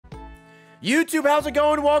YouTube, how's it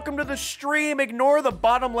going? Welcome to the stream. Ignore the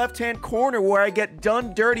bottom left-hand corner where I get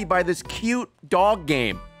done dirty by this cute dog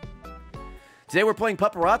game. Today we're playing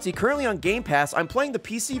Pupperazzi, currently on Game Pass. I'm playing the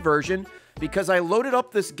PC version because I loaded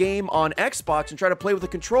up this game on Xbox and tried to play with a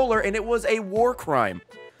controller, and it was a war crime.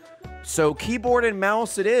 So keyboard and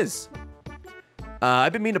mouse it is.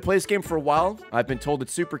 I've been meaning to play this game for a while. I've been told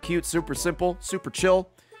it's super cute, super simple, super chill,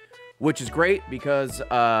 which is great because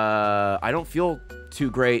I don't feel too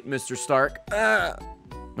great, Mr. Stark. My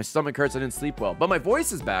stomach hurts, I didn't sleep well. But my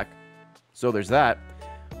voice is back, so there's that.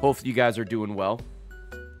 Hopefully you guys are doing well.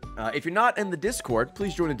 If you're not in the Discord,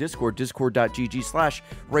 please join the Discord,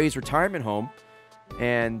 discord.gg/Ray'sRetirementHome.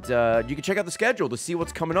 And you can check out the schedule to see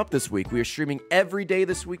what's coming up this week. We are streaming every day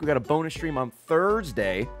this week. We got a bonus stream on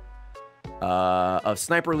Thursday of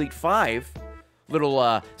Sniper Elite 5.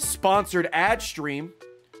 Little sponsored ad stream.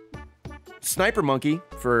 Sniper Monkey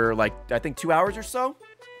for like, I think 2 hours or so.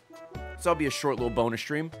 So that'll be a short little bonus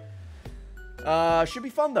stream. Should be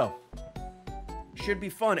fun though. Should be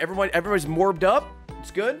fun. Everybody's morbed up.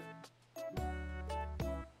 It's good.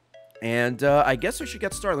 And I guess we should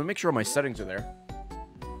get started. Let me make sure all my settings are there.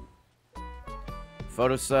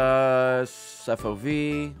 Photo size,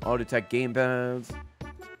 FOV, auto detect game bands.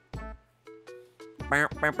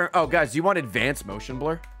 Oh, guys, do you want advanced motion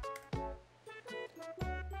blur?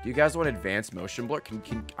 Do you guys want advanced motion blur? Can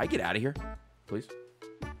I get out of here, please?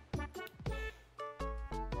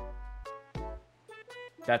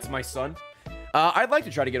 That's my son. I'd like to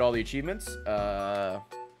try to get all the achievements.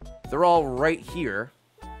 They're all right here.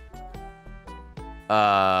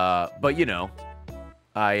 But you know,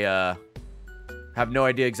 I have no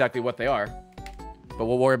idea exactly what they are. But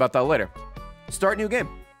we'll worry about that later. Start new game.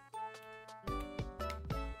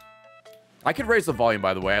 I could raise the volume,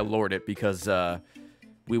 by the way. I lowered it because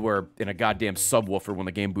we were in a goddamn subwoofer when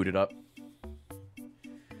the game booted up.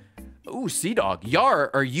 Ooh, Sea Dog. Yar,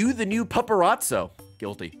 are you the new Pupperazzo?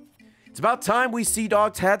 Guilty. It's about time we Sea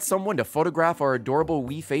Dogs had someone to photograph our adorable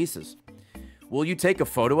wee faces. Will you take a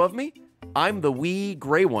photo of me? I'm the wee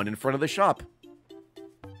gray one in front of the shop.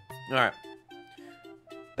 All right.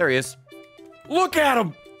 There he is. Look at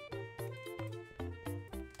him!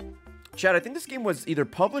 Chad, I think this game was either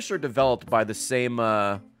published or developed by the same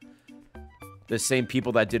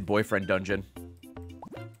people that did Boyfriend Dungeon.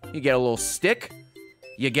 You get a little stick.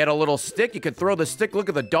 You get a little stick. You can throw the stick. Look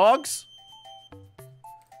at the dogs.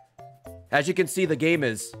 As you can see, the game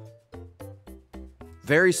is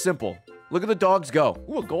very simple. Look at the dogs go.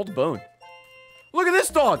 Ooh, a gold bone. Look at this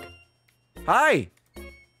dog. Hi.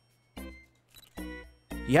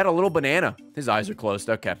 He had a little banana. His eyes are closed.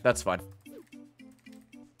 Okay, that's fine.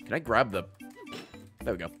 Can I grab the...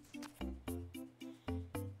 There we go.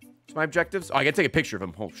 What's my objectives? Oh, I gotta take a picture of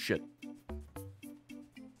him. Oh, shit.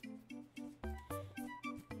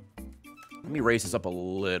 Let me raise this up a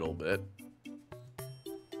little bit.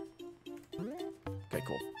 Okay,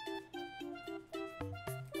 cool.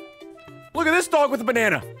 Look at this dog with a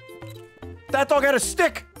banana. That dog had a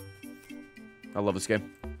stick. I love this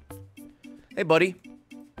game. Hey, buddy.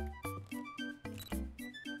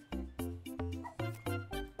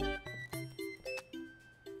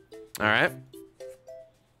 All right.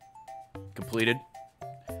 Completed.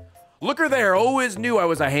 Look her there. Always knew I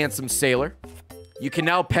was a handsome sailor. You can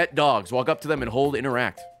now pet dogs. Walk up to them and hold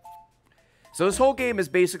interact. So this whole game is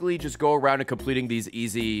basically just go around and completing these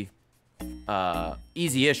easy,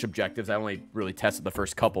 easy-ish objectives. I only really tested the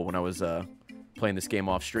first couple when I was playing this game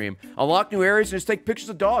off stream. Unlock new areas and just take pictures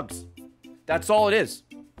of dogs. That's all it is.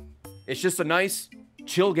 It's just a nice,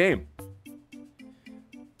 chill game.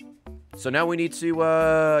 So now we need to, you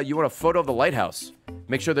want a photo of the lighthouse.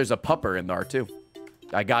 Make sure there's a pupper in there, too.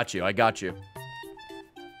 I got you, I got you.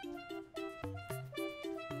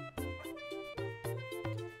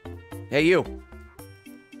 Hey, you.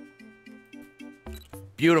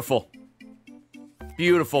 Beautiful.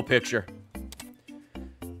 Beautiful picture.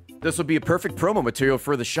 This will be a perfect promo material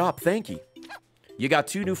for the shop, thank you. You got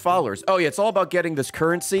 2 new followers. Oh, yeah, it's all about getting this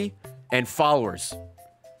currency and followers.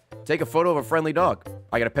 Take a photo of a friendly dog.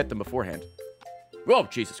 I gotta pet them beforehand. Whoa,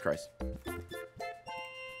 Jesus Christ.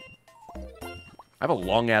 I have a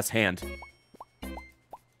long-ass hand.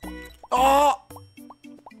 Oh!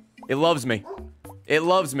 It loves me. It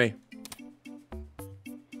loves me.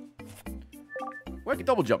 Well, I can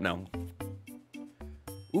double jump now.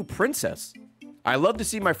 Ooh, princess. I love to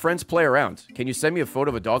see my friends play around. Can you send me a photo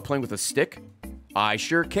of a dog playing with a stick? I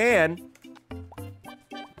sure can.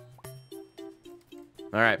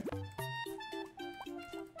 All right.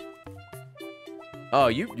 Oh,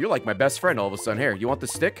 you're like my best friend all of a sudden. Here, you want the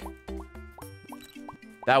stick?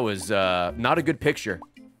 That was not a good picture.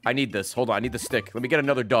 I need this. Hold on, I need the stick. Let me get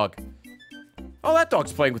another dog. Oh, that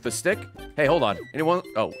dog's playing with the stick. Hey, hold on. Anyone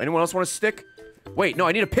else want a stick? Wait, no,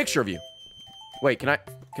 I need a picture of you. Wait, can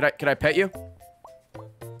I pet you?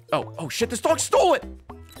 Oh shit, this dog stole it!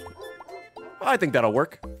 I think that'll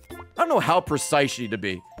work. I don't know how precise you need to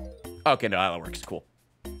be. Okay, no, that works. Cool.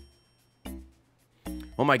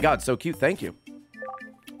 Oh my god, so cute. Thank you.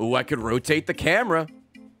 Ooh, I could rotate the camera.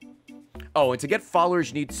 Oh, and to get followers,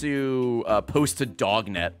 you need to post to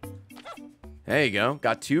Dognet. There you go.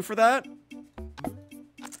 Got 2 for that?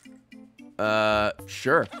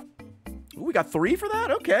 Sure. Ooh, we got 3 for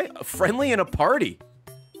that? Okay. A friendly and a party.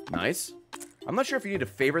 Nice. I'm not sure if you need to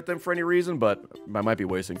favorite them for any reason, but I might be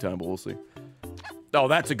wasting time, but we'll see. Oh,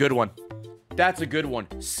 that's a good one. That's a good one.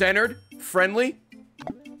 Centered, friendly.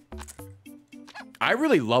 I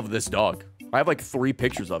really love this dog. I have like 3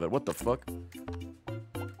 pictures of it. What the fuck?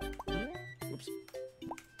 Oops.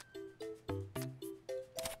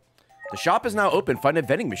 The shop is now open. Find a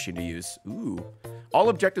vending machine to use. Ooh. All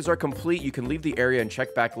objectives are complete. You can leave the area and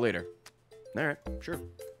check back later. All right, sure.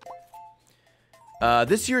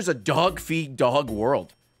 This year's a dog feed dog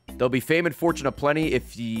world. There'll be fame and fortune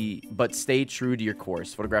aplenty but stay true to your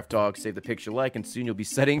course. Photograph dogs, save the picture you like, and soon you'll be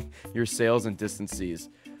setting your sails in distant seas.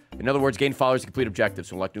 In other words, gain followers to complete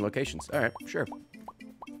objectives and select new locations. All right, sure.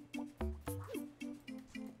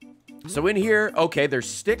 So in here, okay, there's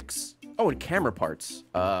sticks. Oh, and camera parts.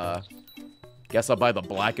 Guess I'll buy the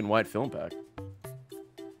black and white film pack.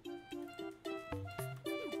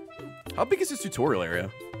 How big is this tutorial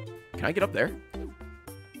area? Can I get up there?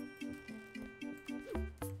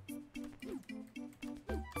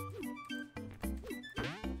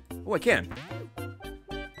 Oh, I can.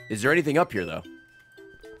 Is there anything up here, though?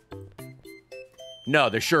 No,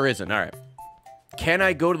 there sure isn't. All right. Can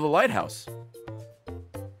I go to the lighthouse?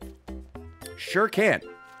 Sure can.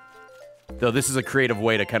 Though this is a creative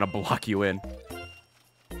way to kind of block you in.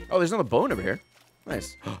 Oh, there's another bone over here.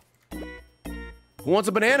 Nice. Who wants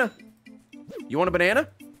a banana? You want a banana?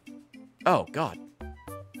 Oh, God.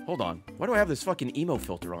 Hold on. Why do I have this fucking emo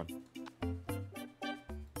filter on?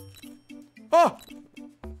 Oh!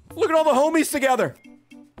 Look at all the homies together!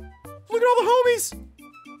 Look at all the homies!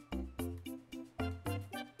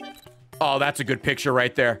 Oh, that's a good picture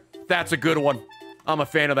right there. That's a good one. I'm a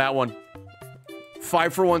fan of that one.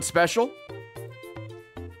 5 for 1 special.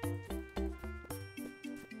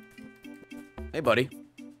 Hey, buddy.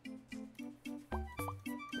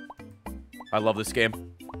 I love this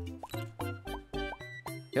game.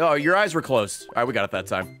 Oh, your eyes were closed. All right, we got it that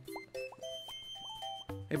time.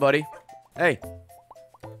 Hey, buddy. Hey.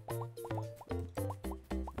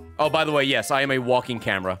 Oh, by the way, yes, I am a walking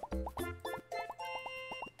camera.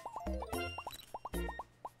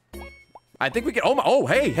 I think we can. Oh, oh,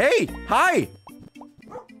 hey, hey, hi.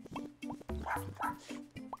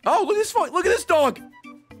 Oh, look at this dog.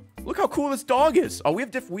 Look how cool this dog is. Oh, we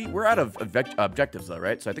have we're out of objectives though,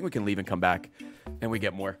 right? So I think we can leave and come back, and we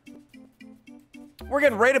get more. We're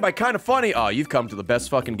getting rated by Kinda Funny. Oh, you've come to the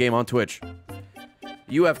best fucking game on Twitch.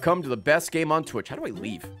 You have come to the best game on Twitch. How do I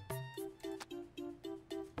leave?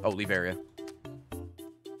 Oh, leave area.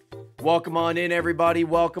 Welcome on in, everybody.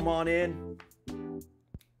 Welcome on in.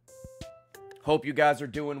 Hope you guys are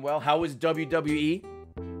doing well. How is WWE?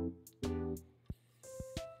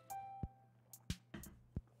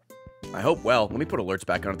 I hope well. Let me put alerts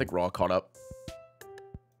back on. I think we're all caught up.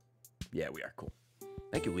 Yeah, we are. Cool.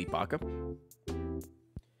 Thank you, Leap Baka.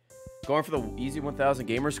 Going for the easy 1000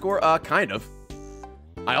 gamer score? Kind of.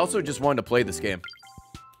 I also just wanted to play this game.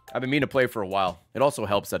 I've been meaning to play for a while. It also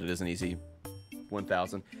helps that it is an easy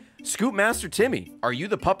 1000. Scoop Master Timmy, are you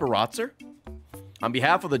the Pupperazzi? On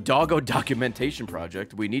behalf of the Doggo Documentation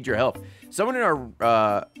Project, we need your help. Someone in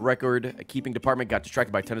our record-keeping department got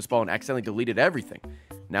distracted by a tennis ball and accidentally deleted everything.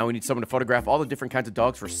 Now we need someone to photograph all the different kinds of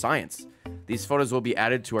dogs for science. These photos will be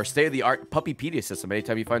added to our state-of-the-art Puppypedia system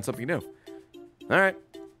anytime you find something new. All right.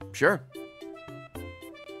 Sure.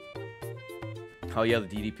 Oh, yeah, the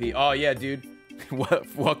DDP. Oh, yeah, dude.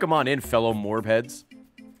 Welcome on in, fellow Morbheads.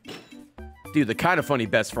 Dude, the Kinda Funny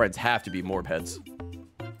best friends have to be Morbheads.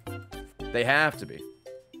 They have to be.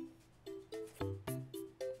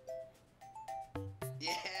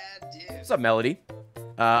 Yeah, dude. What's up, Melody?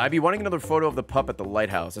 I'd be wanting another photo of the pup at the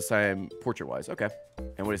lighthouse. This time, portrait-wise. Okay.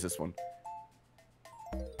 And what is this one?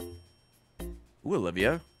 Ooh,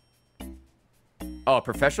 Olivia. Oh, a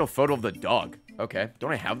professional photo of the dog. Okay.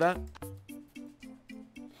 Don't I have that?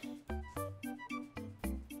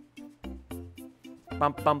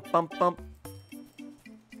 Bump, bump, bump, bump.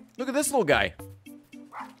 Look at this little guy.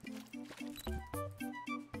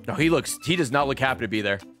 No, he does not look happy to be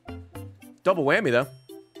there. Double whammy, though.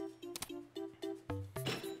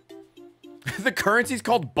 The currency's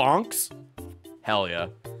called bonks. Hell yeah.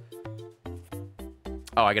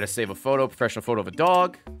 Oh, I gotta save a photo, professional photo of a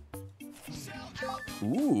dog.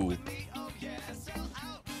 Ooh.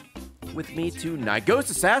 With me tonight. Ghost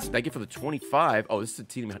Assassin, thank you for the 25. Oh, this is to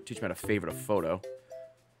teach me how to favorite a photo.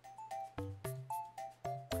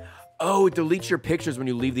 Oh, it deletes your pictures when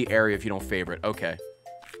you leave the area if you don't favorite. Okay.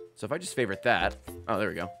 So if I just favorite that. Oh, there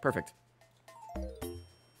we go. Perfect.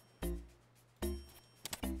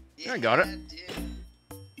 I got it.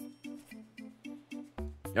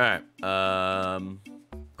 Alright.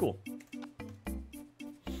 Cool.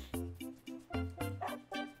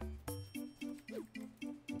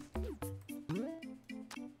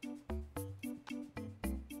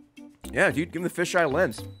 Yeah, dude, give him the fisheye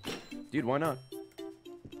lens. Dude, why not?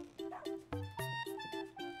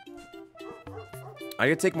 I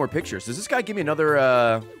gotta take more pictures. Does this guy give me another,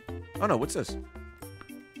 oh no, what's this?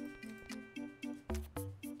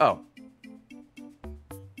 Oh.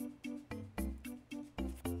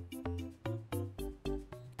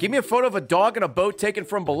 Give me a photo of a dog and a boat taken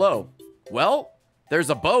from below. Well, there's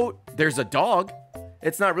a boat, there's a dog.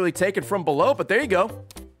 It's not really taken from below, but there you go.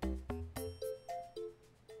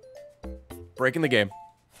 Breaking the game.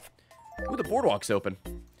 Ooh, the boardwalk's open.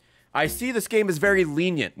 I see this game is very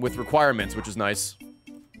lenient with requirements, which is nice.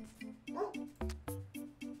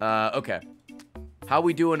 Okay. How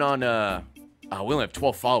we doing on, oh, we only have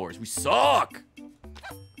 12 followers. We suck!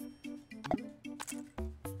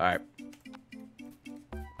 Alright.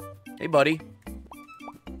 Hey, buddy.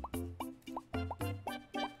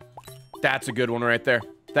 That's a good one right there.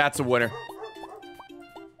 That's a winner.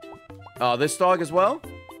 Oh, this dog as well?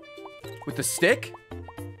 With the stick?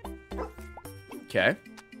 Okay.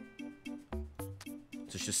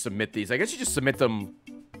 Let's just submit these. I guess you just submit them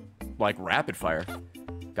like rapid fire.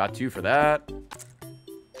 Got 2 for that.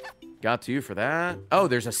 Got 2 for that. Oh,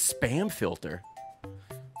 there's a spam filter.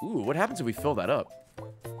 Ooh, what happens if we fill that up?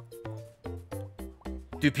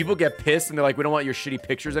 Do people get pissed and they're like, we don't want your shitty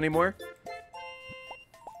pictures anymore?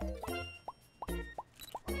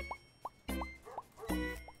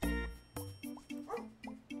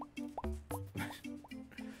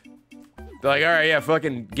 They're like, alright, yeah,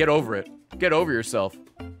 fucking get over it. Get over yourself.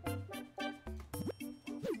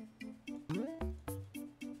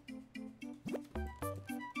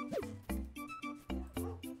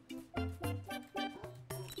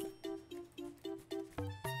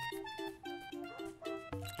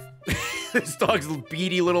 This dog's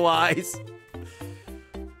beady little eyes.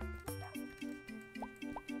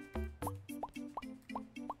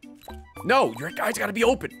 No, your eyes gotta be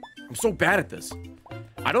open. I'm so bad at this.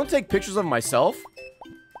 I don't take pictures of myself.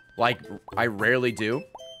 Like, I rarely do.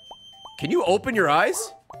 Can you open your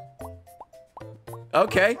eyes?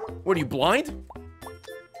 Okay. What, are you blind?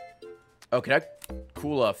 Oh, can I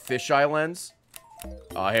cool a fisheye lens?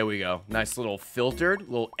 Oh, here we go. Nice little filtered,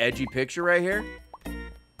 little edgy picture right here.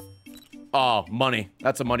 Oh, money.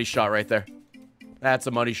 That's a money shot right there. That's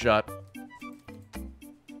a money shot.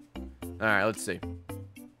 Alright, let's see.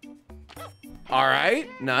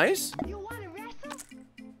 Alright, nice.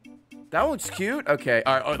 That looks cute. Okay,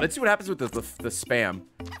 alright, oh, let's see what happens with the spam.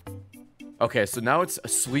 Okay, so now it's a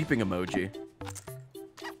sleeping emoji.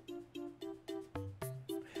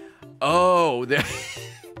 Oh,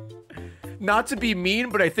 not to be mean,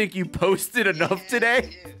 but I think you posted enough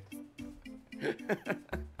today.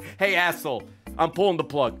 Hey, asshole. I'm pulling the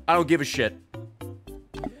plug. I don't give a shit.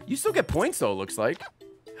 You still get points, though, it looks like.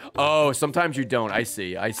 Oh, sometimes you don't. I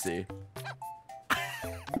see. I see.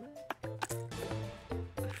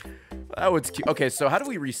 That was cute. Okay, so how do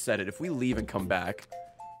we reset it? If we leave and come back,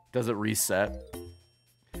 does it reset?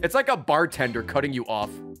 It's like a bartender cutting you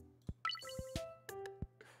off.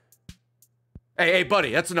 Hey, hey,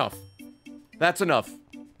 buddy, that's enough. That's enough.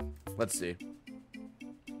 Let's see.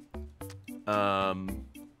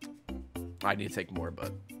 I need to take more,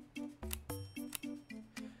 but...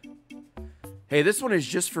 Hey, this one is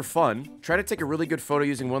just for fun. Try to take a really good photo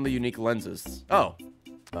using one of the unique lenses. Oh.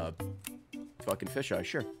 Fucking fisheye,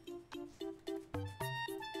 sure.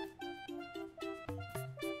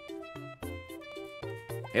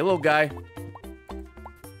 Hey, little guy.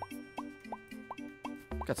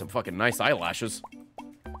 Got some fucking nice eyelashes.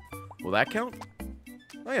 Will that count?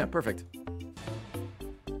 Oh, yeah, perfect.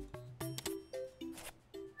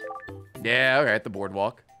 Yeah, okay, at the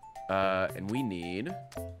boardwalk. And we need...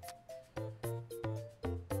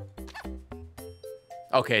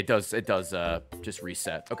 Okay, it does, just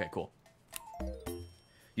reset. Okay, cool.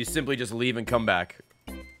 You simply just leave and come back.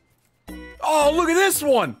 Oh, look at this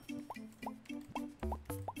one!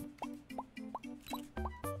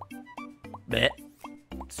 Bleh.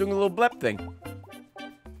 It's doing a little blep thing.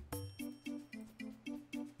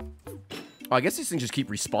 Oh, I guess these things just keep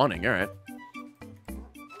respawning. All right.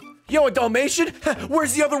 Yo, a Dalmatian?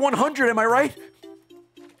 Where's the other 100? Am I right?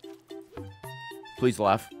 Please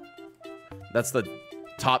laugh. That's the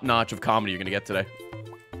top notch of comedy you're gonna get today.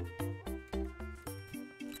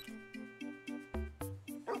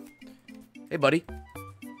 Hey, buddy.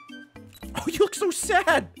 Oh, you look so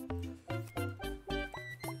sad.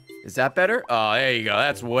 Is that better? Oh, there you go.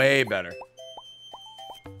 That's way better.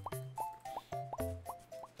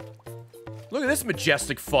 Look at this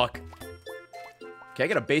majestic fuck. Can I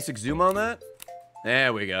get a basic zoom on that?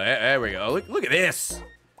 There we go. There we go. Look at this.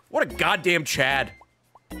 What a goddamn Chad.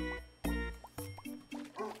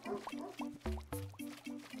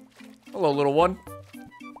 Hello, little one.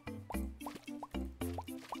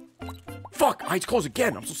 Fuck! Eyes closed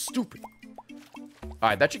again. I'm so stupid.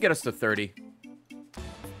 Alright, that should get us to 30.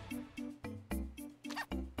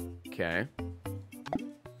 Okay.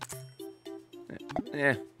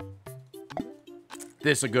 Eh.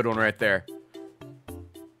 This is a good one right there.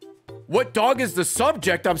 What dog is the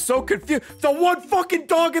subject? I'm so confused. The one fucking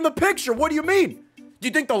dog in the picture. What do you mean? Do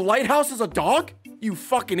you think the lighthouse is a dog? You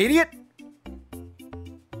fucking idiot.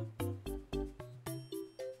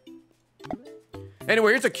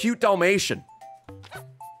 Anyway, here's a cute Dalmatian.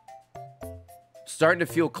 Starting to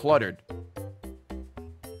feel cluttered.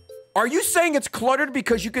 Are you saying it's cluttered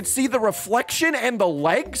because you could see the reflection and the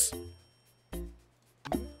legs?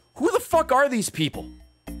 Who the fuck are these people?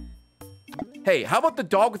 Hey, how about the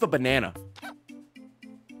dog with a banana?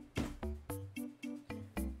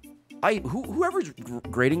 Whoever's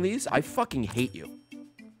grading these, I fucking hate you.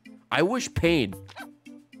 I wish pain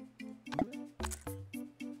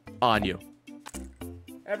on you.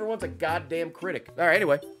 Everyone's a goddamn critic. All right,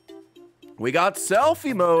 anyway. We got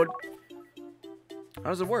selfie mode. How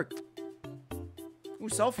does it work? Ooh,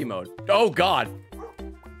 selfie mode. Oh, God.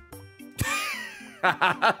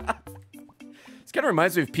 This kind of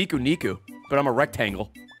reminds me of Piku Niku, but I'm a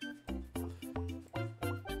rectangle.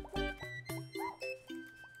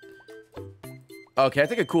 Okay, I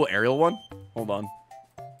think a cool aerial one. Hold on.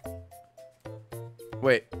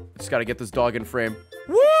 Wait, just gotta get this dog in frame.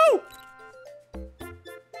 Woo!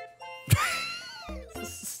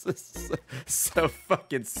 So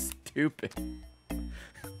fucking stupid.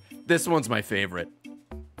 This one's my favorite.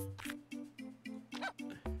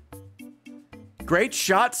 Great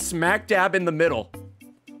shot, smack dab in the middle.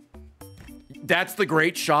 That's the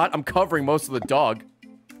great shot. I'm covering most of the dog.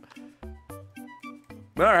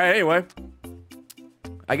 Alright, anyway.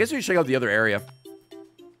 I guess we should check out the other area.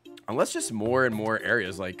 Unless just more and more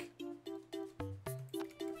areas, like...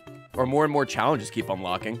 Or more and more challenges keep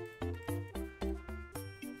unlocking.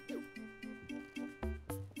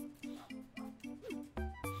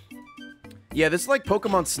 Yeah, this is like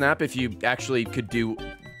Pokemon Snap if you actually could do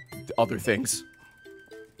other things.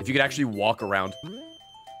 If you could actually walk around.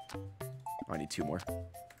 Oh, I need 2 more.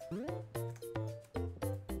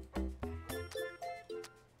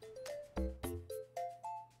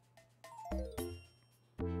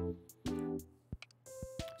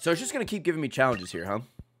 So it's just gonna keep giving me challenges here, huh?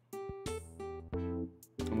 I'm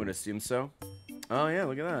gonna assume so. Oh yeah,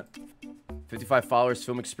 look at that. 55 followers,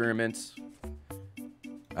 film experiments.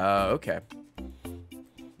 Okay.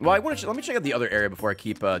 Well, let me check out the other area before I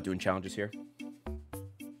keep doing challenges here.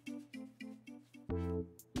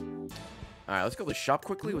 Alright, let's go to the shop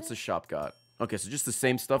quickly. What's the shop got? Okay, so just the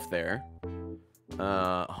same stuff there.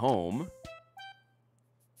 Home.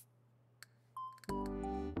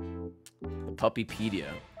 The Puppypedia.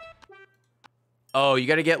 Oh, you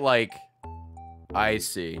gotta get, like... I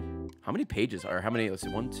see. How many pages are... How many... Let's see.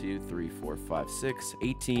 1, 2, 3, 4, 5, 6,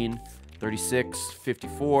 18, 36,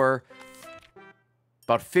 54...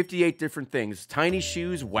 About 58 different things. Tiny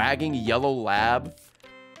shoes, wagging, yellow lab.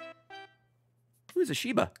 Who's a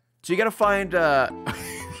Shiba? So you gotta find,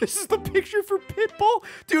 This is the picture for Pitbull?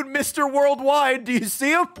 Dude, Mr. Worldwide, do you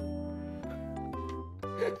see him?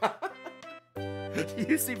 Do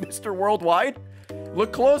you see Mr. Worldwide?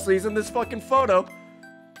 Look closely, he's in this fucking photo.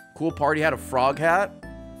 Cool party hat, a frog hat.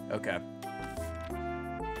 Okay.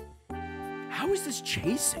 How is this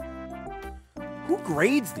chasing? Who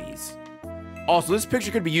grades these? Also, this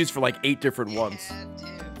picture could be used for like 8 different ones.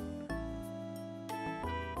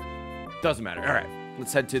 Doesn't matter. All right,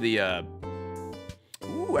 let's head to the,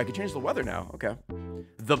 Ooh, I can change the weather now. Okay.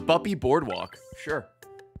 The Buppy Boardwalk. Sure.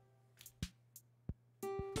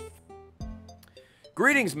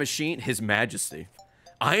 Greetings, machine. His Majesty.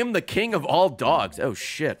 I am the king of all dogs. Oh,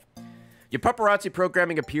 shit. Your Pupperazzi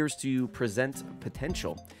programming appears to present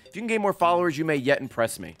potential. If you can gain more followers, you may yet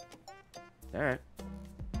impress me. All right.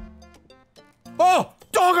 Oh!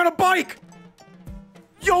 Dog on a bike!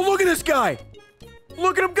 Yo, look at this guy!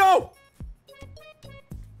 Look at him go!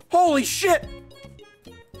 Holy shit!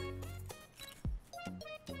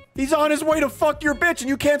 He's on his way to fuck your bitch and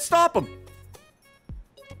you can't stop him.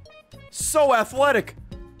 So athletic.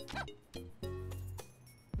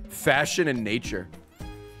 Fashion and nature.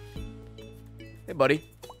 Hey, buddy.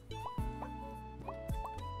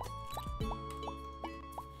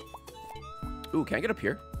 Ooh, can I get up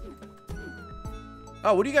here?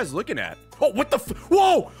 Oh, what are you guys looking at? Oh, what the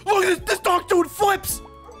whoa! Look at this dog doing flips!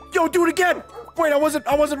 Yo, do it again! Wait, I wasn't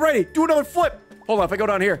ready. Do another flip. Hold on, if I go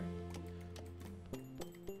down here.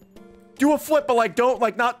 Do a flip, but like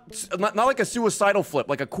not like a suicidal flip,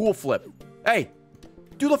 like a cool flip. Hey,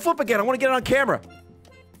 do the flip again. I want to get it on camera.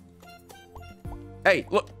 Hey,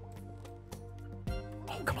 look.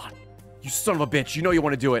 Oh, come on. You son of a bitch. You know you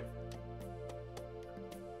want to do it.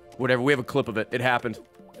 Whatever, we have a clip of it. It happened.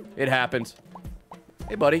 It happened.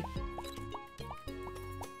 Hey, buddy.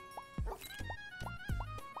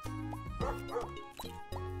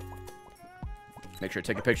 Make sure to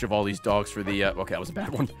take a picture of all these dogs for the, okay, that was a bad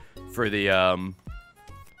one. For the,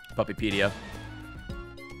 Puppypedia.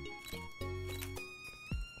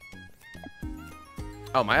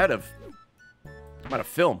 Oh, am I out of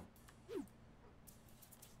film?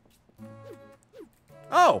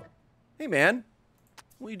 Oh! Hey, man.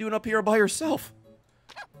 What are you doing up here by yourself?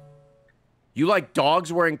 You like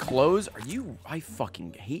dogs wearing clothes? Are you... I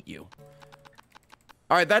fucking hate you.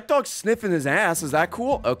 Alright, that dog's sniffing his ass. Is that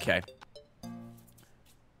cool? Okay.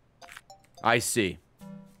 I see.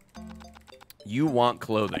 You want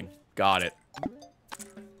clothing. Got it.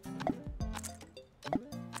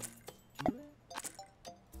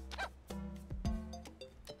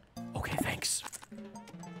 Okay, thanks.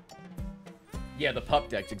 Yeah, the pup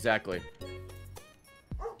decks, exactly.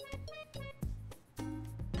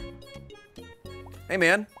 Hey,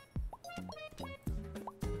 man.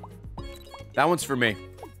 That one's for me.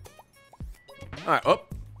 Alright, oh.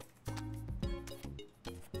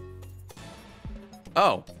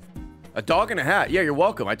 Oh. A dog and a hat. Yeah, you're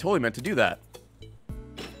welcome. I totally meant to do that.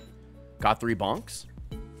 Got 3 bonks.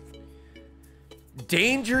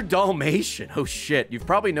 Danger Dalmatian. Oh, shit. You've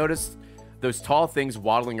probably noticed those tall things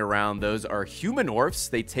waddling around. Those are humanorphs.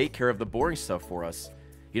 They take care of the boring stuff for us.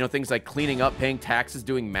 You know, things like cleaning up, paying taxes,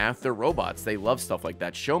 doing math. They're robots. They love stuff like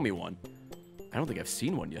that. Show me one. I don't think I've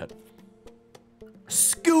seen one yet.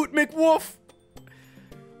 Scoot McWolf.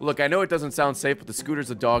 Look, I know it doesn't sound safe, but the scooters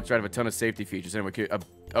of dogs have a ton of safety features. Anyway,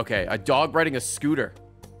 okay, a dog riding a scooter.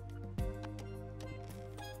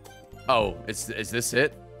 Oh, is this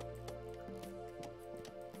it?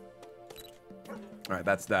 All right,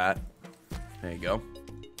 that's that. There you go.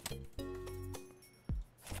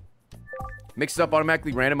 Mix it up,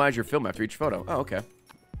 automatically randomize your film after each photo. Oh, okay.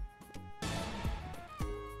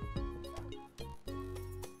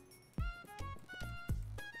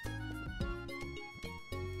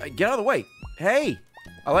 Get out of the way. Hey,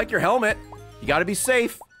 I like your helmet. You gotta be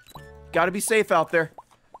safe. Gotta be safe out there.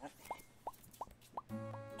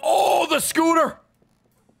 Oh, the scooter!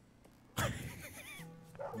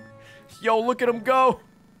 Yo, look at him go.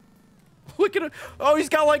 Look at him. Oh, he's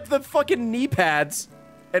got like the fucking knee pads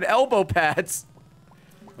and elbow pads.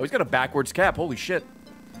 Oh, he's got a backwards cap. Holy shit.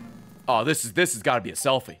 Oh, this has got to be a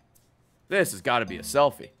selfie. This has got to be a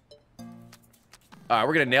selfie. All right,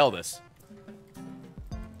 we're gonna nail this.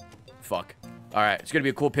 Fuck. All right, it's gonna be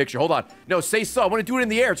a cool picture. Hold on. No, say so. I want to do it in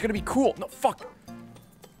the air. It's gonna be cool. No, fuck.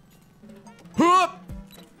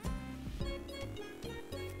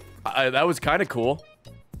 That was kind of cool.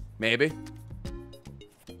 Maybe.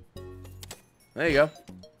 There you go.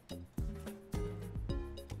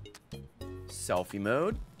 Selfie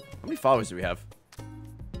mode. How many followers do we have?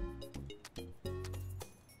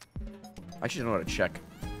 I should know how to check.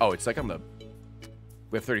 Oh, it's like I'm the...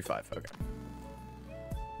 We have 35. Okay.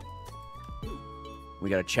 We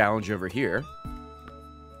got a challenge over here.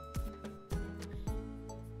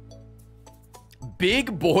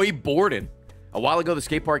 Big Boy Borden. A while ago, the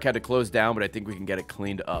skate park had to close down, but I think we can get it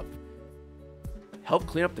cleaned up. Help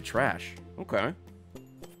clean up the trash. Okay.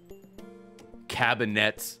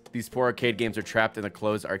 Cabinets. These poor arcade games are trapped in a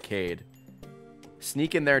closed arcade.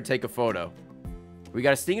 Sneak in there and take a photo. We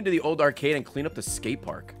gotta sneak into the old arcade and clean up the skate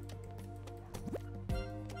park.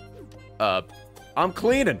 I'm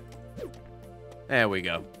cleaning. There we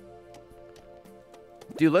go.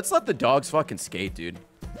 Dude, let's let the dogs fucking skate, dude.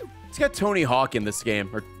 It's got Tony Hawk in this game.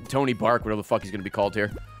 Or Tony Bark, whatever the fuck he's gonna be called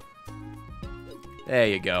here. There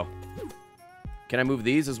you go. Can I move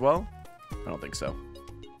these as well? I don't think so.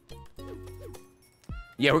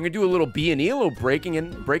 Yeah, we're gonna do a little B&E, a little breaking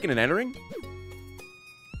and entering.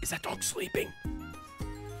 Is that dog sleeping?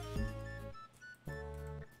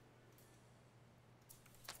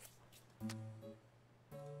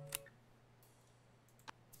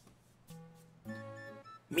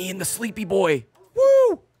 Me and the sleepy boy.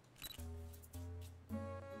 Woo!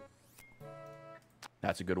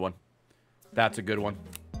 That's a good one. That's a good one.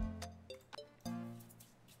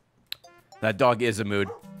 That dog is a mood.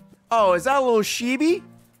 Oh, is that a little Sheeby?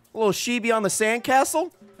 A little Sheeby on the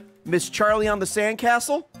sandcastle? Miss Charlie on the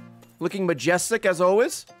sandcastle? Looking majestic as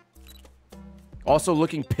always? Also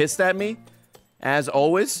looking pissed at me, as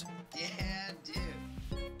always? Yeah, dude.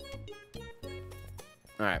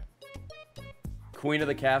 Alright. Queen of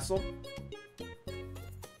the castle.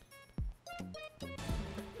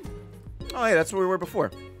 Oh, hey, that's where we were before.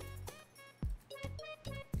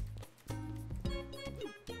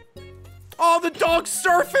 Oh, the dog's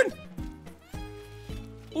surfing!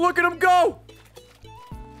 Look at him go!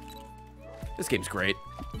 This game's great.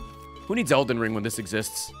 Who needs Elden Ring when this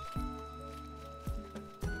exists?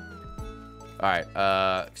 Alright,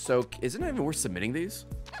 so isn't it even worth submitting these?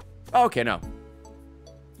 Oh, okay, no.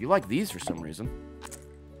 You like these for some reason.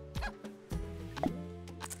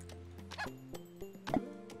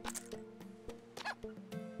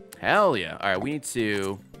 Hell yeah. Alright, we need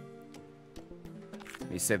to...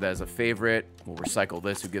 Let me save that as a favorite. We'll recycle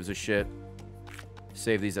this, who gives a shit.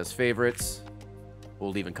 Save these as favorites.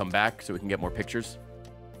 We'll even come back so we can get more pictures.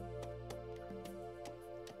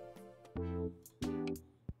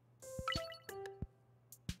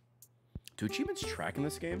 Do achievements track in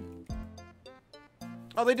this game?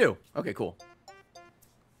 Oh, they do. Okay, cool.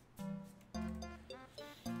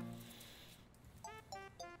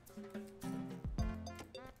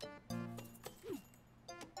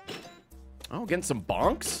 Oh, getting some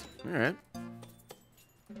bonks? All right.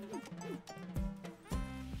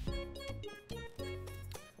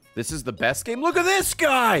 This is the best game? Look at this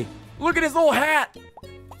guy! Look at his little hat!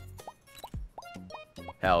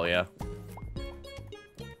 Hell yeah.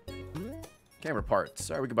 Camera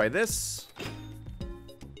parts. All right, we can buy this.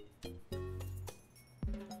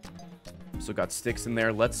 So got sticks in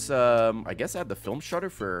there. Let's, I guess add the film shutter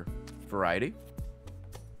for variety.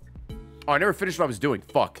 Oh, I never finished what I was doing.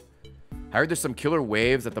 Fuck. I heard there's some killer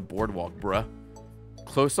waves at the boardwalk, bruh.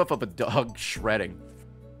 Close up of a dog shredding.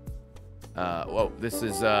 Whoa, this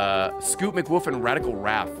is, Scoot McWolf and Radical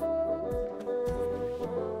Raph.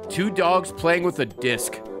 Two dogs playing with a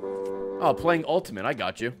disc. Oh, playing Ultimate. I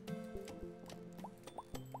got you.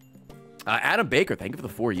 Adam Baker, thank you for the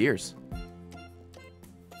 4 years.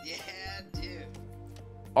 Yeah, dude.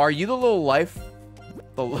 Are you the little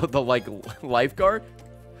the like, lifeguard?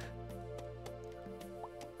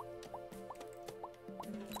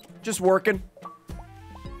 Just working.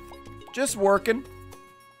 Just working.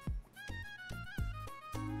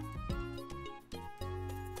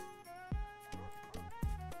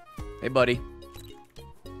 Hey, buddy.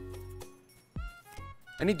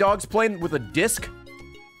 Any dogs playing with a disc?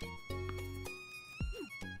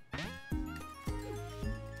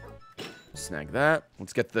 Snag that.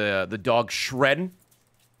 Let's get the dog shredding.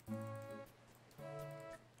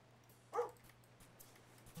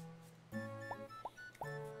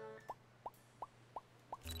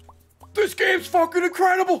 This game's fucking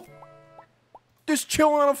incredible! Just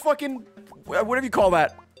chilling on a fucking... whatever you call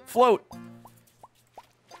that. Float.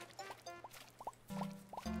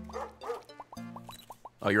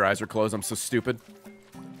 Oh, your eyes are closed. I'm so stupid.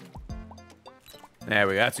 There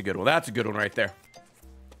we go. That's a good one. That's a good one right there.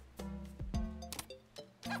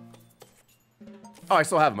 Oh, I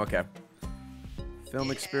still have them. Okay.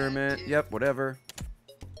 Film experiment. Yep, whatever.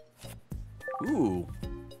 Ooh.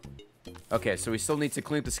 Okay, so we still need to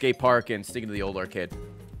clean up the skate park and stick into the old arcade.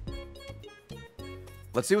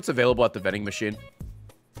 Let's see what's available at the vending machine.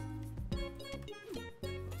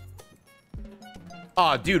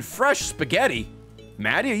 Aw, dude, fresh spaghetti.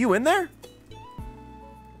 Maddie, are you in there?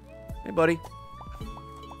 Hey, buddy.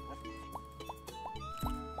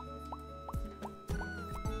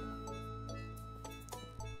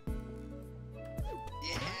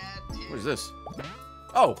 What is this?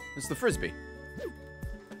 Oh, it's the Frisbee.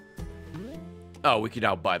 Oh, we can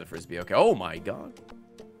now buy the Frisbee. Okay. Oh, my God.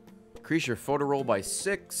 Increase your photo roll by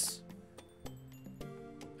 6.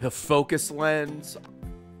 The focus lens.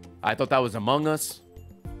 I thought that was Among Us.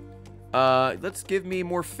 Let's give me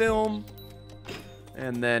more film.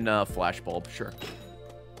 And then, flashbulb. Sure.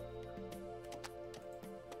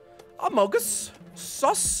 Among Us.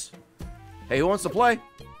 Sus. Hey, who wants to play?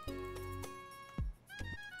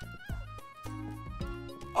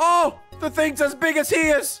 Oh, the thing's as big as he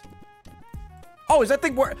is. Oh, is that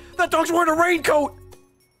thing that dog's wearing a raincoat?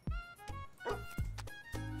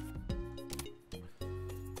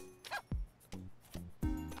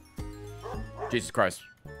 Jesus Christ.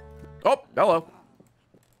 Oh, hello.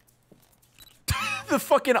 The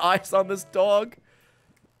fucking eyes on this dog.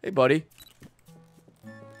 Hey, buddy.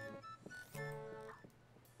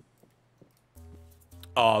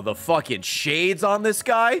 Oh, the fucking shades on this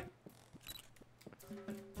guy.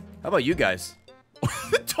 How about you guys?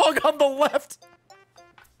 The dog on the left.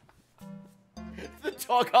 The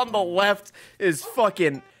dog on the left is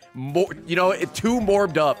fucking, you know, too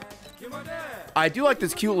morbed up. I do like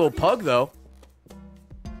this cute little pug, though.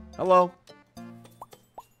 Hello.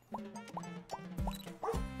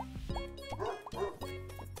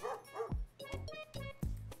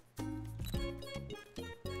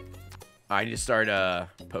 I need to start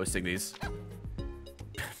posting these.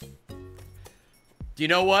 Do you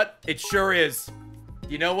know what? It sure is.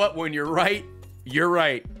 You know what? When you're right, you're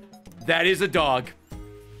right. That is a dog.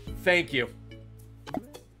 Thank you.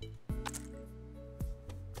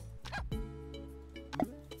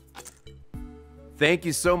 Thank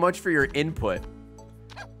you so much for your input.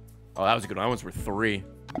 Oh, that was a good one. That one's worth 3.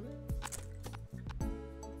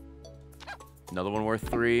 Another one worth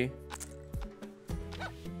 3.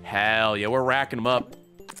 Hell yeah, we're racking them up.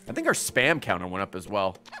 I think our spam counter went up as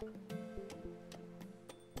well.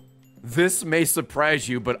 This may surprise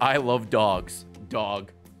you, but I love dogs.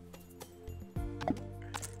 Dog.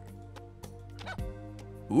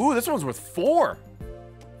 Ooh, this one's worth 4.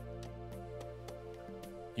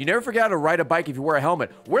 You never forget how to ride a bike if you wear a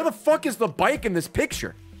helmet. Where the fuck is the bike in this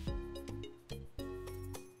picture?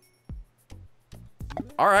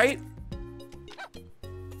 All right.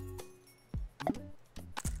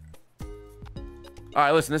 All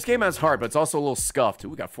right, listen, this game has heart, but it's also a little scuffed. Ooh,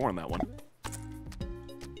 we got 4 on that one.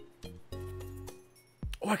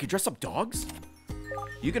 Oh, I could dress up dogs?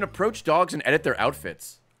 You can approach dogs and edit their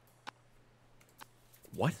outfits.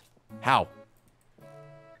 What? How?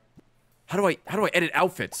 How do I edit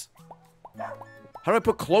outfits? How do I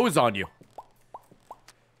put clothes on you?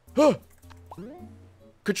 Huh.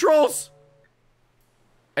 Controls!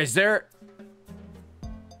 Is there...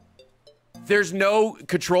 There's no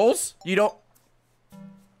controls? You don't...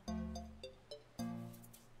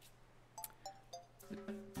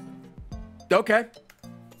 Okay.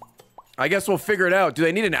 I guess we'll figure it out. Do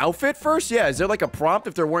they need an outfit first? Yeah, is there like a prompt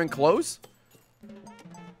if they're wearing clothes?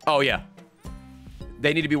 Oh, yeah.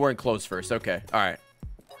 They need to be wearing clothes first. Okay. All right.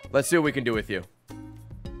 Let's see what we can do with you.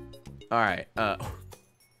 All right.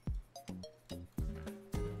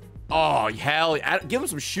 Oh, hell. Give him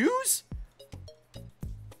some shoes?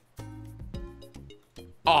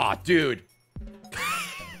 Aw, dude.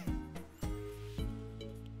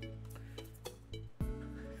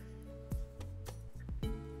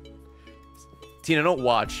 Tina, don't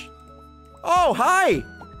watch. Oh, hi.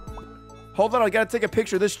 Hold on, I gotta take a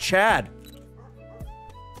picture of this Chad.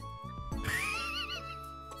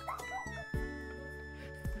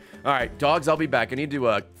 All right, dogs, I'll be back. I need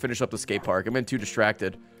to finish up the skate park. I'm too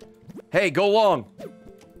distracted. Hey, go long.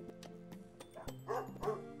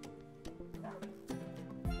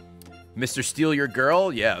 Mr. Steal Your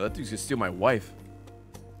Girl? Yeah, that dude's gonna steal my wife.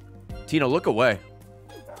 Tina, look away.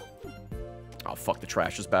 Oh, fuck, the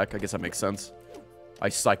trash is back. I guess that makes sense. I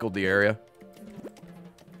cycled the area.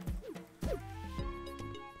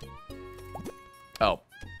 Oh.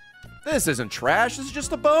 This isn't trash. This is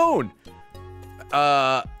just a bone.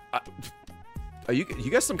 Are you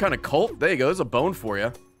guys some kind of cult? There you go. There's a bone for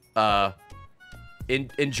you.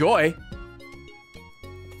 Enjoy.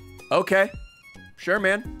 Okay. Sure,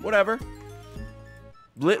 man. Whatever.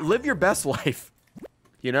 Live your best life.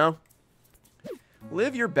 You know?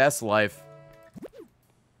 Live your best life.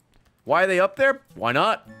 Why are they up there? Why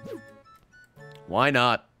not? Why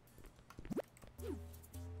not?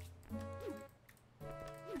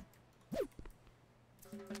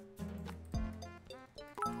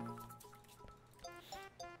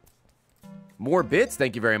 More bits,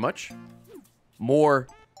 thank you very much. More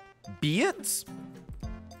bits?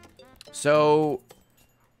 So...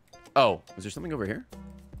 Oh, is there something over here?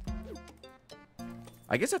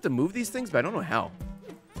 I guess I have to move these things, but I don't know how.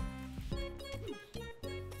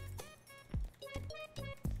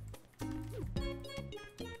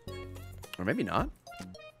 Or maybe not.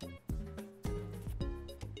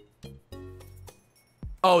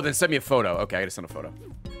 Oh, then send me a photo. Okay, I gotta send a photo.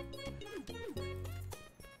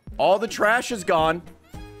 All the trash is gone.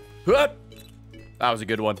 That was a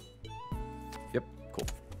good one. Yep, cool.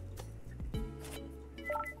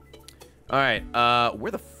 Alright,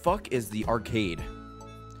 where the fuck is the arcade?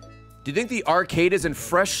 Do you think the arcade is in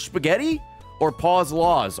Fresh Spaghetti? Or Paws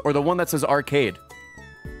Laws? Or the one that says arcade?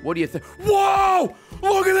 What do you think? Whoa!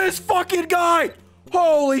 Look at this fucking guy!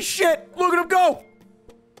 Holy shit! Look at him go!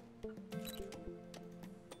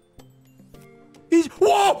 He's...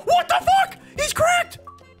 Whoa! What the fuck? He's cracked!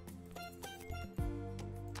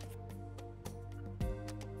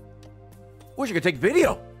 Wish you could take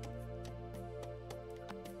video.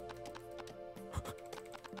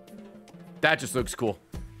 That just looks cool.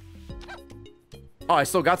 Oh, I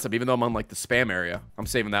still got some, even though I'm on, like, the spam area. I'm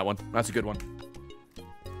saving that one. That's a good one.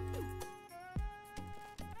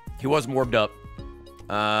 He was warmed up.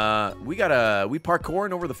 We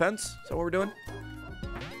parkouring over the fence? Is that what we're doing?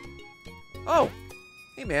 Oh.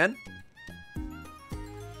 Hey, man.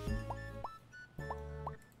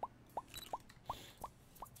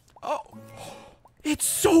 Oh. It's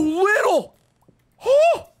so little.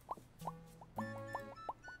 Oh.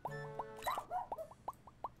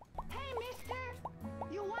 Hey, mister.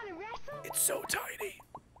 You want to wrestle? It's so tiny.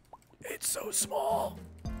 It's so small.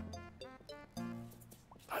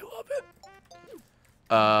 I love it.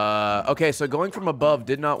 Okay, so going from above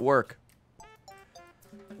did not work.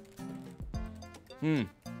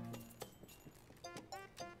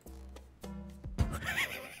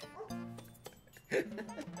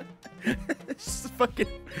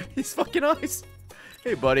 He's fucking eyes.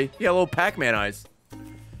 Hey, buddy. He got little Pac-Man eyes.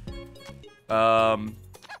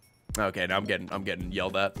 Okay, now I'm getting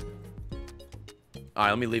yelled at. All right,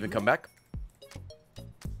 let me leave and come back.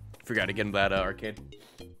 Forgot to get in that arcade.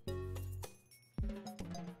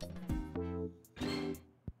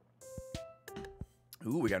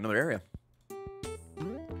 Ooh, we got another area.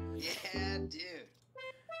 Yeah, dude.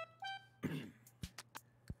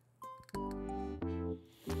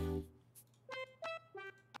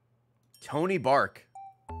 Tony Bark.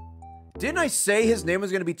 Didn't I say his name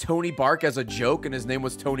was going to be Tony Bark as a joke and his name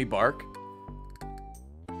was Tony Bark?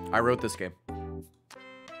 I wrote this game.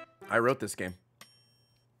 I wrote this game.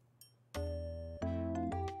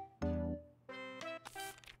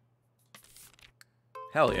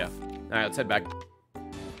 Hell yeah. All right, let's head back.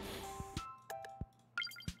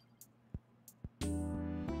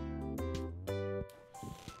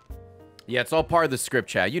 Yeah, it's all part of the script,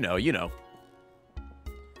 chat. You know.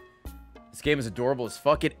 This game is adorable as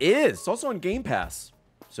fuck. It is. It's also on Game Pass.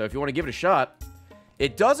 So if you want to give it a shot,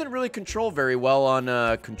 it doesn't really control very well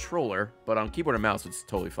on controller, but on keyboard and mouse, it's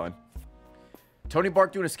totally fine. Tony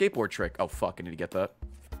Bark doing a skateboard trick. Oh, fuck. I need to get that.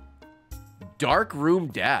 Dark Room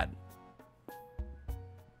Dad.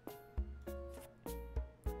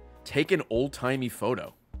 Take an old-timey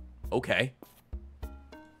photo. Okay.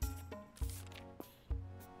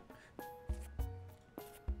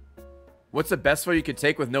 What's the best photo you could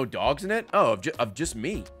take with no dogs in it? Oh, of just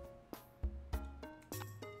me.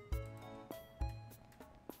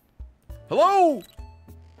 Hello?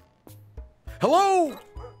 Hello?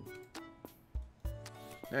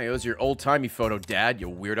 Hey, it was your old-timey photo, Dad, you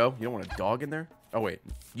weirdo. You don't want a dog in there? Oh, wait.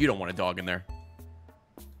 You don't want a dog in there.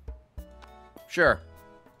 Sure.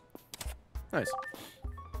 Nice.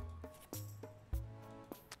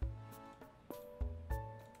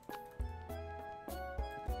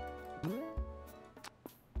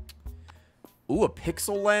 Ooh, a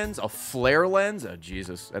pixel lens, a flare lens. Oh,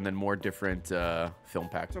 Jesus. And then more different film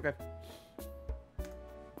packs. Okay.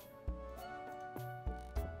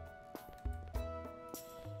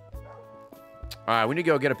 All right, we need to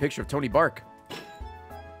go get a picture of Tony Bark.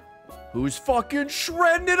 Who's fucking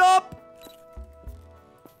shredding it up?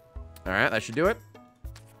 All right, that should do it.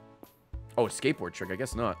 Oh, a skateboard trick. I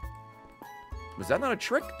guess not. Was that not a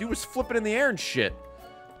trick? Dude was flipping in the air and shit.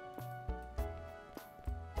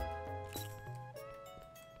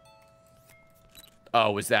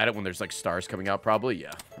 Oh, was that it when there's like stars coming out? Probably,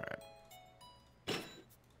 yeah. All right.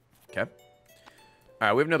 Okay. All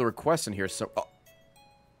right, we have another request in here. So,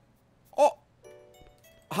 oh,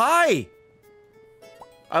 hi.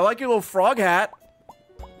 I like your little frog hat.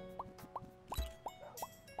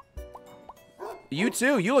 You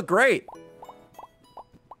too. You look great.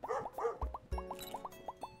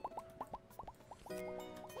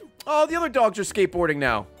 Oh, the other dogs are skateboarding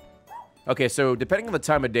now. Okay, so depending on the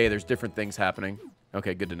time of day, there's different things happening.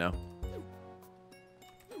 Okay, good to know.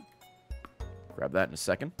 Grab that in a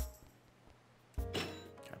second. Okay.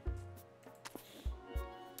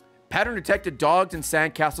 Pattern detected. Dogs and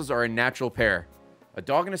sandcastles are a natural pair. A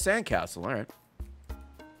dog and a sandcastle. All right.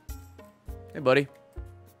 Hey, buddy.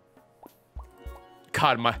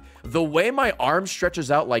 God, the way my arm stretches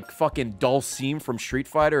out like fucking Dulcine from Street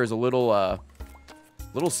Fighter is a little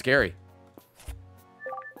scary.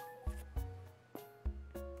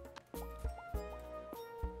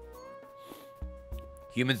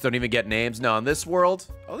 Humans don't even get names. No, in this world...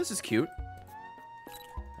 Oh, this is cute.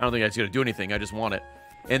 I don't think it's going to do anything. I just want it.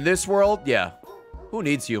 In this world, yeah. Who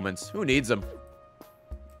needs humans? Who needs them?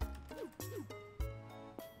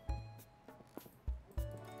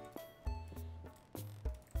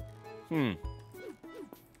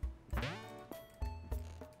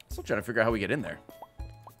 Still trying to figure out how we get in there.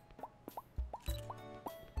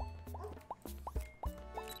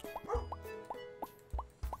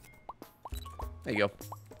 There you go.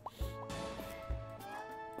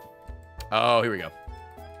 Oh, here we go.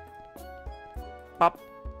 Pop.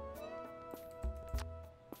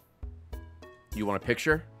 You want a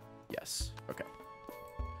picture? Yes. Okay.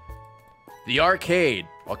 The arcade.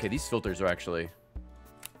 Okay, these filters are actually...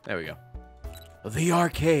 There we go. The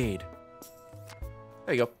arcade.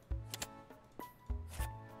 There you go.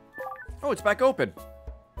 Oh, it's back open.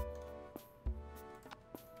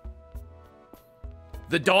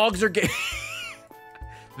 The dogs are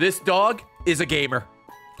This dog is a gamer.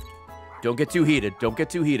 Don't get too heated. Don't get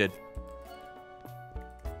too heated.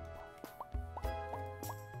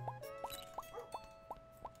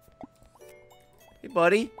 Hey,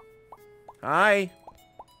 buddy. Hi.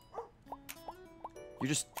 You're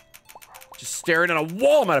just staring at a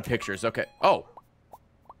wall amount of pictures. Okay. Oh.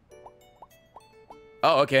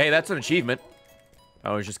 Oh, okay. Hey, that's an achievement.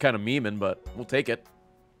 I was just kind of memeing, but we'll take it.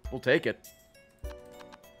 We'll take it.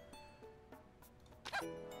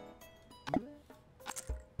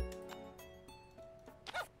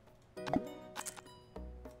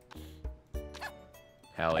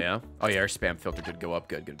 Hell yeah. Oh yeah, our spam filter did go up.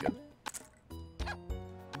 Good, good, good.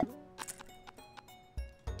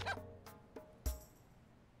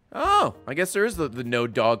 Oh, I guess there is the no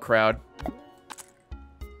dog crowd.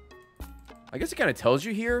 I guess it kind of tells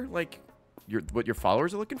you here, like, what your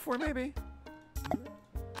followers are looking for, maybe?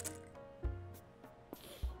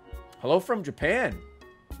 Hello from Japan.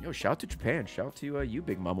 Yo, shout to Japan. Shout to you,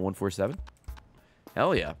 Big Mama 147.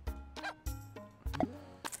 Hell yeah.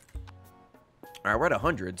 All right, we're at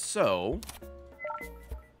 100, so...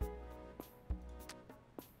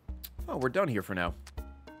 Oh, we're done here for now.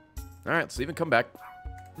 All right, let's leave and come back.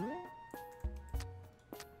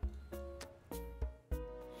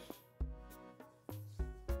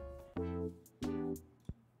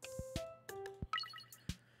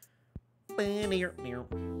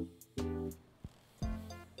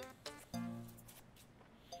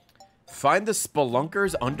 Find the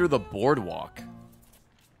spelunkers under the boardwalk.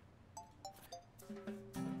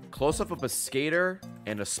 Close-up of a skater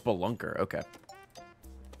and a spelunker. Okay.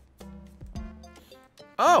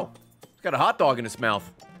 Oh! He's got a hot dog in his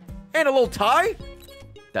mouth. And a little tie?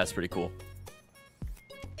 That's pretty cool.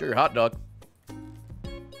 Show your hot dog.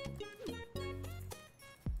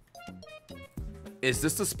 Is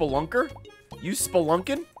this the spelunker? You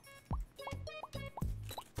spelunking?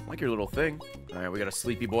 I like your little thing. Alright, we got a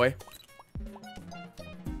sleepy boy.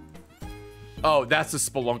 Oh, that's the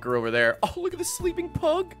spelunker over there. Oh, look at the sleeping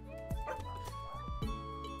pug.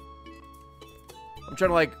 I'm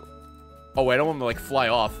trying to, like... Oh, wait, I don't want him to, like, fly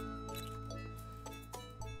off.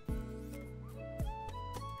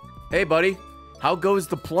 Hey, buddy. How goes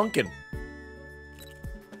the plunkin'?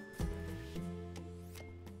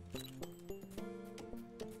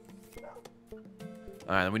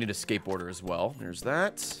 Alright, then we need a skateboarder as well. There's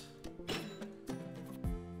that.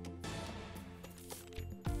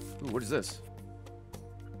 Ooh, what is this?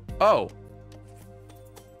 Oh.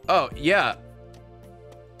 Oh, yeah.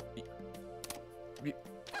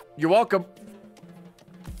 You're welcome.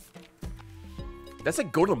 That's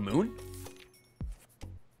like go to the moon?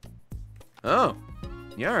 Oh.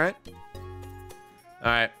 Yeah, alright.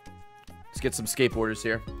 Alright. Let's get some skateboarders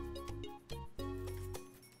here.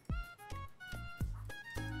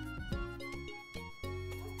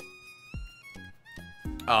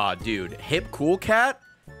 Aw, dude. Hip Cool Cat?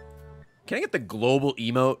 Can I get the global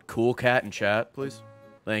emote Cool Cat in chat, please?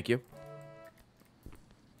 Thank you.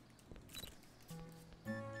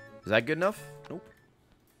 Is that good enough? Nope.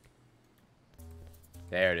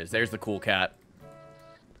 There it is. There's the Cool Cat.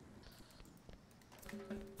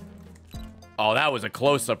 Oh, that was a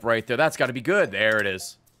close-up right there. That's got to be good. There it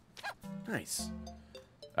is. Nice.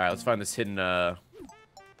 All right, let's find this hidden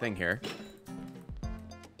thing here.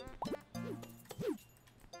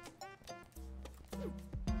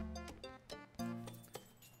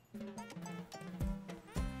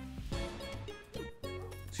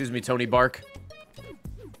 Excuse me, Tony Bark.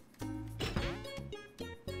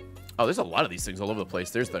 Oh, there's a lot of these things all over the place.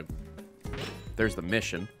 There's the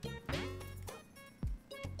mission.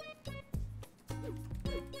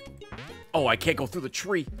 Oh, I can't go through the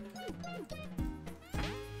tree.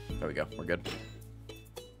 There we go. We're good.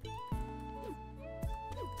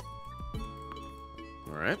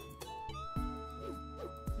 All right.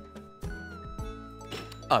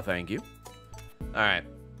 Oh, thank you. All right.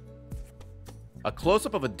 A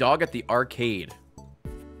close-up of a dog at the arcade.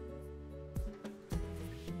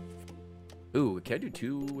 Ooh, can I do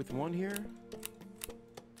 2 with 1 here?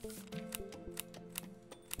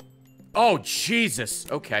 Oh, Jesus.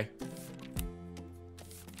 Okay.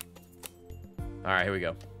 All right, here we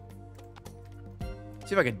go.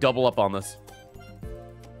 See if I can double up on this.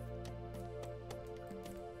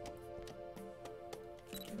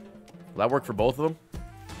 Will that work for both of them?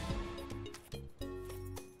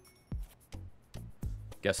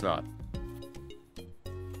 Guess not.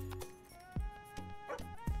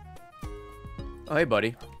 Oh, hey,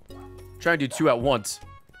 buddy. Try and do 2 at once.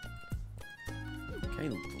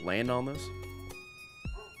 Can you land on this?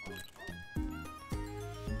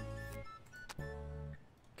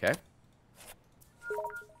 Okay.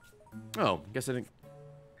 Oh, I guess I didn't...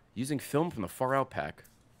 Using film from the Far Out pack.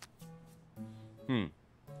 Oh,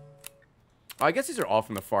 I guess these are all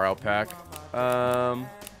from the Far Out pack.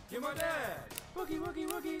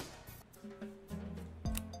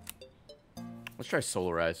 Let's try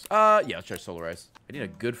Solarize. Yeah, let's try Solarize. I need a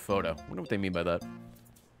good photo. I wonder what they mean by that.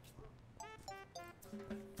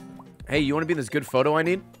 Hey, you want to be in this good photo I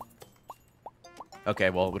need? Okay,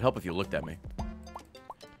 well, it would help if you looked at me.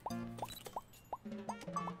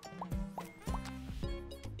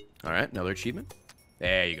 Alright, another achievement.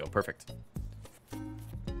 There you go, perfect.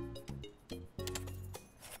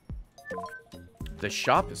 The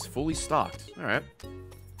shop is fully stocked. Alright.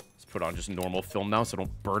 Let's put on just normal film now so I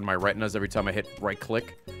don't burn my retinas every time I hit right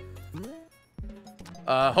click.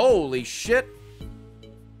 Holy shit!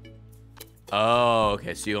 Oh,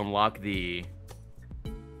 okay, so you unlock the...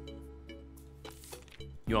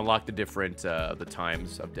 You unlock the different, the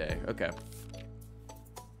times of day. Okay.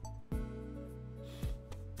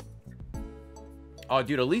 Oh,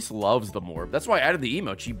 dude, Elise loves the morb. That's why I added the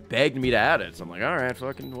emote. She begged me to add it. So I'm like, alright,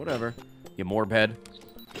 fucking whatever. You morb head.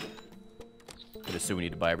 I assume we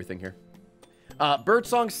need to buy everything here.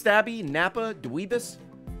 Birdsong, Stabby, Nappa, Dweebus.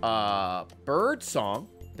 Birdsong,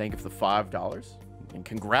 thank you for the $5. And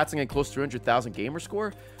congrats on getting close to 300,000 gamer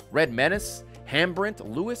score. Red Menace, Hambrint,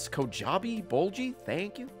 Lewis, Kojabi, Bolgi,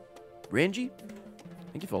 thank you. Renji,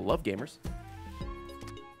 thank you for the love gamers.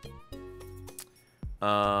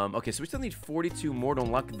 Okay, so we still need 42 more to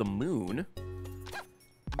unlock the moon.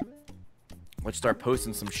 Let's start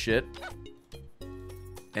posting some shit.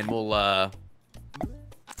 And we'll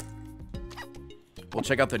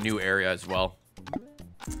check out the new area as well.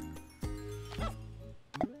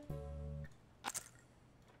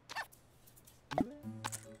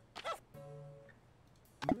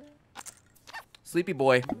 Sleepy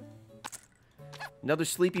boy. Another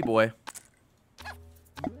sleepy boy.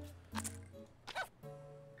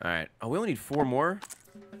 Alright. Oh, we only need 4 more.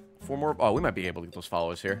 4 more. Oh, we might be able to get those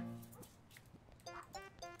followers here.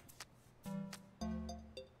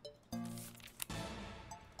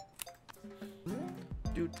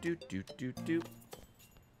 Do.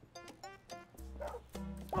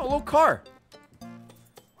 Oh, a little car.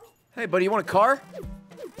 Hey, buddy, you want a car?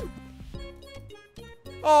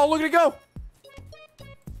 Oh, look at it go.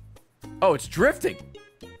 Oh, it's drifting.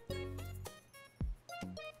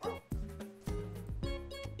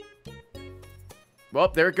 Well,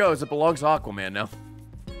 there it goes. It belongs to Aquaman now.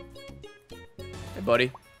 Hey,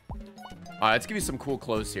 buddy. Alright, let's give you some cool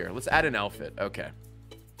clothes here. Let's add an outfit. Okay.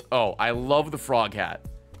 Oh, I love the frog hat.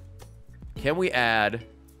 Can we add...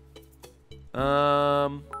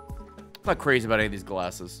 I'm not crazy about any of these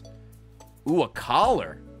glasses. Ooh, a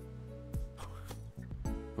collar.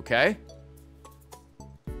 Okay.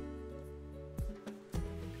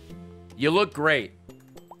 You look great.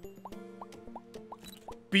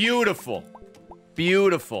 Beautiful.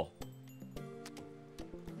 Beautiful.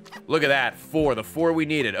 Look at that. 4. The 4 we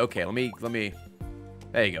needed. Okay, let me...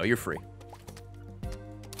 There you go. You're free.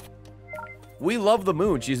 We love the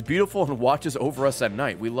moon. She's beautiful and watches over us at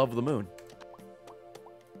night. We love the moon.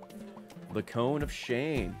 The Cone of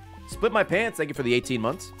Shane. Split my pants. Thank you for the 18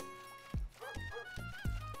 months.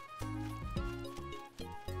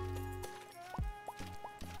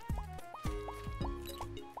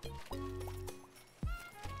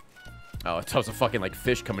 Oh, I thought it was a fucking, like,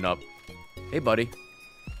 fish coming up. Hey, buddy.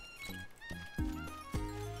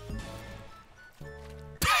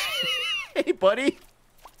 Hey, buddy.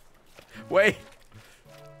 Wait.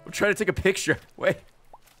 I'm trying to take a picture. Wait.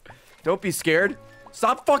 Don't be scared.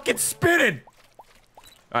 Stop fucking spinning!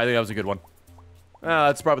 I think that was a good one.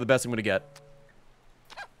 That's probably the best I'm gonna get.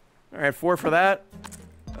 Alright, 4 for that.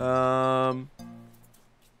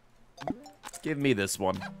 Give me this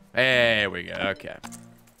one. There we go. Okay.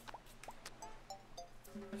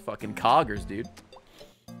 Fucking coggers, dude.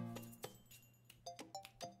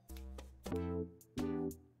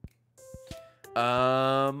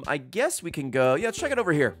 I guess we can go... Yeah, let's check it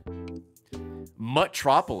over here.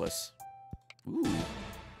 Muttropolis. Ooh.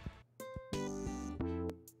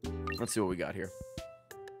 Let's see what we got here.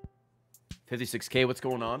 56K, what's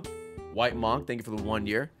going on? White Monk, thank you for the 1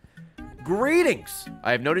 year. Greetings!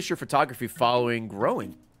 I have noticed your photography following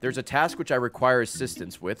growing. There's a task which I require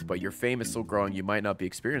assistance with, but your fame is still growing. You might not be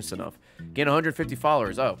experienced enough. Gain 150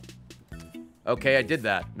 followers. Oh. Okay, I did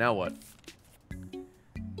that. Now what?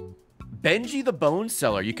 Benji the Bone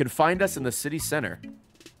Seller. You can find us in the city center.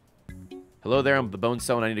 Hello there, I'm the Bone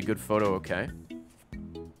Seller and I need a good photo, okay.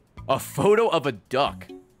 A photo of a duck.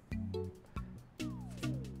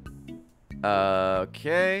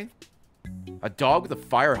 Okay. A dog with a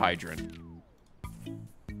fire hydrant.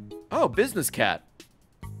 Oh, business cat.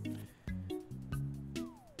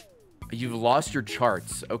 You've lost your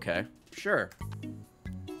charts. Okay, sure.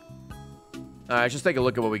 Alright, just take a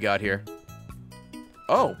look at what we got here.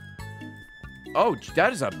 Oh. Oh,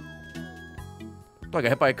 that is a... I got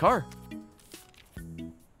hit by a car.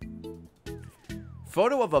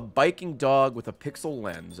 Photo of a biking dog with a pixel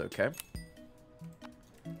lens. Okay.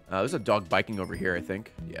 There's a dog biking over here, I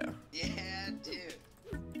think. Yeah. Yeah, dude.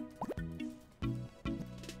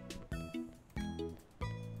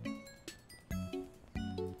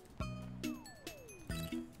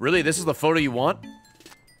 Really? This is the photo you want?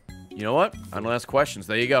 You know what? I don't ask questions.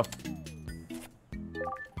 There you go.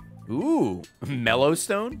 Ooh.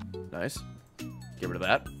 Mellowstone? Nice. Get rid of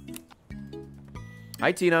that.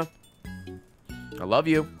 Hi, Tina. I love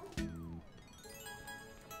you.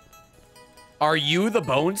 Are you the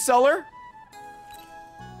bone seller?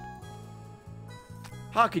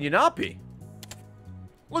 How can you not be?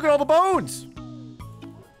 Look at all the bones.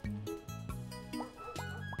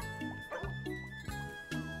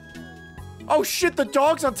 Oh shit, the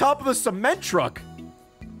dog's on top of the cement truck.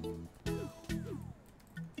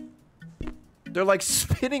 They're like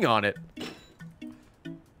spinning on it.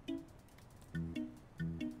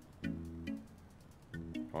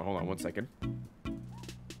 Oh, hold on 1 second.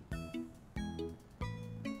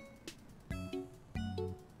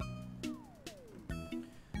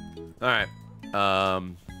 Alright. So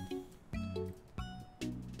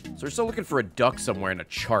we're still looking for a duck somewhere in a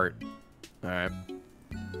chart. Alright.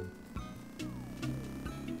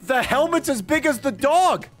 The helmet's as big as the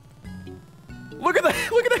dog! Look at the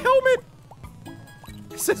helmet!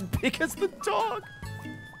 It's as big as the dog!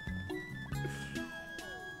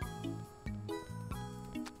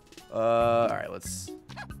 Alright, let's...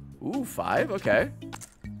 Ooh, 5, okay.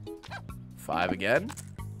 5 again.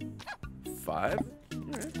 5.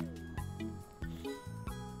 Alright.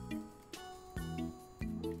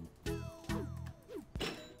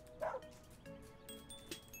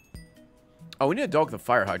 Oh, we need a dog with a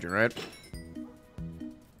fire hydrant, right?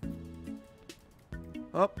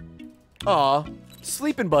 Up. Oh. Aw.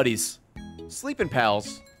 Sleeping buddies. Sleeping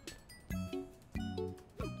pals.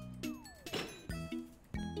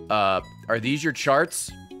 Are these your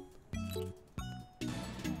charts?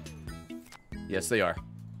 Yes, they are.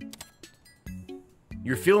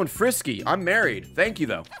 You're feeling frisky. I'm married. Thank you,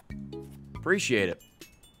 though. Appreciate it.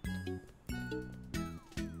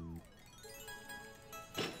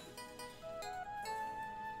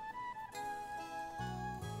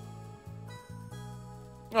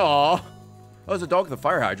 Aw. Oh, there's a dog with a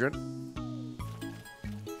fire hydrant.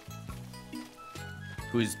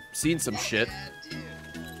 Who's seen some shit.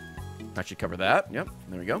 I should cover that. Yep,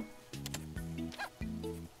 there we go.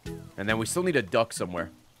 And then we still need a duck somewhere.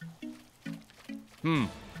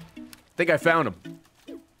 Think I found him.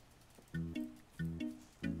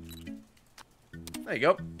 There you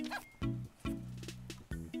go.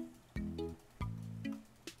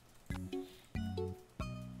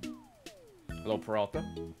 Hello, Peralta.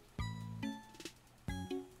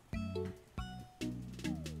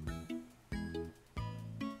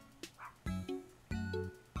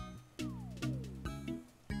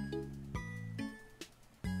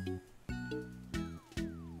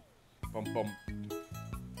 Bum, bum.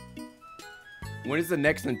 When is the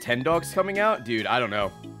next Nintendogs coming out? Dude, I don't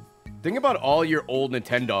know. Think about all your old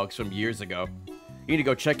Nintendogs from years ago. You need to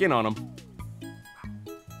go check in on them.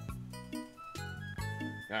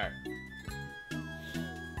 Alright.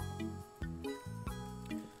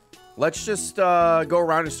 Let's just go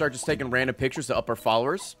around and start just taking random pictures to up our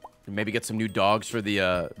followers. And maybe get some new dogs for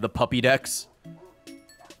the puppy decks.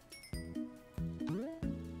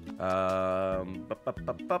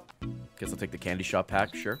 Guess I'll take the candy shop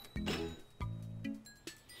pack, sure.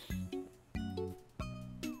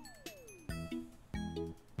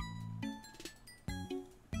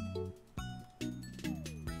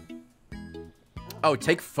 Oh,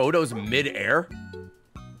 take photos mid-air?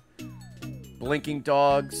 Blinking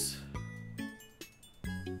dogs.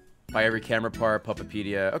 Buy every camera part,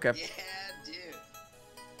 Puppepedia. Okay. Yeah, dude.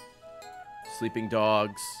 Sleeping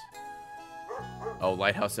dogs. Oh,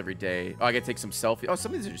 lighthouse every day. Oh, I gotta take some selfies. Oh,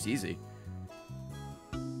 some of these are just easy.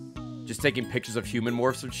 Just taking pictures of human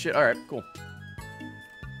morphs and shit. Alright, cool.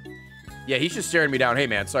 Yeah, he's just staring me down. Hey,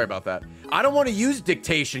 man, sorry about that. I don't want to use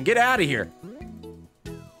dictation. Get out of here.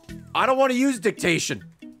 I don't want to use dictation.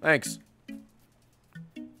 Thanks.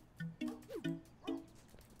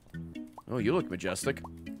 Oh, you look majestic.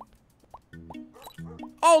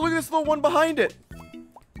 Oh, look at this little one behind it.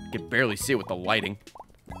 I can barely see it with the lighting.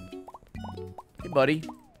 Hey, buddy.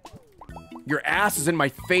 Your ass is in my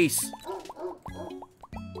face.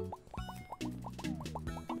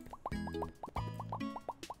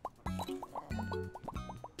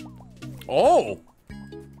 Oh!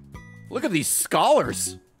 Look at these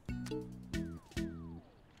scholars.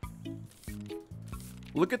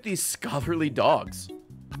 Look at these scholarly dogs.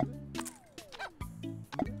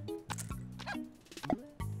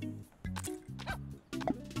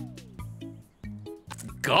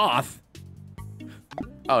 Goth?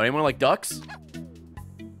 Oh, anyone like ducks?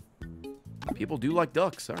 People do like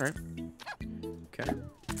ducks, alright. Okay.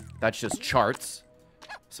 That's just charts.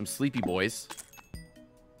 Some sleepy boys.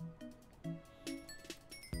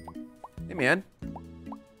 Hey, man.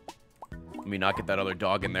 Let me not get that other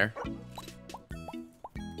dog in there.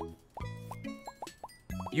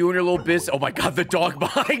 You and your little biz. Oh my god, the dog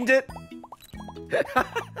behind it.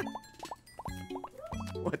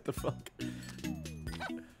 What the fuck?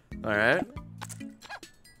 Alright.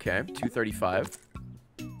 Okay, 235.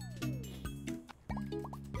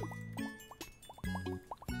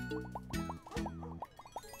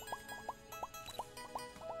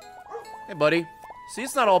 Hey, buddy. See,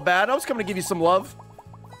 it's not all bad. I was coming to give you some love.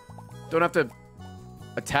 Don't have to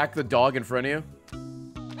attack the dog in front of you.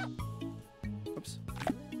 Oops.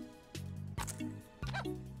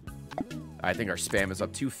 I think our spam is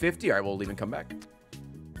up 250. All right, we'll leave and come back.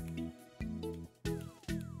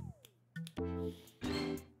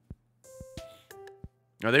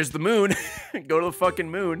 Oh, there's the moon. Go to the fucking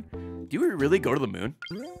moon. Do we really go to the moon?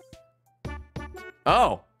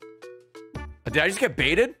 Oh. Did I just get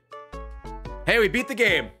baited? Hey, we beat the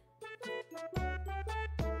game.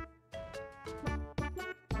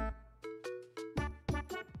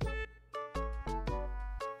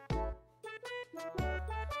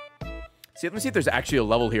 See, let me see if there's actually a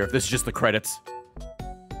level here, if this is just the credits.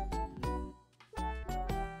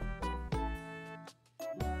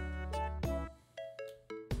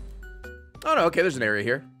 Oh, no, okay, there's an area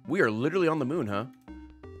here. We are literally on the moon, huh?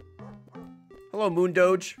 Hello, Moon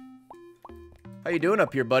Doge. How you doing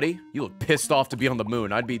up here, buddy? You look pissed off to be on the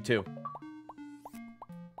moon. I'd be too.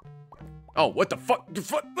 Oh, what the fuck? The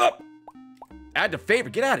fuck up! Add to favor.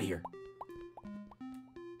 Get out of here.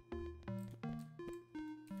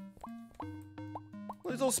 Look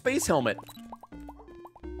at his little space helmet.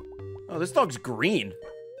 Oh, this dog's green.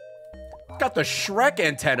 Got the Shrek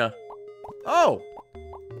antenna. Oh.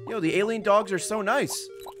 Yo, the alien dogs are so nice.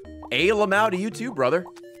 A-lam out to you too, brother.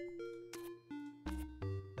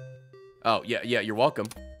 Oh, yeah, you're welcome.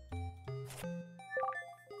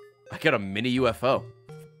 I got a mini UFO.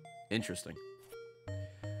 Interesting.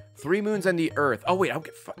 3 moons and the Earth. Oh, wait, I'll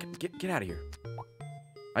get out of here.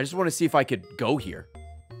 I just want to see if I could go here.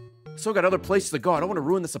 Still got other places to go. I don't want to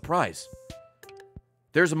ruin the surprise.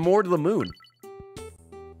 There's more to the moon.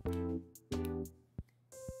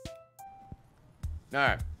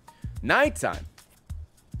 Alright. Nighttime.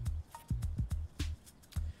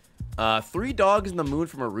 3 dogs in the moon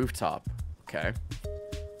from a rooftop. Okay.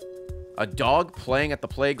 A dog playing at the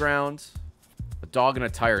playground. A dog in a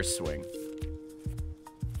tire swing.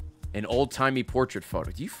 An old-timey portrait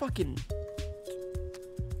photo. Do you fucking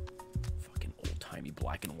old-timey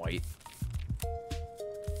black and white?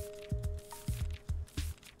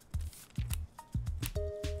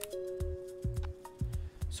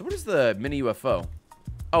 So what is the mini UFO?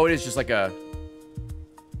 Oh, it is just like a...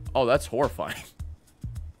 Oh, that's horrifying.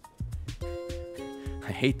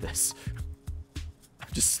 I hate this. I'm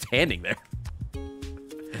just standing there.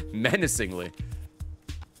 Menacingly.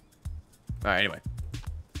 Alright, anyway.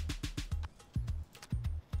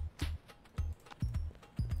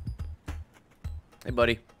 Hey,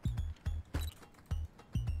 buddy.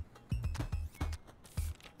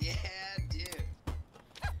 Yeah, dude.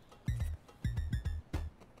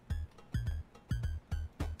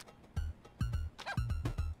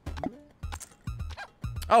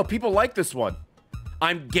 Oh, people like this one.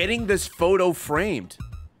 I'm getting this photo framed.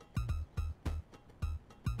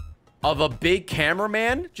 Of a big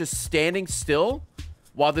cameraman just standing still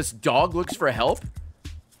while this dog looks for help.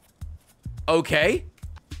 Okay.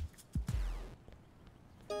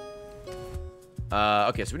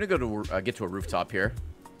 Okay, so we're gonna go to get to a rooftop here.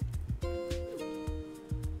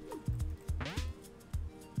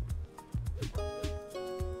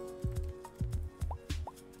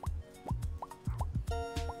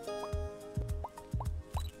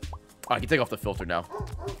 I can take off the filter now.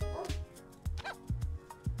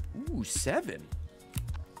 Ooh, 7.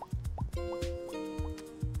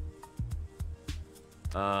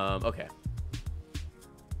 Okay.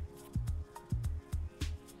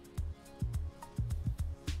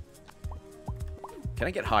 Can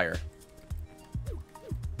I get higher?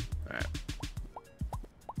 Alright.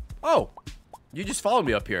 Oh! You just followed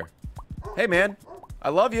me up here. Hey, man. I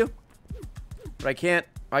love you. But I can't.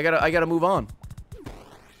 I gotta move on.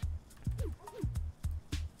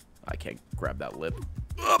 I can't grab that lip.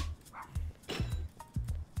 Up.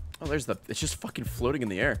 Oh, there's the... It's just fucking floating in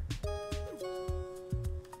the air.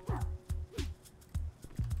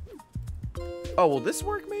 Oh, will this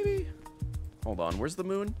work, maybe? Hold on. Where's the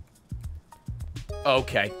moon?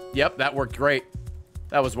 Okay. Yep, that worked great.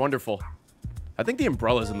 That was wonderful. I think the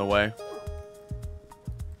umbrella's in the way.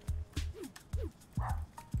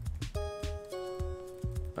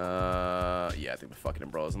 Yeah, I think the fucking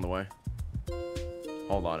umbrella's in the way.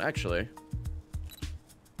 Hold on, actually.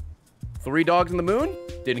 3 dogs in the moon?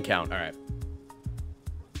 Didn't count. All right.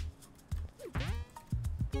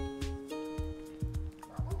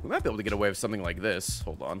 We might be able to get away with something like this.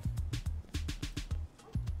 Hold on.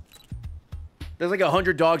 There's like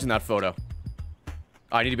 100 dogs in that photo.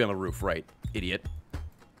 Oh, I need to be on the roof, right? Idiot.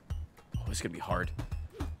 Oh, this is gonna be hard.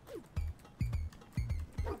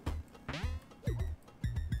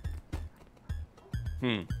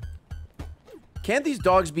 Can't these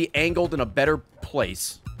dogs be angled in a better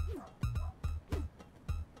place?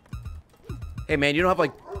 Hey, man, you don't have,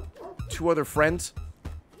 like, 2 other friends?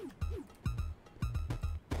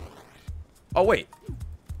 Oh, wait.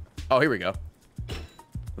 Oh, here we go.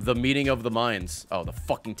 The meeting of the minds. Oh, the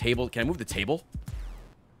fucking table. Can I move the table?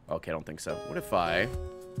 Okay, I don't think so. What if I...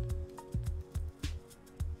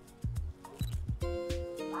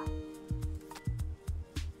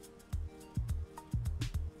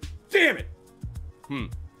 Damn it!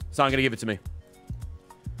 It's not gonna give it to me.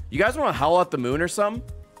 You guys want to howl at the moon or something?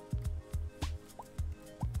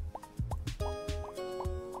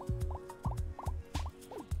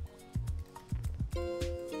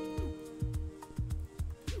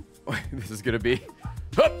 This is gonna be...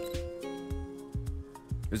 Hup!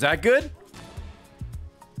 Is that good?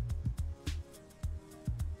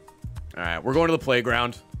 Alright, we're going to the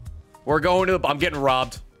playground. We're going to the... I'm getting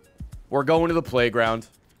robbed. We're going to the playground.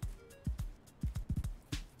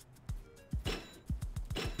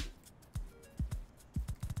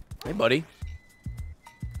 Hey, buddy.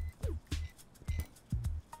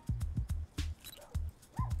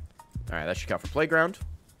 Alright, that should count for playground.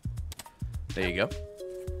 There you go.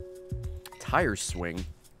 Tire swing.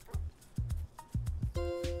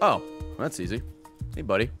 Oh, that's easy. Hey,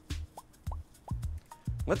 buddy.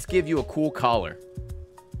 Let's give you a cool collar.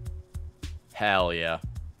 Hell yeah.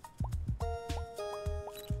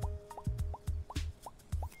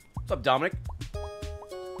 What's up, Dominic?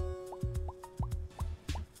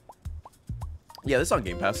 Yeah, this is on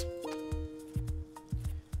Game Pass.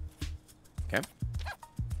 Okay.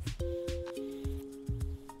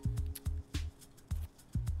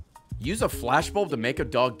 Use a flashbulb to make a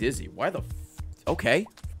dog dizzy. Why the f... Okay.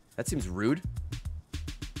 That seems rude.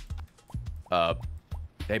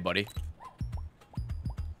 Hey, buddy.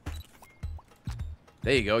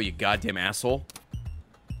 There you go, you goddamn asshole.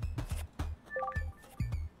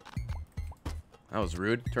 That was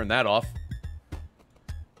rude. Turn that off.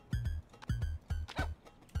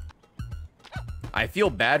 I feel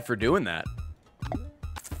bad for doing that.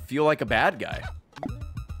 I feel like a bad guy.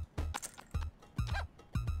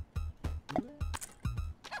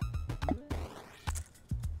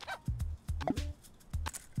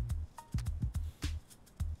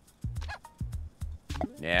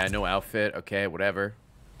 Yeah, no outfit. Okay, whatever.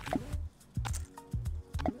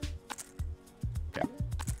 Okay.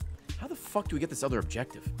 How the fuck do we get this other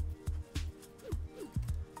objective?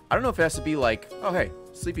 I don't know if it has to be like... Oh, hey,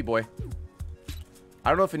 sleepy boy. I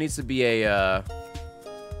don't know if it needs to be a,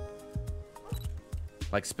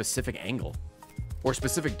 like, specific angle. Or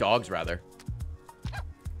specific dogs, rather.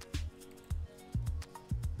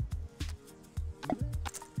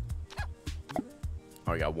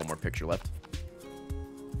 Oh, we got one more picture left.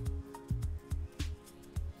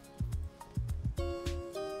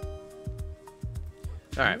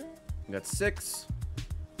 Alright. We got 6.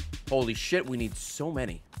 Holy shit, we need so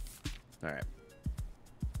many. Alright.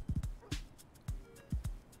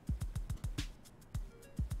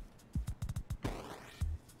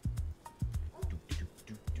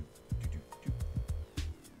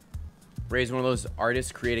 Ray's one of those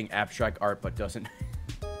artists creating abstract art but doesn't...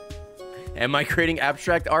 Am I creating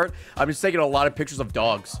abstract art? I'm just taking a lot of pictures of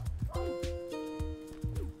dogs.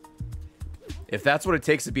 If that's what it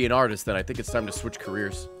takes to be an artist, then I think it's time to switch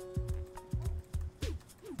careers.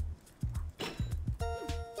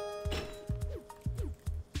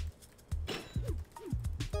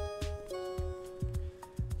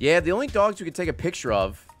 Yeah, the only dogs we can take a picture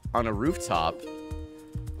of on a rooftop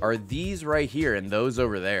are these right here and those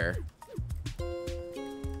over there.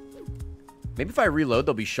 Maybe if I reload,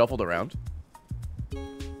 they'll be shuffled around.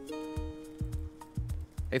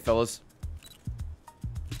 Hey, fellas.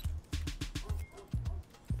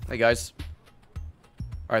 Hey, guys.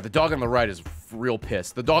 All right, the dog on the right is real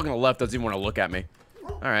pissed. The dog on the left doesn't even want to look at me.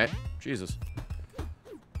 All right. Jesus.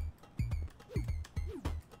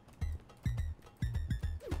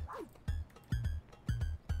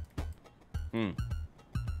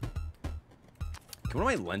 Can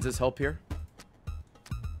one of my lenses help here?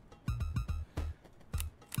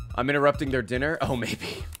 I'm interrupting their dinner? Oh,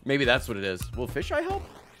 maybe. Maybe that's what it is. Will fisheye help?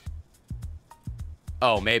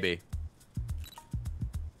 Oh, maybe.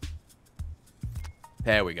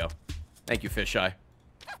 There we go. Thank you, fisheye.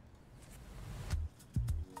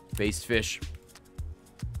 Based fish.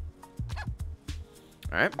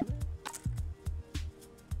 Alright.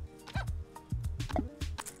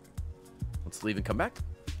 Let's leave and come back.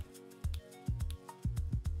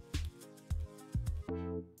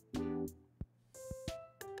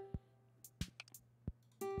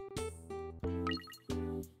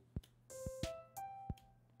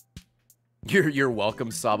 You're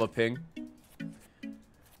welcome, Saba Ping.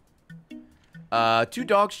 2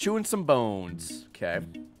 dogs chewing some bones. Okay.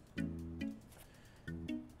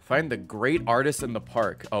 Find the great artist in the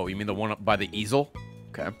park. Oh, you mean the one up by the easel?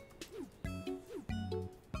 Okay.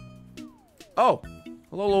 Oh,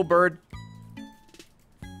 hello, little bird.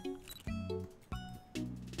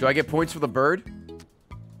 Do I get points for the bird?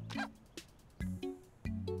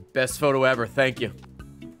 Best photo ever. Thank you.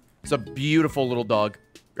 It's a beautiful little dog.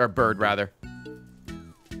 Or bird, rather.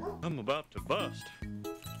 I'm about to bust.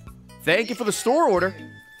 Thank you for the store order.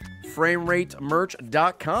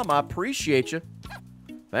 FrameRateMerch.com. I appreciate you.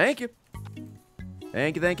 Thank you.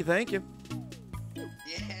 Thank you, thank you, thank you.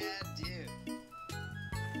 Yeah, dude.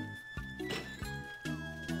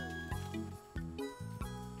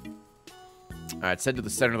 Alright, let's head to the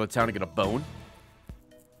center of the town to get a bone.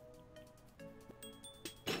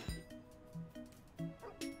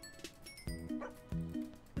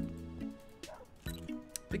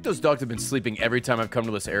 I think those dogs have been sleeping every time I've come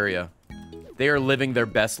to this area. They are living their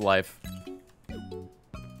best life.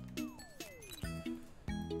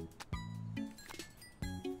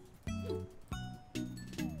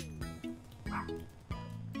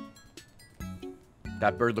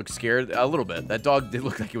 That bird looked scared. A little bit. That dog did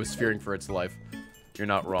look like it was fearing for its life. You're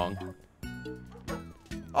not wrong.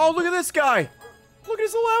 Oh, look at this guy. Look at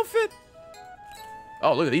his little outfit.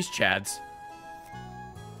 Oh, look at these chads.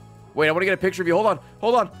 Wait, I want to get a picture of you. Hold on.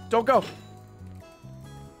 Hold on. Don't go.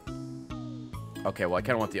 Okay, well, I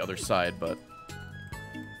kind of want the other side, but...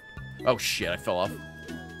 Oh, shit. I fell off.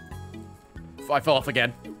 I fell off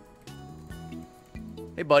again.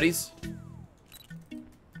 Hey, buddies.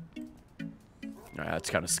 Alright, that's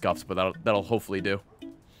kind of scuffed, but that'll hopefully do.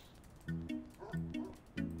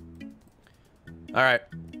 Alright.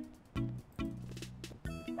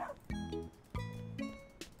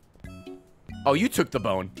 Oh, you took the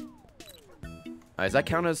bone. Does that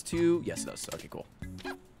count as 2? Yes, it does. Okay, cool.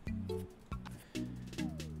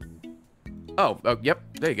 Oh, yep.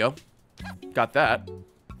 There you go. Got that.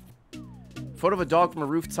 Photo of a dog from a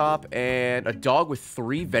rooftop and a dog with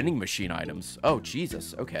 3 vending machine items. Oh,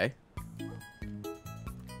 Jesus. Okay.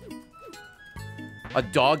 A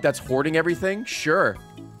dog that's hoarding everything? Sure.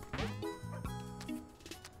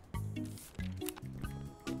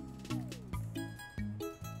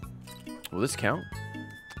 Will this count?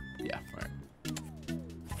 Yeah, alright.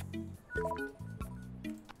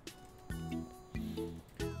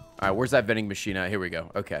 Alright, where's that vending machine at? Here we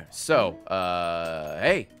go. Okay, so,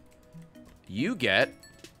 hey. You get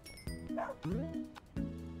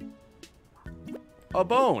a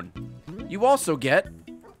bone. You also get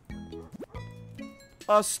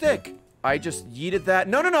a stick. I just yeeted that.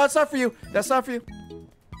 No, that's not for you. That's not for you.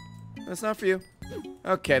 That's not for you.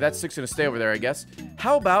 Okay, that stick's gonna stay over there, I guess.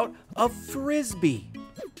 How about a frisbee?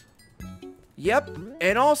 Yep,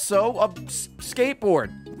 and also a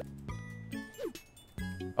skateboard.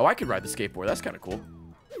 Oh, I could ride the skateboard. That's kind of cool.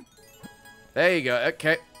 There you go.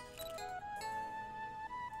 Okay.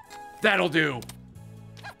 That'll do.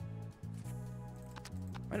 I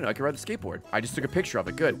didn't know I could ride the skateboard. I just took a picture of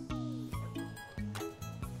it. Good.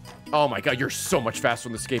 Oh my god, you're so much faster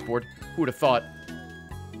on the skateboard. Who would have thought?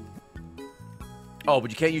 Oh, but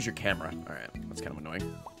you can't use your camera. Alright, that's kind of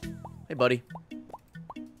annoying. Hey, buddy.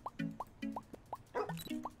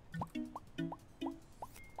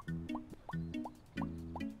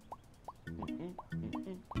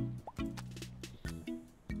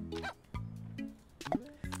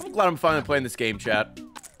 I'm glad I'm finally playing this game, chat.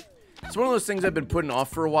 It's one of those things I've been putting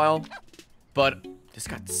off for a while, but this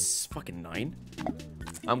got fucking 9.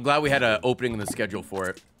 I'm glad we had an opening in the schedule for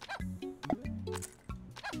it.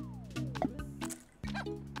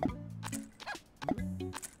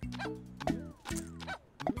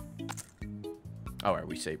 All right,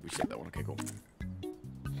 we saved that one. Okay, cool.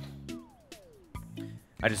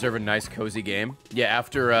 I deserve a nice, cozy game. Yeah,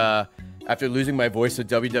 after losing my voice at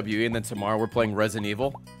WWE, and then tomorrow we're playing Resident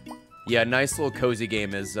Evil. Yeah, nice little cozy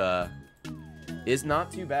game is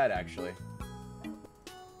not too bad, actually.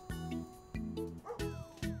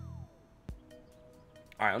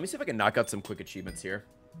 All right, let me see if I can knock out some quick achievements here.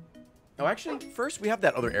 Oh, actually, first we have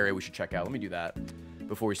that other area we should check out. Let me do that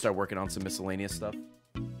before we start working on some miscellaneous stuff.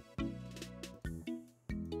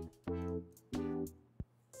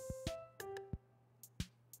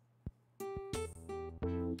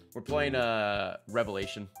 We're playing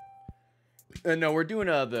Revelation. No, we're doing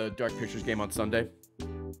the Dark Pictures game on Sunday.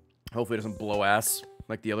 Hopefully it doesn't blow ass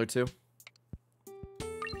like the other two.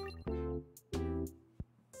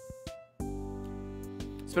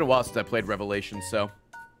 It's been a while since I played Revelation, so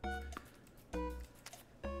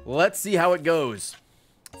let's see how it goes.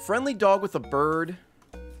 Friendly dog with a bird,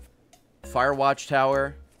 fire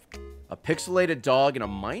watchtower, a pixelated dog, and a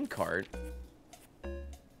minecart.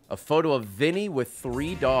 A photo of Vinny with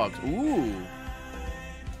 3 dogs. Ooh.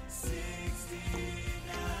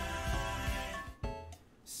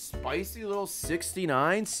 Spicy little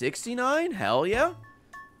 69. 69? Hell yeah.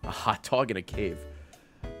 A hot dog in a cave.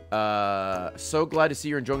 So glad to see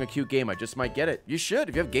you're enjoying a cute game. I just might get it. You should.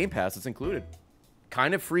 If you have Game Pass, it's included.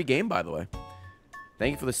 Kind of free game, by the way.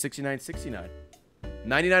 Thank you for the 69.69.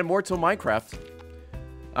 99 more till Minecraft.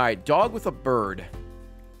 All right, dog with a bird.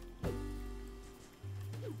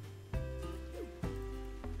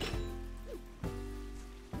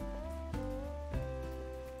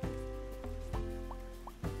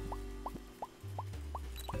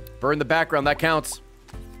 Bird in the background, that counts.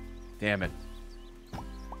 Damn it.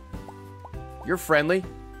 You're friendly.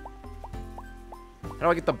 How do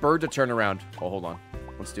I get the bird to turn around? Oh, hold on.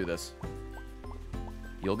 Let's do this.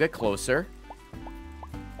 You'll get closer.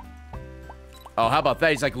 Oh, how about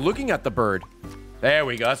that? He's like looking at the bird. There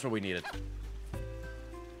we go. That's what we needed.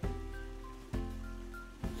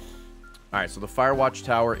 All right, so the fire watch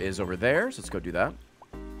tower is over there. So let's go do that.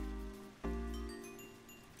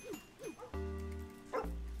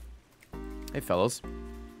 Hey, fellas.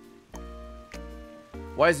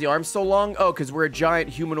 Why is the arm so long? Oh, because we're a giant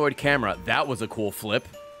humanoid camera. That was a cool flip.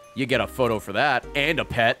 You get a photo for that. And a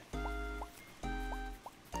pet.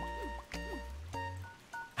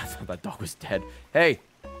 I thought that dog was dead. Hey.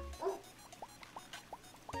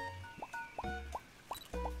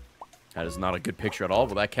 That is not a good picture at all.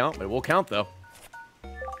 Will that count? It will count, though.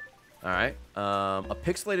 Alright. A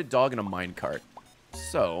pixelated dog and a minecart.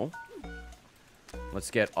 So...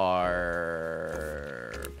 let's get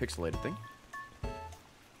our pixelated thing.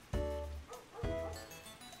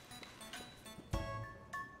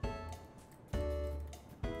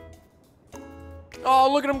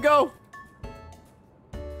 Oh, look at him go.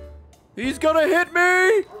 He's gonna hit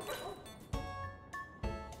me.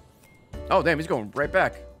 Oh, damn, he's going right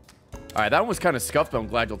back. All right, that one was kind of scuffed, but I'm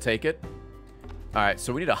glad you'll take it. All right,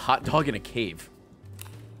 so we need a hot dog in a cave.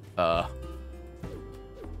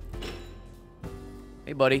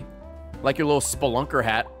 Hey, buddy. Like your little spelunker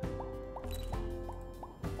hat.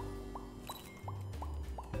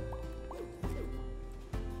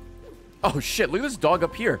 Oh, shit. Look at this dog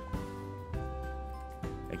up here.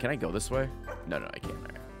 Hey, can I go this way? No, I can't. All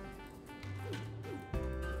right.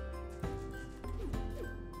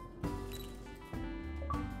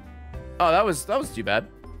 Oh, that was too bad.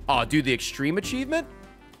 Oh, dude, the extreme achievement?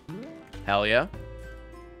 Hell yeah.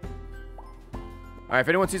 All right, if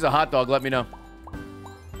anyone sees a hot dog, let me know.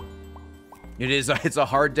 It's a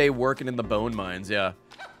hard day working in the bone mines, yeah.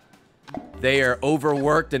 They are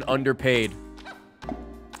overworked and underpaid.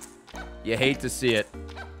 You hate to see it.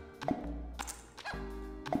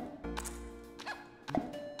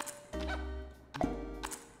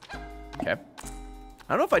 Okay. I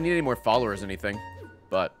don't know if I need any more followers or anything,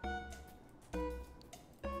 but...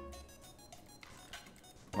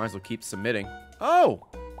 might as well keep submitting. Oh!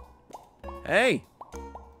 Hey!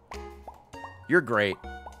 You're great.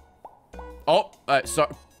 Oh,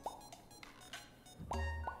 sorry.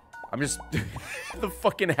 I'm just... the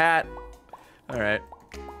fucking hat. Alright.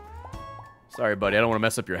 Sorry, buddy. I don't want to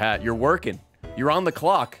mess up your hat. You're working. You're on the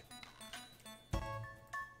clock.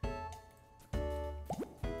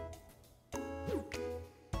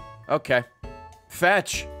 Okay.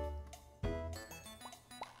 Fetch.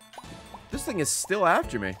 This thing is still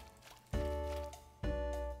after me.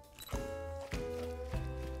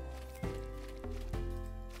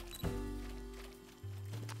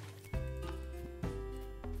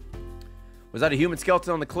 Was that a human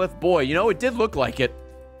skeleton on the cliff? Boy, you know, it did look like it.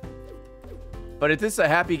 But it is a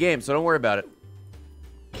happy game, so don't worry about it.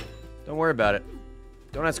 Don't worry about it.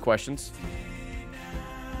 Don't ask questions.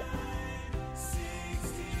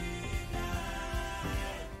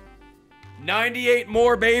 $98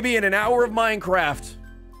 more, baby, in an hour of Minecraft.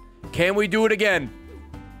 Can we do it again?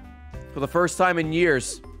 For the first time in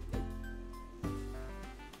years.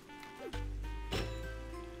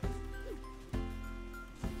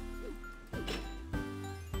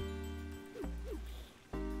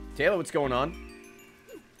 Taylor, what's going on?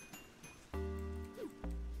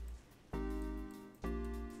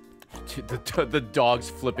 Dude, the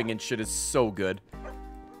dogs flipping and shit is so good.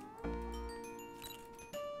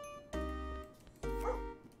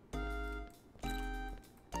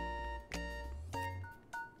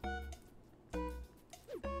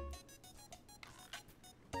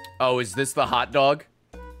 Oh, is this the hot dog?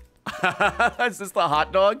 Is this the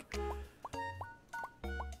hot dog?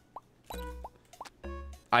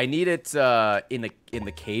 I need it in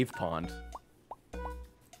the cave pond.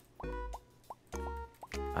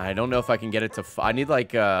 I don't know if I can get it to. I need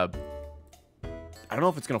like I don't know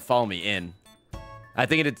if it's gonna follow me in. I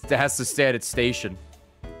think it has to stay at its station.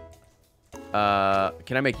 Can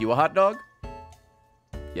I make you a hot dog?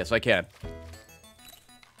 Yes, I can.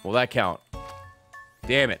 Will that count?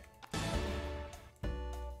 Damn it.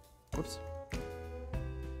 Whoops.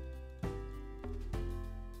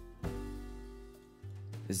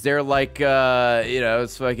 Is there like, you know,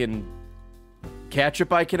 it's fucking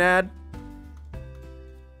ketchup I can add?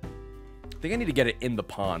 I think I need to get it in the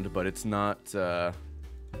pond, but it's not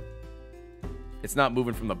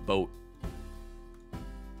moving from the boat.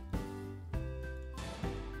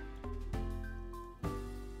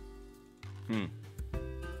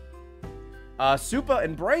 Supa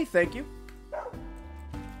and Bray, thank you.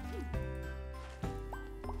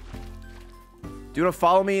 Do you want to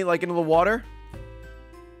follow me, like, into the water?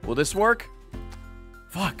 Will this work?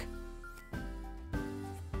 Fuck.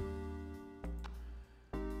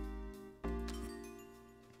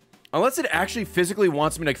 Unless it actually physically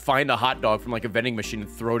wants me to, like, find a hot dog from, like, a vending machine and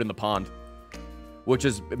throw it in the pond. Which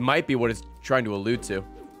is, it might be what it's trying to allude to.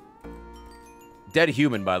 Dead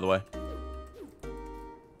human, by the way.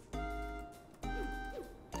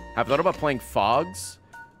 Have thought about playing Fogs?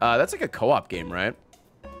 That's like a co-op game, right?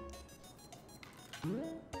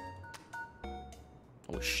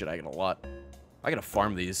 Oh shit, I got a lot. I gotta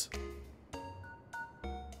farm these.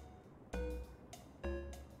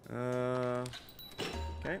 Okay.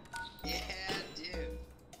 Yeah, dude.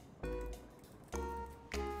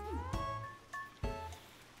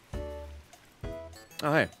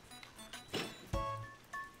 Oh, hey.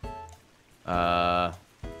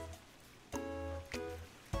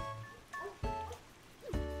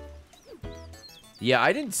 Yeah,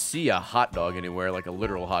 I didn't see a hot dog anywhere, like a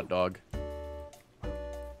literal hot dog.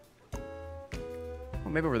 Oh,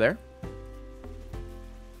 maybe over there?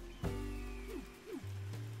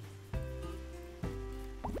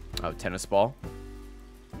 Oh, tennis ball.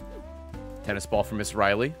 Tennis ball for Miss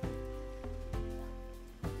Riley.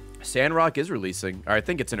 Sandrock is releasing. Or I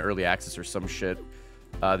think it's in early access or some shit.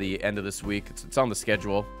 The end of this week. It's on the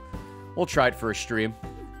schedule. We'll try it for a stream.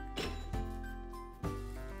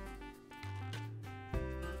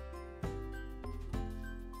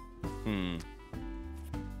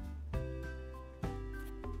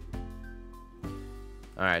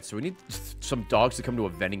 Alright, so we need some dogs to come to a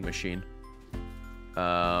vending machine.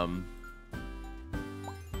 There's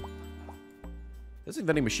a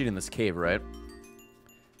vending machine in this cave, right?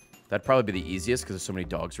 That'd probably be the easiest because there's so many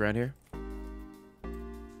dogs around here.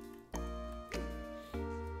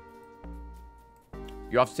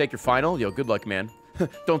 You're off to take your final? Yo, good luck, man.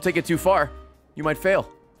 Don't take it too far. You might fail.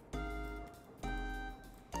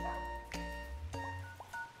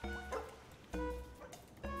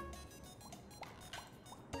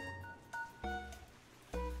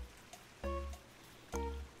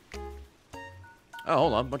 Oh,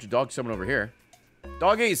 hold on. A bunch of dogs coming over here.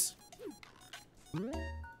 Doggies!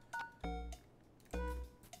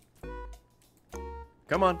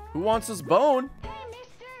 Come on. Who wants this bone? Hey,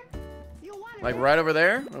 mister. You want Like right over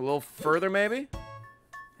there? A little further, maybe?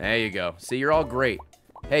 There you go. See, you're all great.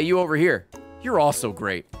 Hey, you over here. You're also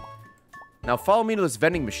great. Now follow me to this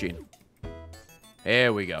vending machine.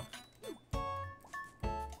 There we go.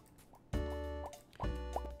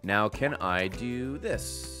 Now, can I do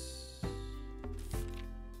this?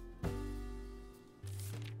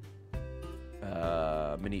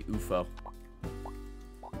 Mini UFO.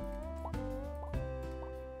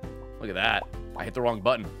 Look at that. I hit the wrong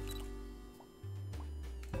button.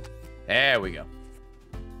 There we go.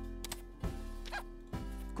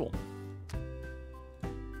 Cool.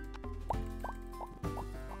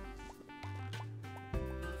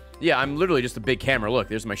 Yeah, I'm literally just a big camera. Look,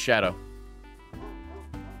 there's my shadow.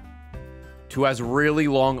 Who has really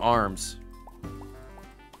long arms.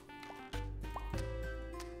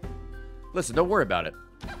 Listen, don't worry about it.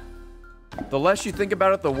 The less you think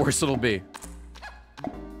about it, the worse it'll be.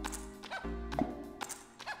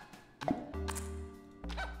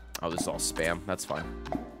 Oh, this is all spam. That's fine.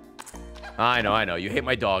 I know. You hate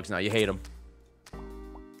my dogs now. You hate them.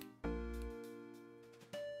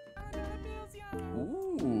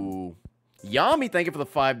 Ooh. Yummy, thank you for the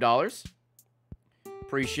 $5.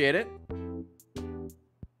 Appreciate it.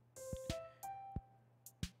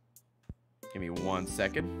 Give me 1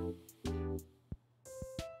 second.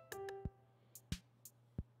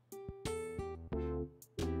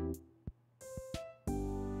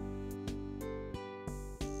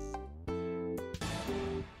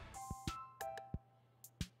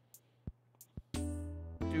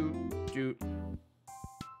 Doot.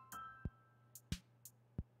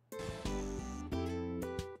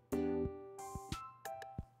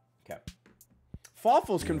 Okay.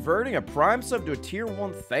 Fawful's converting a Prime sub to a Tier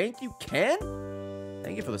 1. Thank you, Ken.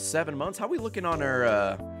 Thank you for the 7 months. How are we looking on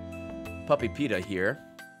our Puppy PETA here?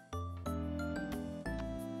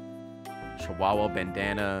 Chihuahua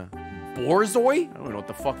bandana. Borzoi? I don't know what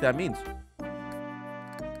the fuck that means.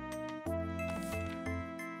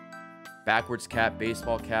 Backwards cap,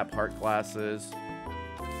 baseball cap, heart glasses.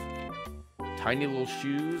 Tiny little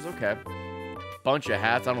shoes. Okay. Bunch of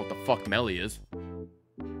hats. I don't know what the fuck Melly is.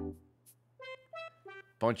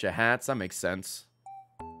 Bunch of hats. That makes sense.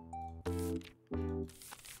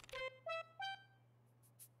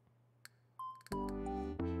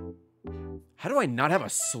 How do I not have a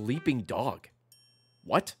sleeping dog?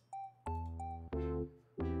 What?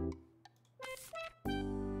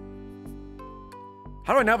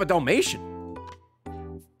 How do I not have a Dalmatian?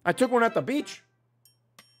 I took one at the beach.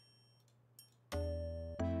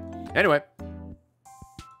 Anyway.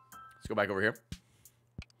 Let's go back over here.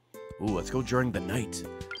 Ooh, let's go during the night.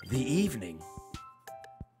 The evening.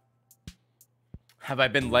 Have I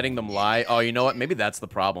been letting them lie? Oh, you know what? Maybe that's the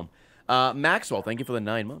problem. Maxwell, thank you for the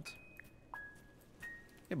 9 months.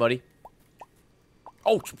 Hey, buddy.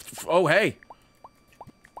 Oh, hey.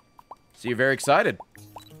 See, you're very excited.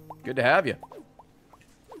 Good to have you.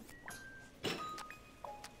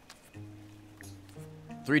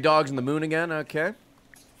 Three dogs in the moon again, okay.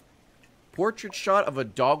 Portrait shot of a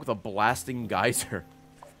dog with a blasting geyser.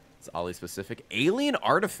 It's oddly specific. Alien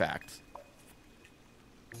artifact.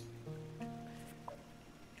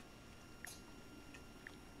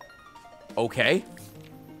 Okay.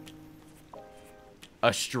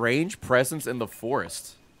 A strange presence in the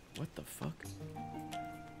forest. What the fuck?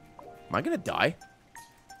 Am I gonna die?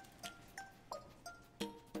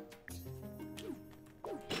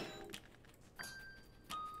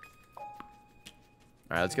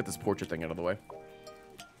 Alright, let's get this portrait thing out of the way.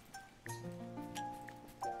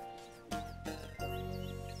 I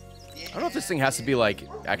don't know if this thing has to be, like,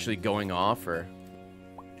 actually going off, or...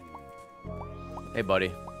 Hey,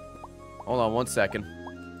 buddy. Hold on 1 second.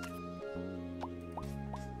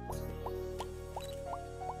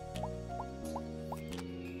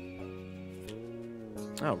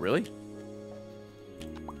 Oh, really?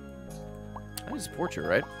 That is a portrait,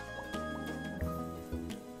 right?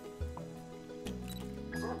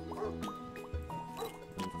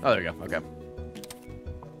 Oh, there you go. Okay.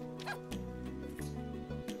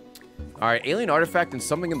 Alright, alien artifact and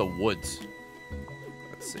something in the woods.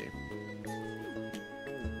 Let's see.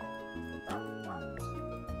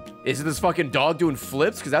 Is it this fucking dog doing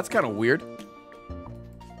flips? Because that's kind of weird.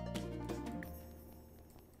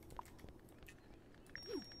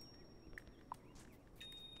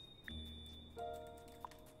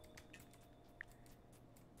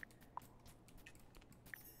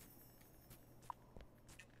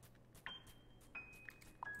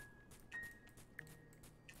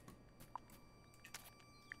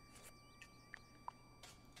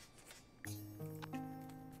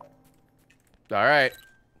 Alright.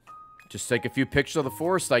 Just take a few pictures of the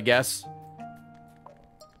forest, I guess.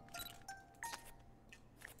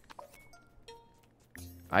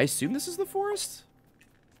 I assume this is the forest?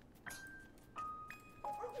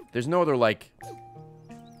 There's no other, like,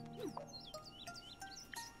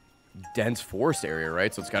 dense forest area,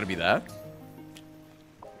 right? So it's gotta be that.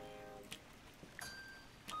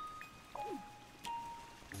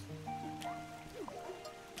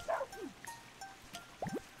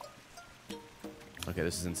 Okay,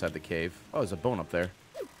 this is inside the cave. Oh, there's a bone up there.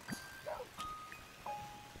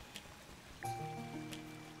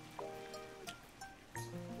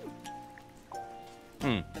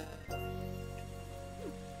 Oh,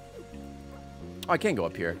 I can go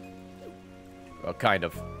up here. Well, kind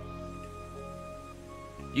of.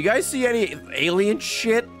 You guys see any alien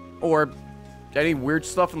shit or any weird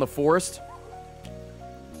stuff in the forest?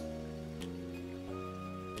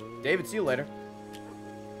 David, see you later.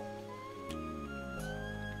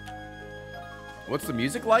 What's the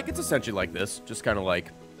music like? It's essentially like this. Just kind of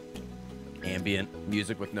like ambient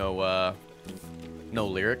music with no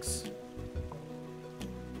lyrics.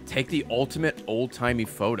 Take the ultimate old-timey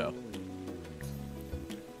photo.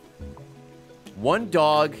 One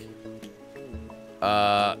dog.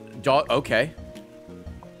 Okay.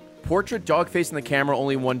 Portrait, dog facing the camera,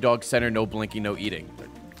 only one dog center, no blinking, no eating.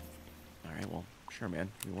 All right, well, sure, man.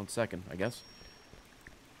 Give me 1 second, I guess.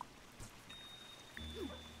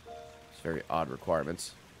 It's very odd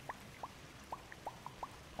requirements.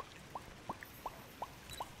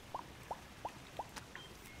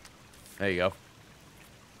 There you go.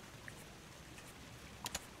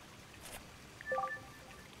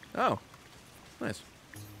 Oh, nice.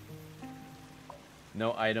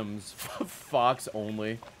 No items. Fox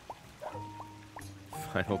only.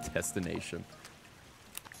 Final destination.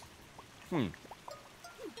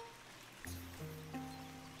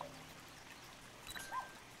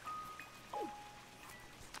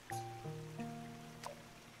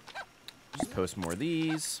 Just post more of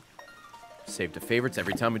these. Save to favorites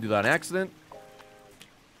every time we do that on accident.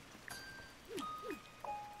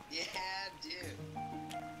 Yeah, dude.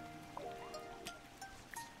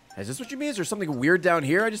 Is this what you mean? Is there something weird down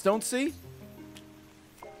here I just don't see?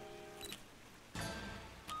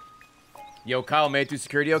 Yo, Kyle made it through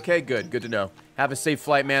security okay? Good. Good to know. Have a safe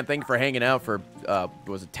flight, man. Thank you for hanging out for,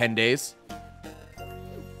 was it 10 days?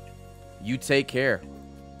 You take care.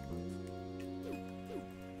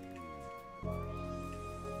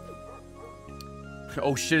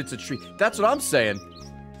 Oh, shit, it's a tree. That's what I'm saying.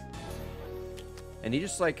 And he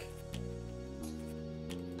just, like...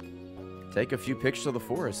 take a few pictures of the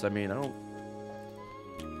forest. I mean, I don't...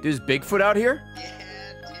 Dude, is Bigfoot out here? Yeah,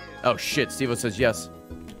 dude. Oh, shit. Steve-O says yes.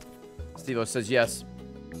 Steve-O says yes.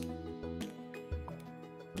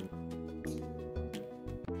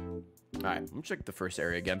 Alright, let me check the first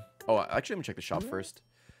area again. Oh, actually, let me check the shop first.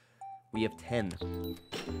 We have 10.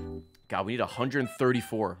 God, we need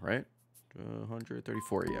 134, right?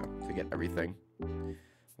 134, yeah, to get everything.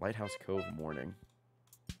 Lighthouse Cove morning.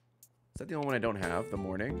 Is that the only one I don't have? The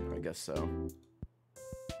morning? I guess so.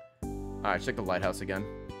 Alright, check the lighthouse again.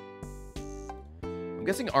 I'm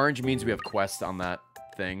guessing orange means we have quests on that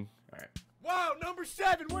thing. Alright. Wow, number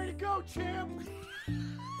 7! Way to go, Chim!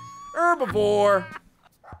 Herbivore!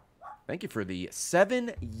 Thank you for the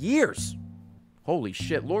 7 years. Holy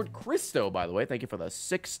shit. Lord Christo, by the way. Thank you for the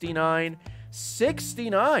 69.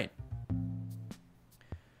 69!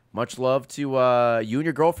 Much love to you and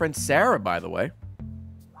your girlfriend, Sarah, by the way.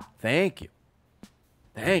 Thank you.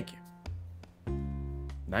 Thank you.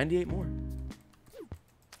 98 more.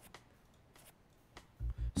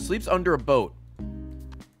 Sleeps under a boat.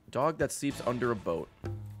 Dog that sleeps under a boat.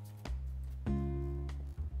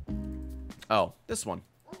 Oh, this one.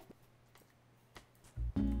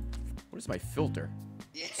 What is my filter?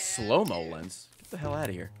 Yeah, Slow-mo dude. lens. Get the hell out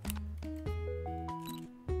of here.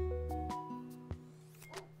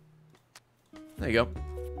 There you go.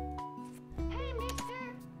 Hey, mister.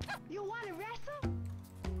 You want to wrestle?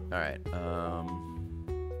 Alright,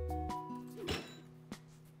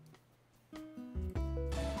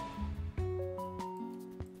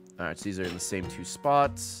 Alright, so these are in the same 2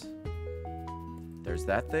 spots. There's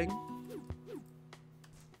that thing.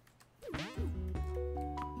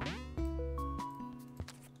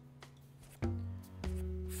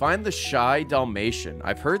 Find the shy Dalmatian.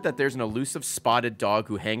 I've heard that there's an elusive spotted dog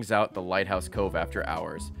who hangs out the Lighthouse Cove after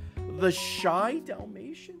hours. The shy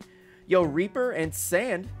Dalmatian? Yo, Reaper and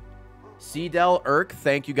Sand. Cdel, Irk,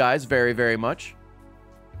 thank you guys very, very much.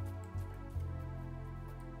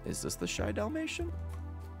 Is this the shy Dalmatian?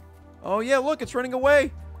 Oh, yeah, look, it's running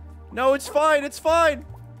away. No, it's fine, it's fine.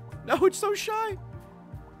 No, it's so shy.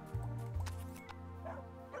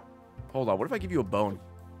 Hold on, what if I give you a bone?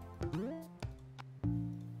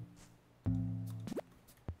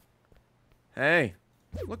 Hey,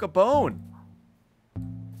 look, a bone.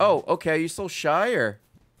 Oh, okay, you still shy, or?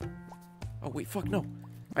 Oh, wait, fuck, no.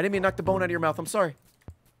 I didn't mean to knock the bone out of your mouth, I'm sorry.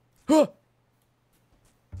 Huh!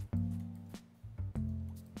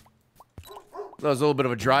 That was a little bit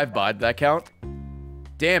of a drive-by. Did that count?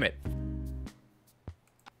 Damn it.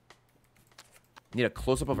 Need a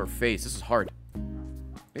close-up of her face. This is hard.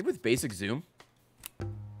 Maybe with basic zoom?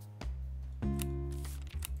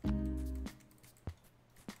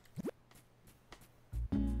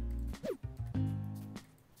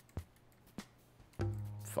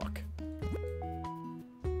 Fuck.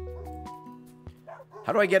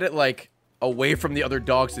 How do I get it, like, away from the other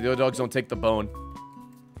dogs so the other dogs don't take the bone.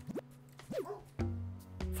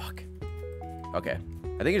 Fuck. Okay.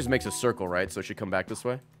 I think it just makes a circle, right? So it should come back this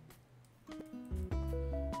way.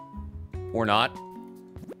 Or not.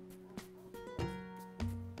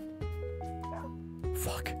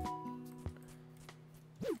 Fuck.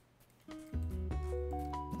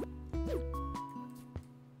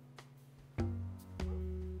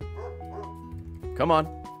 Come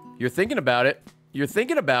on. You're thinking about it. You're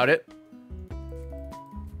thinking about it.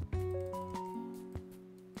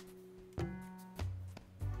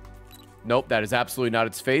 Nope, that is absolutely not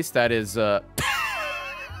its face. That is, Oh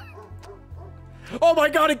my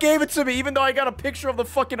god, it gave it to me, even though I got a picture of the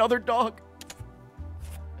fucking other dog.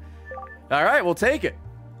 Alright, we'll take it.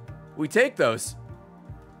 We take those.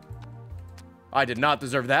 I did not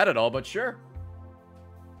deserve that at all, but sure.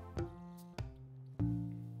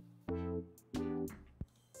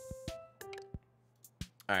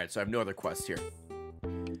 Alright, so I have no other quests here.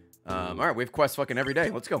 Alright, we have quests fucking every day.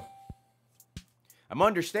 Let's go. I'm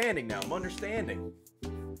understanding now. I'm understanding.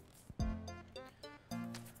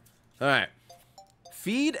 Alright.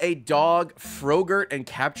 Feed a dog Frogurt and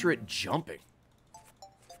capture it jumping.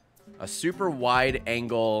 A super wide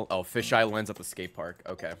angle... Oh, fisheye lens at the skate park.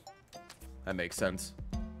 Okay. That makes sense.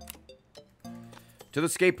 To the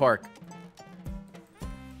skate park.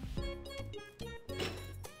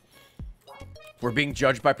 We're being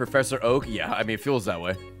judged by Professor Oak? Yeah, I mean, it feels that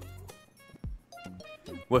way.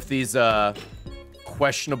 With these,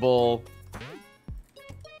 questionable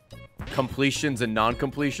completions and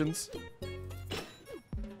non-completions.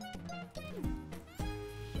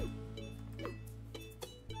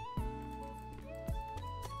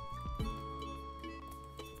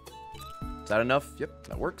 Is that enough? Yep,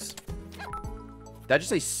 that works. Did I just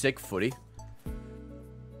say sick footy?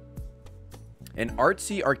 An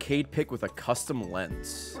artsy arcade pick with a custom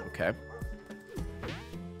lens. Okay.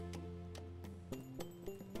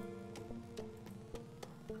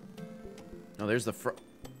 Oh, there's the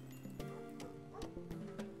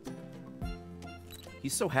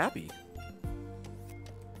He's so happy.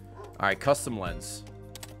 Alright, custom lens.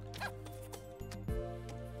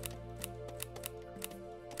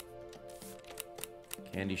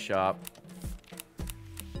 Candy shop.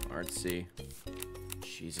 Artsy.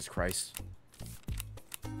 Jesus Christ.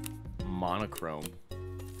 Monochrome.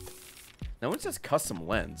 Now when it says custom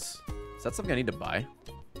lens, is that something I need to buy?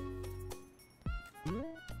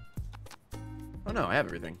 Oh no, I have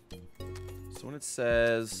everything. So when it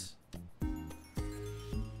says...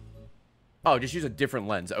 Oh, just use a different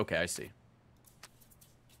lens. Okay, I see.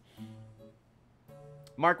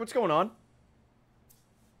 Mark, what's going on?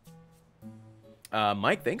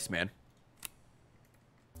 Mike, thanks, man.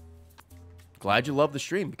 Glad you love the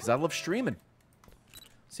stream, because I love streaming.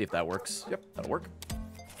 See if that works. Yep, that'll work.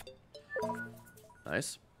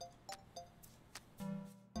 Nice.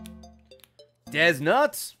 Des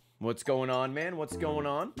Nuts! What's going on, man? What's going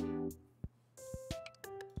on?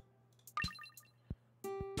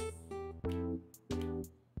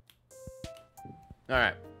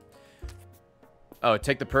 Alright. Oh,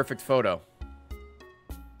 take the perfect photo.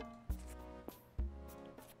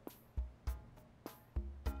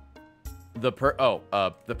 The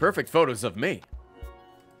perfect photos of me.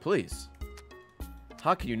 Please.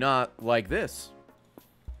 How can you not like this?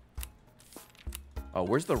 Oh,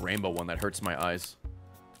 where's the rainbow one that hurts my eyes?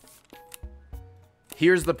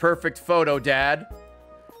 Here's the perfect photo, Dad.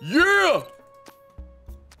 Yeah!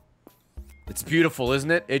 It's beautiful, isn't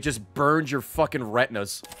it? It just burns your fucking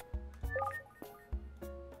retinas.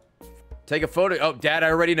 Take a photo. Oh, Dad, I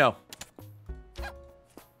already know.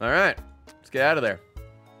 Alright. Let's get out of there.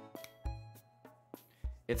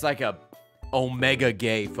 It's like a omega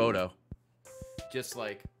gay photo. Just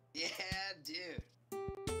like... Yeah, dude.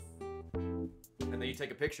 And then you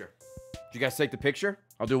take a picture. Did you guys take the picture?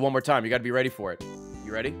 I'll do it one more time. You gotta be ready for it.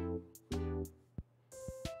 You ready?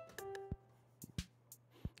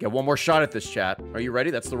 Get one more shot at this, chat. Are you ready?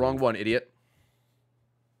 That's the wrong one, idiot.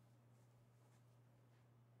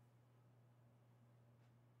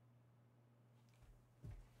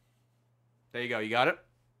 There you go. You got it?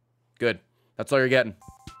 Good. That's all you're getting.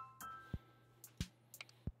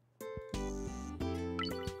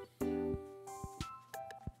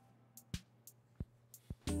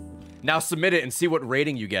 Now submit it and see what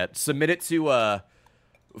rating you get. Submit it to,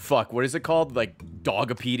 fuck, what is it called? Like,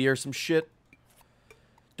 Dogopedia or some shit?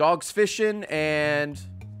 Dogs fishing and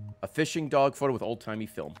a fishing dog photo with old-timey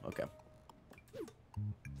film. Okay.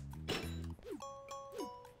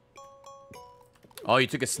 Oh, you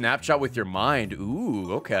took a snapshot with your mind.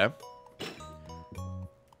 Ooh, okay.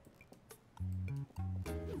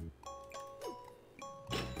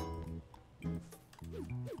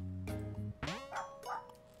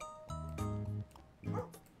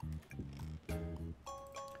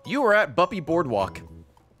 You were at Buppy Boardwalk.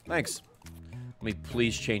 Thanks. Let me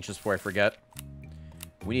please change this before I forget.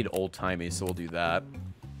 We need old-timey, so we'll do that.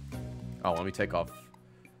 Oh, let me take off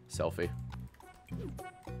selfie.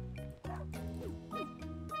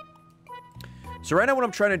 So right now what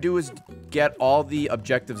I'm trying to do is get all the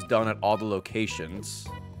objectives done at all the locations.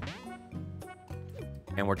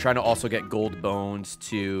 And we're trying to also get gold bones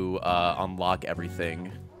to unlock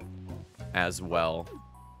everything as well.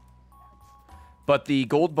 But the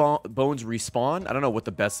gold bones respawn. I don't know what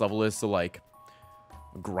the best level is to, like,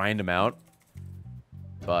 grind them out.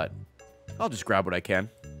 But I'll just grab what I can.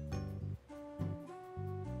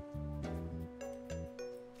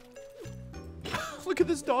 Look at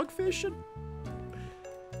this dog fishing.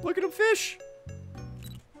 Look at him fish.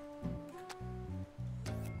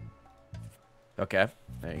 Okay,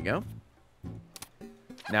 there you go.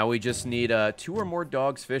 Now we just need 2 or more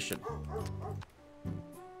dogs fishing.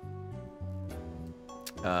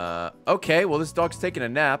 Okay, well this dog's taking a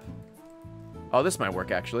nap. Oh, this might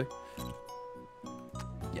work actually.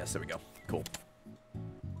 Yes, there we go. Cool.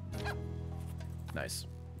 Nice.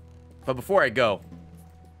 But before I go...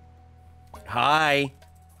 Hi.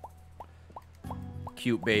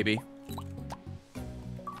 Cute baby.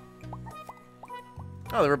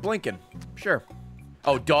 Oh, they were blinking. Sure.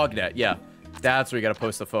 Oh, Dognet. Yeah. That's where you gotta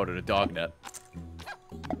post the photo to Dognet.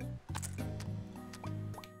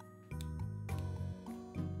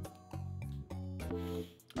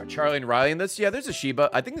 Are Charlie and Riley in this? Yeah, there's a Shiba.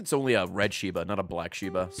 I think it's only a red Shiba, not a black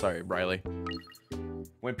Shiba. Sorry, Riley.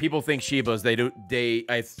 When people think Shibas, they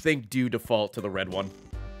I think do default to the red one.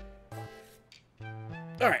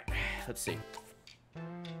 Alright, let's see.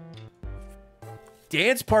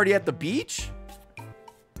 Dance party at the beach?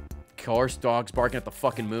 Course, dogs barking at the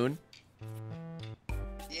fucking moon.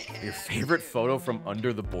 Yeah. Your favorite photo from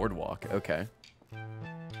under the boardwalk. Okay.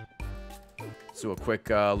 So a quick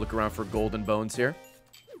look around for golden bones here.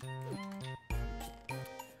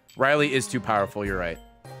 Riley is too powerful, you're right.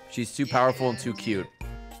 She's too powerful and too cute.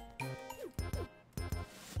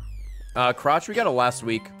 Crotch, we got it last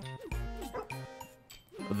week.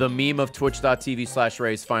 The meme of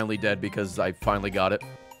twitch.tv/Ray is finally dead because I finally got it.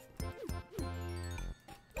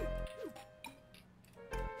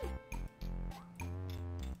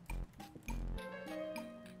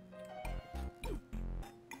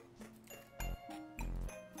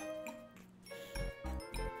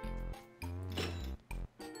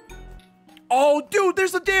 Oh, dude,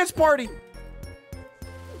 there's a dance party!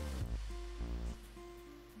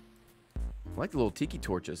 I like the little tiki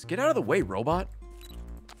torches. Get out of the way, robot.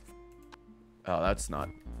 Oh, that's not...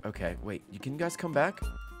 Okay, wait. Can you guys come back?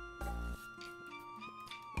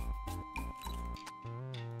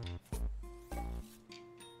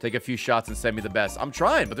 Take a few shots and send me the best. I'm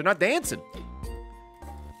trying, but they're not dancing.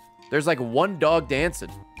 There's like one dog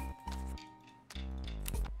dancing.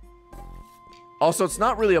 Also, it's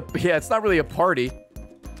not really a... Yeah, it's not really a party.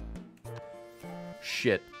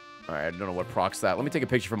 Shit. Alright, I don't know what procs that. Let me take a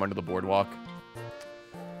picture from under the boardwalk.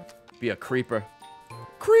 Be a creeper.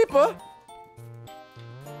 Creeper?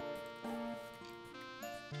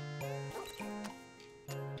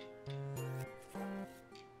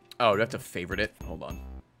 Oh, do I have to favorite it? Hold on.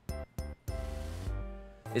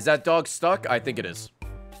 Is that dog stuck? I think it is.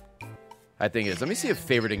 I think it is. Let me see if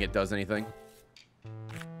favoriting it does anything.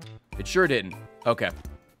 It sure didn't. Okay.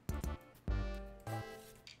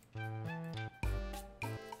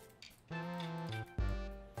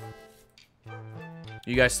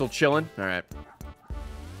 You guys still chilling? All right.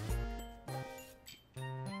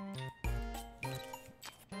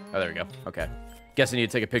 Oh, there we go. Okay. Guess I need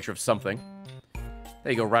to take a picture of something.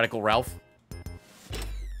 There you go, Radical Ralph.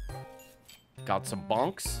 Got some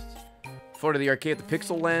bonks. Photo of the arcade at the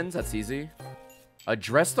pixel lens. That's easy. A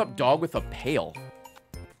dressed up dog with a pail.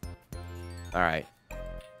 All right.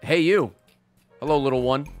 Hey, you. Hello, little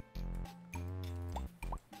one.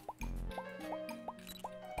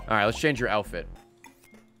 All right, let's change your outfit.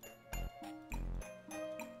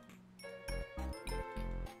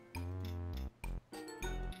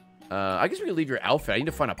 I guess we can leave your outfit. I need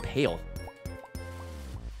to find a pail.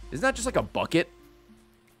 Isn't that just like a bucket?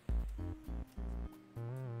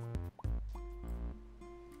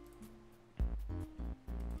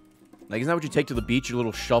 Like, isn't that what you take to the beach? Your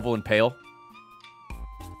little shovel and pail?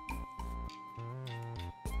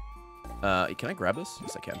 Can I grab this?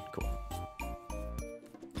 Yes, I can. Cool.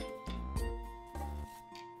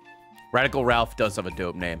 Radical Ralph does have a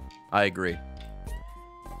dope name. I agree.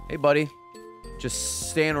 Hey, buddy. Just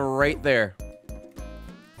stand right there.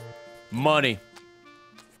 Money.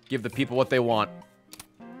 Give the people what they want.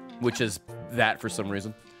 Which is that for some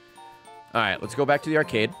reason. Alright, let's go back to the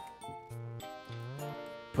arcade.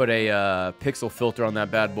 put a pixel filter on that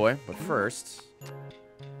bad boy. But first...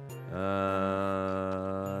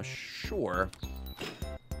 Sure.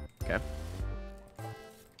 Okay.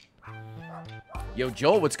 Yo,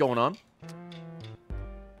 Joel, what's going on?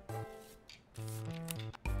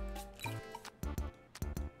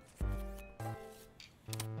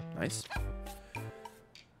 Nice.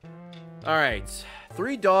 All right.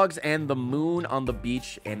 3 dogs and the moon on the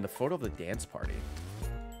beach and the photo of the dance party.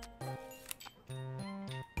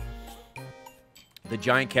 The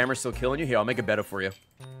giant camera's still killing you? Here, I'll make it better for you.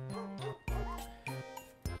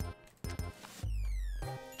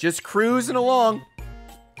 Just cruising along.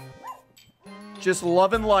 Just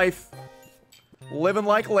loving life. Living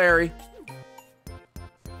like Larry.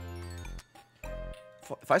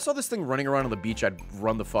 If I saw this thing running around on the beach, I'd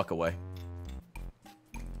run the fuck away.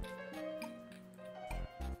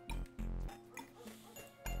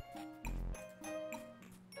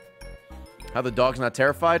 How the dog's not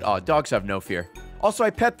terrified? Oh, dogs have no fear. Also,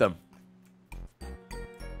 I pet them.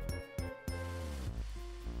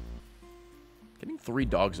 Getting 3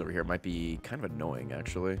 dogs over here might be kind of annoying,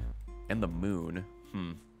 actually. And the moon.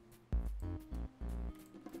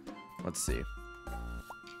 Let's see.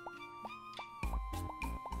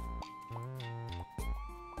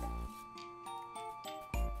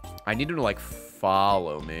 I need him to, like,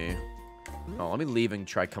 follow me. Oh, let me leave and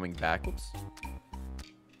try coming back. Whoops.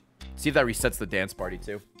 See if that resets the dance party,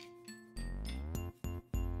 too.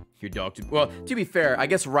 Your dog, too. Well, to be fair, I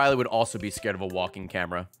guess Riley would also be scared of a walking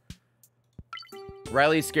camera.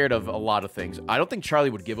 Riley's scared of a lot of things. I don't think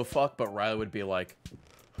Charlie would give a fuck, but Riley would be like...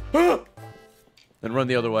 and run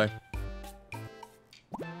the other way.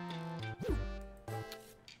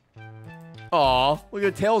 Aw, look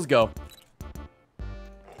at the tails go.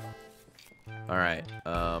 Alright,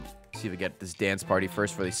 see if we get this dance party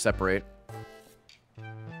first before they separate.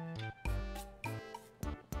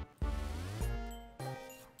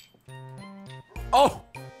 Oh!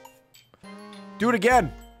 Do it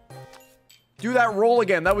again. Do that roll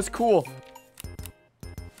again. That was cool.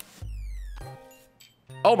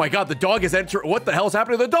 Oh my god, the dog is entering. What the hell is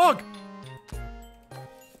happening to the dog?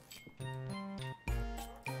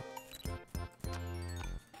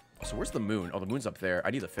 So where's the moon? Oh, the moon's up there.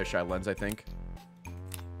 I need the fisheye lens, I think.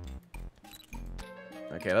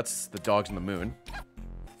 Okay, that's the dogs and the moon.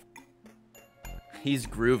 He's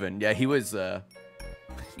grooving. Yeah, he was,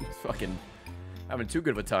 he's fucking having too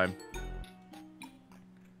good of a time.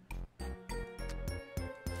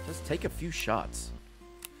 Let's take a few shots.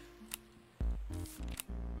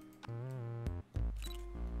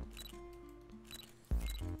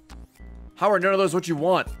 How are none of those what you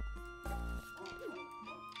want?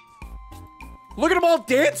 Look at them all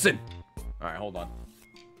dancing! Alright, hold on.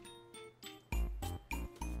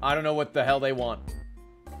 I don't know what the hell they want.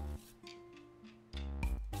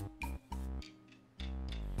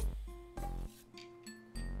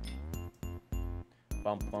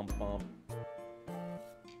 Bump, bump, bump.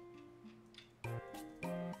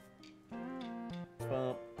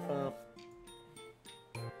 Bump, bump.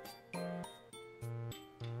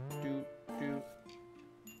 Doot, doot.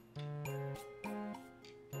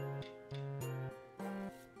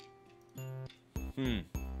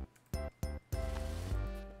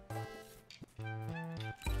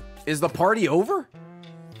 Is the party over?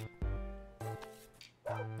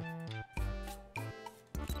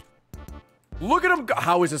 Look at him go.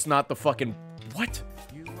 How is this not the fucking... What?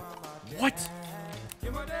 What?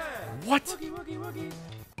 What?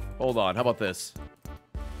 Hold on, how about this?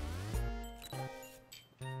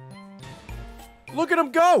 Look at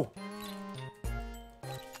him go!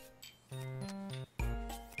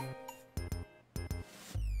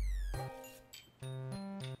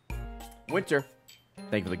 Winter.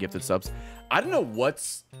 Thank you for the gifted subs. I don't know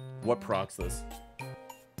what procs this.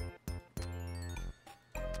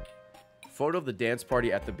 Photo of the dance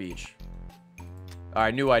party at the beach.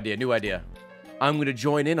 Alright, new idea, new idea. I'm gonna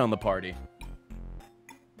join in on the party.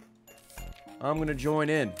 I'm gonna join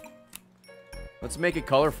in. Let's make it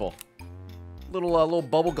colorful. Little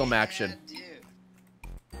bubblegum action.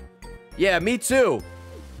 Yeah, me too.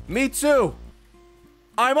 Me too.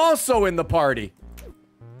 I'm also in the party.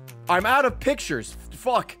 I'm out of pictures.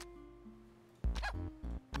 Fuck.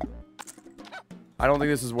 I don't think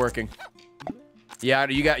this is working. Yeah,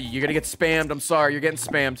 you're gonna get spammed. I'm sorry, you're getting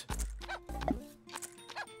spammed.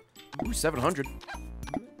 Ooh, 700.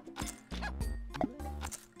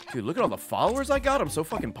 Dude, look at all the followers I got. I'm so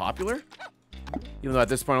fucking popular. Even though at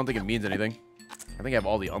this point I don't think it means anything. I think I have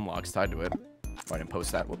all the unlocks tied to it. Oh, I didn't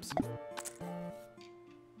post that. Whoops.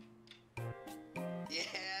 Yeah,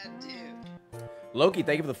 dude. Loki,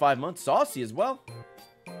 thank you for the 5 months. Saucy as well.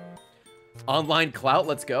 Online clout,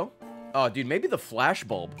 let's go. Oh, dude, maybe the flash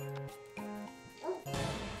bulb.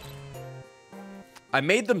 I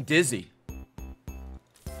made them dizzy.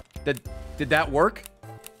 Did that work?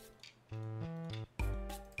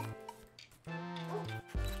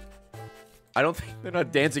 I don't think they're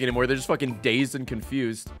not dancing anymore. They're just fucking dazed and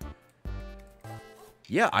confused.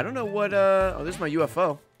 Yeah, I don't know what, oh, there's my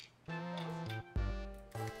UFO.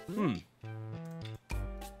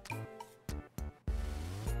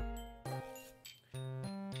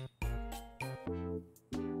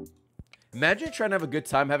 Imagine trying to have a good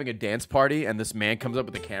time having a dance party and this man comes up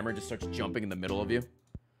with a camera and just starts jumping in the middle of you.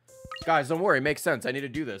 Guys, don't worry. It makes sense. I need to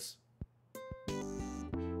do this.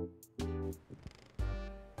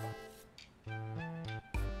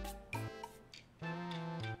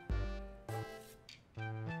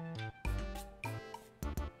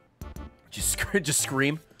 Just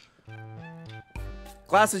scream.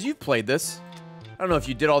 Glasses, you've played this. I don't know if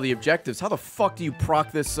you did all the objectives. How the fuck do you proc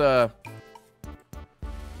this,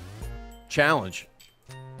 challenge?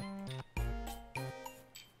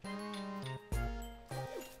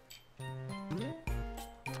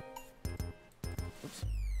 Oops.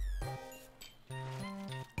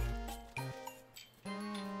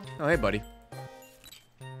 Oh, hey, buddy.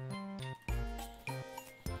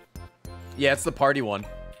 Yeah, it's the party one.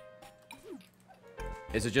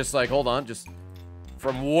 Is it just like, hold on, just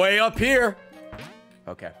from way up here?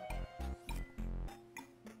 Okay.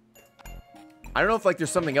 I don't know if, like, there's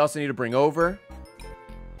something else I need to bring over.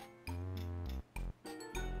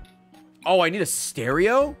 Oh, I need a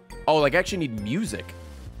stereo? Oh, like, I actually need music.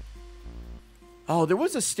 Oh, there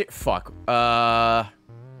was a fuck. Oh,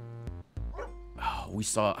 we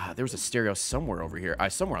saw... there was a stereo somewhere over here.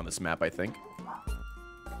 Somewhere on this map, I think.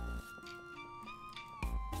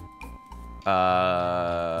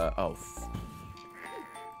 Oh.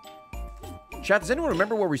 Chat, does anyone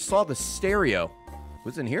remember where we saw the stereo?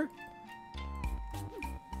 Was it in here?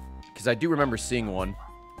 Because I do remember seeing one.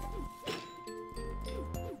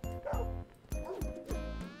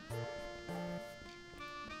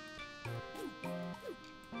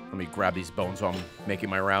 Let me grab these bones while I'm making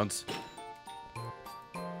my rounds.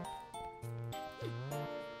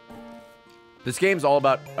 This game's all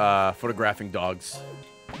about photographing dogs.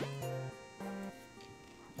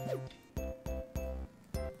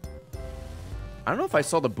 I don't know if I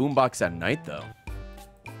saw the boombox at night, though.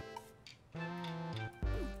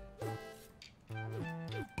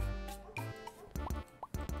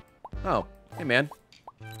 Oh, hey, man.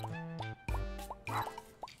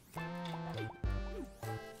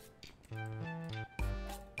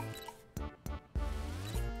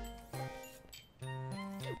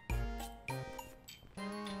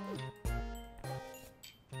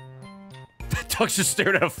 The dog's just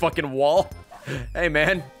staring at a fucking wall. Hey,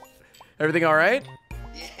 man. Everything all right?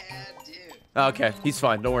 Yeah, dude. Okay, he's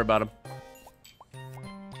fine. Don't worry about him.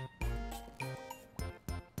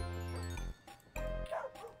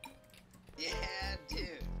 Yeah, dude.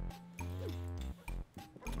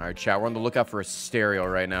 All right, chat. We're on the lookout for a stereo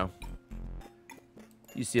right now.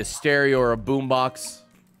 You see a stereo or a boombox?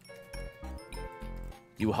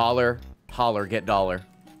 You holler, get dollar.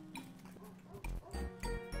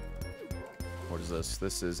 What is this?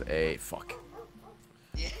 This is a... Fuck.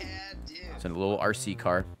 Yeah, dude. It's a little RC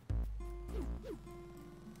car.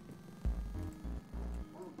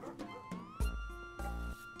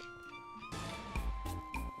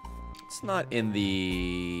 It's not in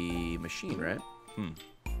the machine, right?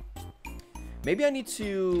 Maybe I need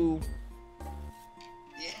to...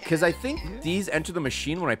 Because I think these enter the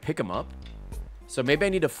machine when I pick them up. So maybe I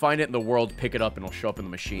need to find it in the world, pick it up, and it'll show up in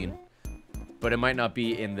the machine. But it might not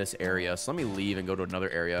be in this area. So let me leave and go to another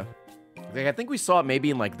area. Like, I think we saw it maybe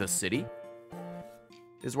in, like, the city.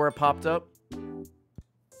 Is where it popped up.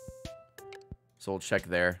 So we'll check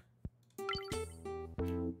there.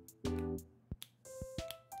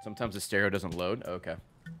 Sometimes the stereo doesn't load. Okay.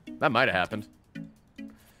 That might have happened.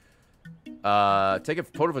 Take a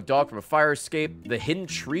photo of a dog from a fire escape. The hidden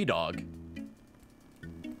tree dog.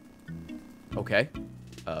 Okay.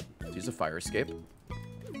 Use a fire escape.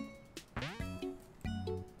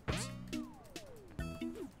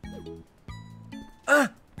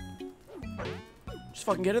 Just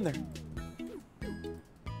fucking get in there.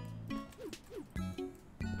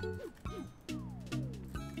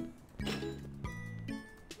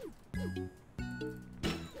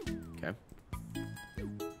 Okay.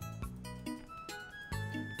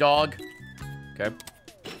 Dog. Okay.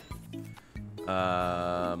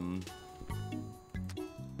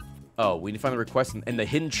 Oh, we need to find the request and the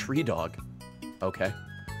hidden tree dog. Okay.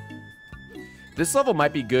 This level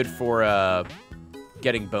might be good for,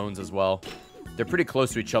 getting bones as well. They're pretty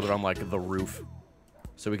close to each other on, like, the roof.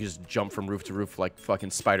 So we can just jump from roof to roof like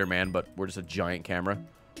fucking Spider-Man, but we're just a giant camera.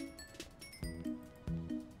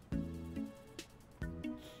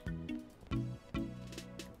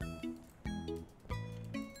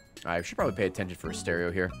 I should probably pay attention for a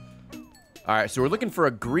stereo here. Alright, so we're looking for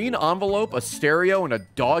a green envelope, a stereo, and a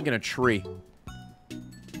dog in a tree.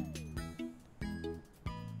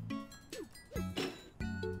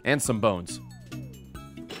 And some bones.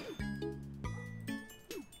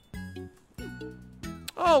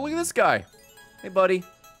 Oh, look at this guy. Hey, buddy.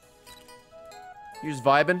 You're just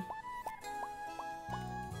vibing.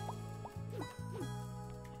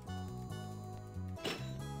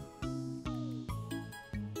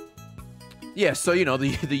 Yeah, so, you know, the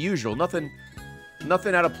usual. Nothing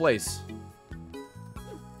out of place.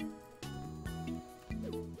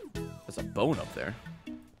 There's a bone up there.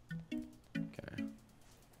 Okay.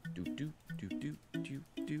 Do.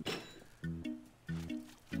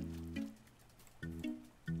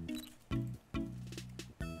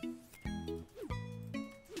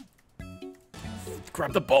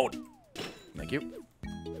 Grab the bone. Thank you.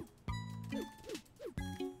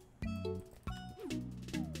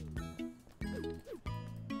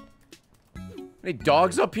 Any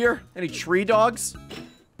dogs up here? Any tree dogs?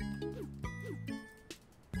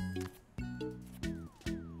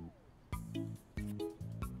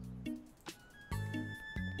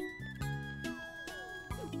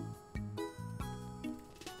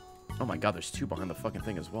 Oh my god, there's two behind the fucking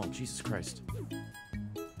thing as well. Jesus Christ.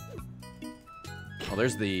 Oh,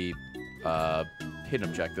 there's the hidden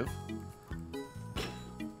objective.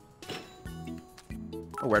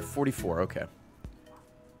 Oh, we're at 44. Okay.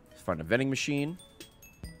 Let's find a vending machine.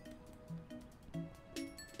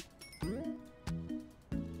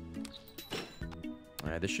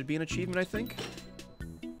 Alright, this should be an achievement, I think.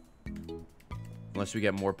 Unless we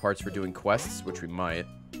get more parts for doing quests, which we might.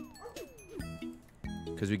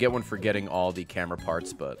 Because we get one for getting all the camera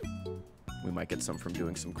parts, but we might get some from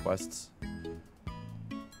doing some quests.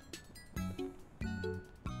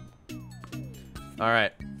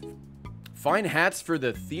 Alright. Find hats for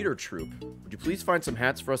the theater troupe. Would you please find some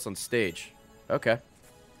hats for us on stage? Okay.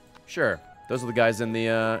 Sure. Those are the guys in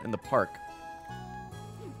the park.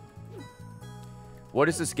 What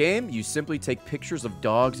is this game? You simply take pictures of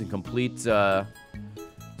dogs and complete some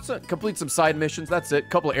side missions. That's it.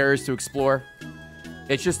 Couple of areas to explore.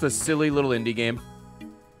 It's just a silly little indie game.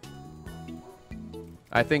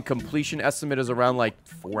 I think completion estimate is around like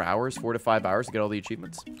 4 hours, 4 to 5 hours to get all the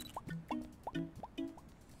achievements.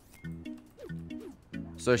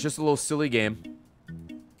 So it's just a little silly game.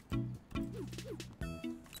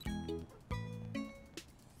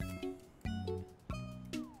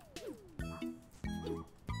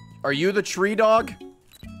 Are you the tree dog?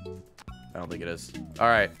 I don't think it is. All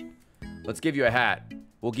right. Let's give you a hat.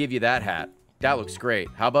 We'll give you that hat. That looks great.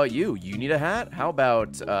 How about you? You need a hat? How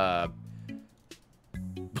about,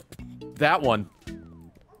 that one?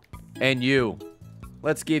 And you.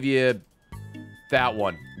 Let's give you that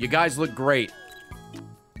one. You guys look great.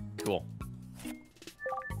 Cool.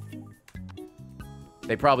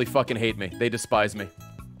 They probably fucking hate me. They despise me.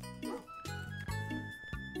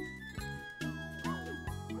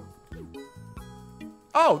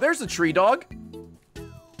 Oh, there's a tree dog.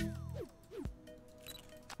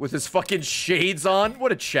 With his fucking shades on.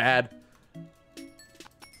 What a Chad.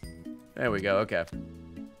 There we go. Okay.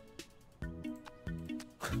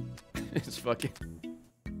 It's fucking...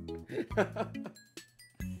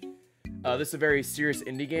 this is a very serious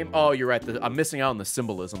indie game. Oh, you're right. I'm missing out on the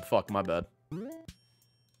symbolism. Fuck, my bad.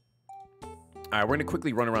 Alright, we're gonna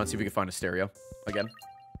quickly run around and see if we can find a stereo. Again.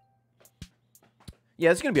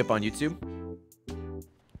 Yeah, it's gonna be up on YouTube.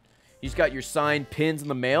 You just got your signed pins in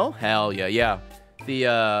the mail? Hell yeah, yeah.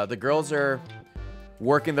 The girls are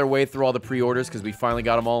working their way through all the pre-orders because we finally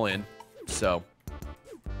got them all in. So.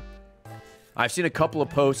 I've seen a couple of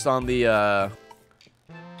posts on the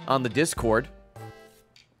Discord.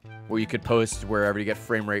 Where you could post wherever you get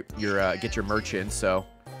frame rate, get your merch in. So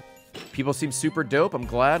people seem super dope. I'm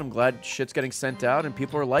glad shit's getting sent out and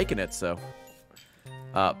people are liking it. So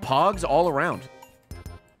pogs all around.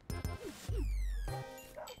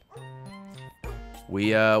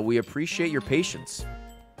 We appreciate your patience.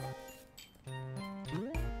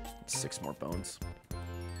 6 more bones.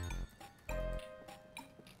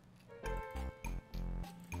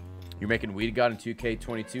 You're making Weed God in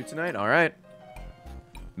 2K22 tonight? All right.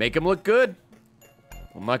 Make him look good.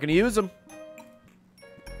 I'm not going to use him.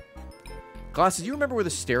 Glasses, do you remember where the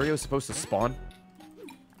stereo is supposed to spawn?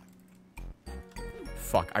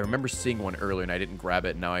 Fuck, I remember seeing one earlier and I didn't grab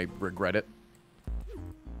it and now I regret it.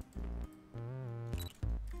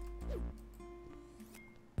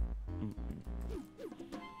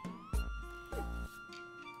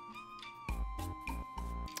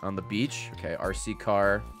 On the beach. Okay, RC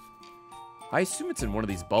car. I assume it's in one of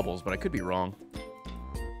these bubbles, but I could be wrong.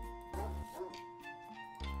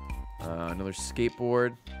 Another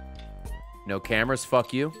skateboard. No cameras,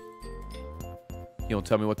 fuck you. You don't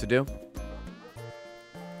tell me what to do.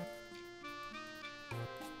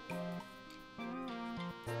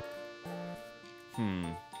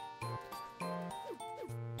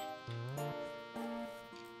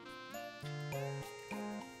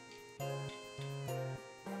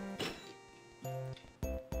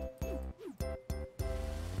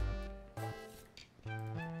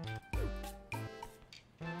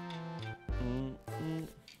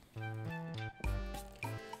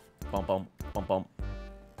 Bump, bump, bump, bump.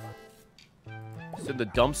 Is it the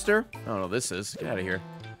dumpster? I don't know what this is. Get out of here.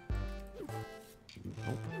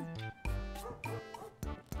 Nope.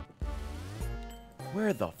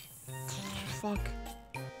 Where the fuck?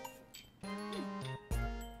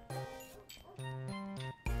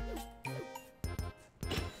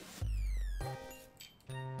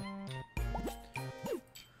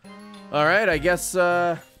 All right, I guess,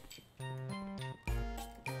 guess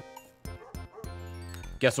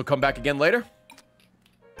we'll come back again later.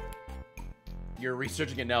 You're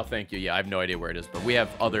researching it now, thank you. Yeah, I have no idea where it is, but we have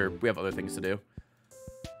other things to do.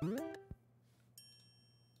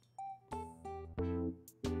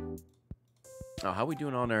 Oh, how are we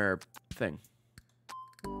doing on our thing?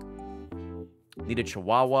 Need a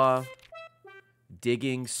chihuahua.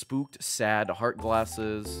 Digging, spooked, sad, heart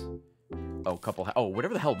glasses. Oh, couple. Oh,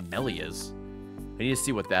 whatever the hell Melly is. I need to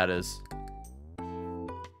see what that is.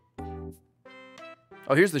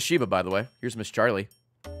 Oh, here's the Shiba, by the way. Here's Miss Charlie.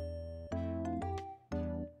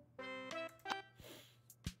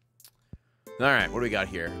 All right, what do we got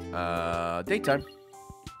here? Daytime.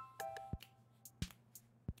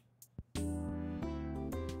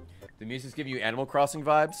 The music's giving you Animal Crossing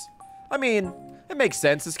vibes. I mean, it makes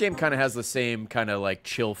sense. This game kind of has the same kind of like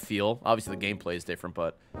chill feel. Obviously, the gameplay is different,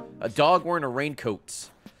 but a dog wearing a raincoat.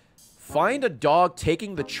 Find a dog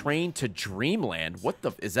taking the train to Dreamland. What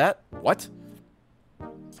the is that? What?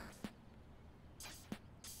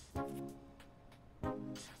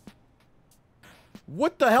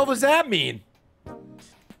 What the hell does that mean?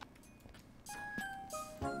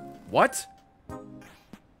 What?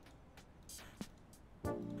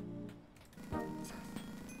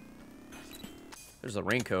 There's a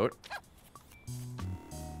raincoat.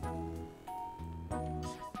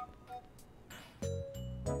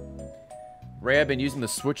 Ray, I've been using the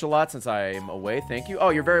Switch a lot since I'm away. Thank you. Oh,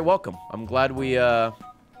 you're very welcome. I'm glad we, I'm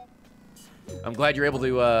glad you're able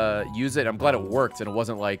to, use it. I'm glad it worked and it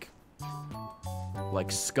wasn't like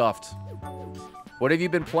scuffed. What have you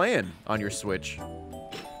been playing on your Switch?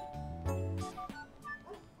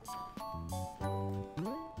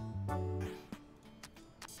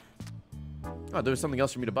 Oh, there was something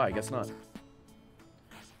else for me to buy. I guess not.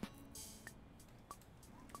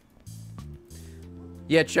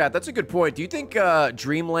 Yeah, chat, that's a good point. Do you think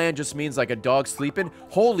Dreamland just means like a dog sleeping?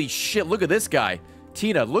 Holy shit, look at this guy.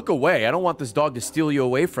 Tina, look away. I don't want this dog to steal you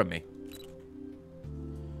away from me.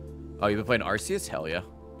 Oh, you've been playing Arceus? Hell yeah.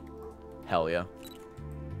 Hell yeah.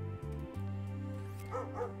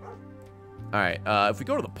 Alright, if we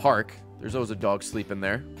go to the park, there's always a dog sleeping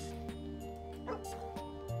there.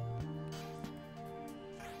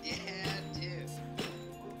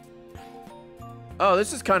 Oh,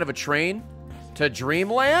 this is kind of a train to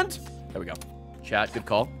Dreamland. There we go. Chat, good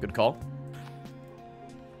call. Good call.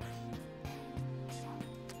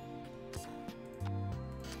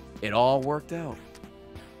 It all worked out.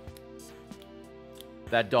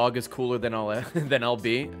 That dog is cooler than I'll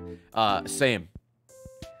be. Same.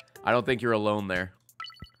 I don't think you're alone there.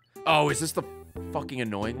 Oh, is this the fucking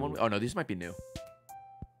annoying one? Oh no, these might be new.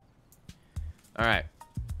 All right.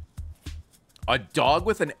 A dog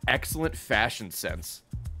with an excellent fashion sense.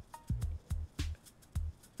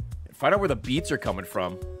 Find out where the beats are coming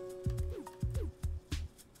from.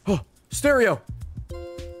 Oh, stereo.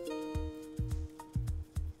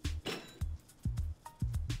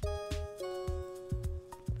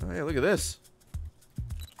 Oh, hey, look at this.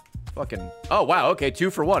 Fucking. Oh, wow. Okay,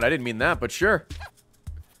 2 for 1. I didn't mean that, but sure.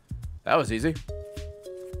 That was easy.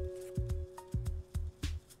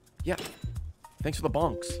 Yeah. Thanks for the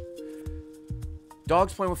bonks.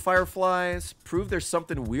 Dogs playing with fireflies. Prove there's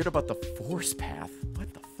something weird about the force path.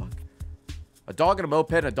 What the fuck? A dog and a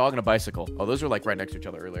moped and a dog and a bicycle. Oh, those are like right next to each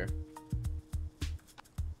other earlier.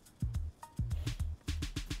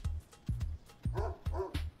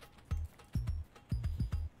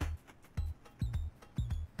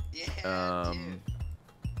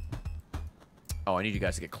 Oh, I need you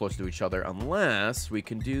guys to get close to each other unless we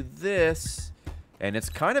can do this And it's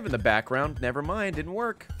kind of in the background. Never mind, didn't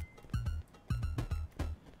work.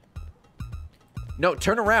 No,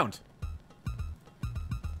 turn around.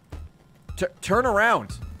 Turn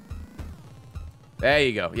around. There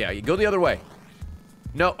you go. Yeah, you go the other way.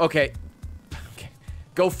 No, okay. Okay.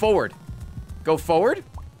 Go forward. Go forward.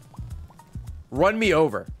 Run me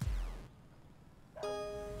over.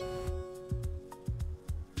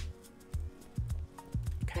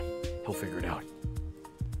 Okay, he'll figure it out.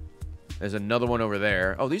 There's another one over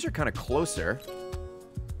there. Oh, these are kind of closer.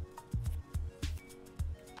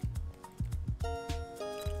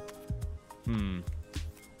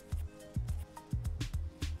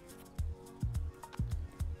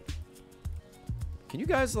 Can you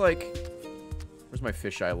guys, like... Where's my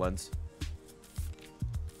fisheye lens?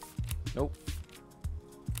 Nope.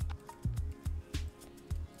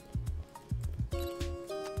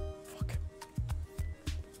 Fuck.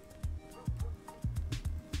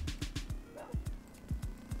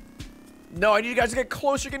 No, I need you guys to get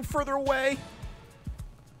closer, getting further away.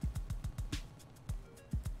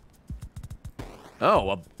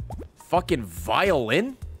 Oh, a fucking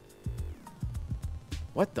violin?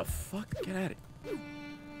 What the fuck? Get at it.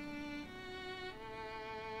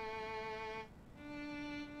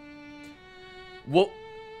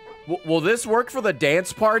 Will this work for the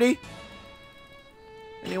dance party?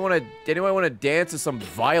 Anyone want to dance to some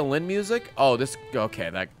violin music? Oh, this... Okay,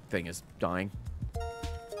 that thing is dying.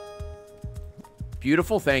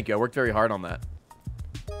 Beautiful, thank you. I worked very hard on that.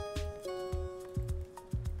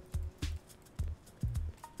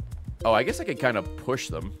 Oh, I guess I could kind of push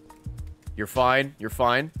them. You're fine. You're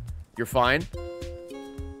fine. You're fine.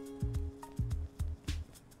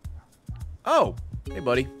 Oh, hey,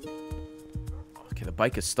 buddy. Okay, the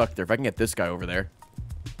bike is stuck there. If I can get this guy over there.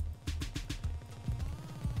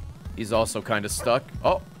 He's also kind of stuck.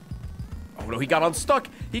 Oh. Oh, no, he got unstuck.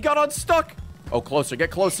 He got unstuck. Oh, closer.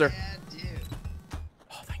 Get closer. Yeah, dude.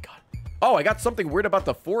 Oh, thank God. Oh, I got something weird about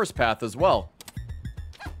the forest path as well.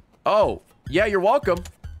 Oh, yeah, you're welcome.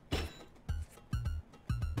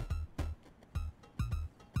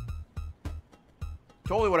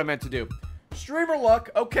 Totally what I meant to do. Streamer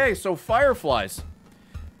luck. Okay, so fireflies.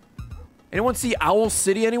 Anyone see Owl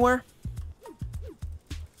City anywhere?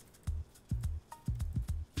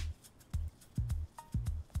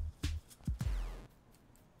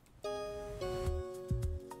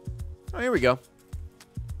 Oh, here we go.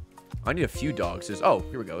 I need a few dogs. Oh,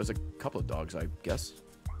 here we go. There's a couple of dogs, I guess.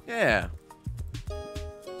 Yeah.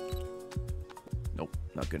 Nope,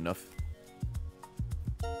 not good enough.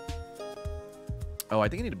 Oh, I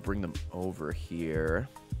think I need to bring them over here.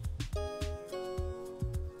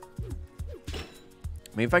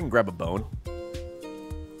 Maybe if I can grab a bone.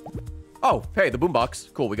 Oh, hey, the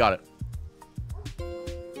boombox. Cool, we got it.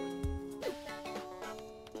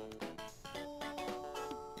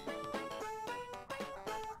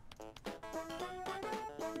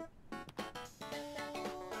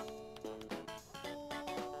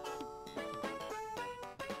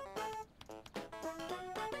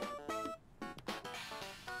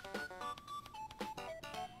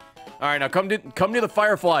 All right, now come near the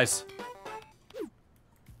fireflies.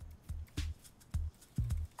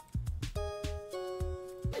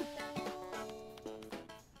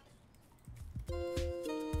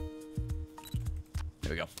 There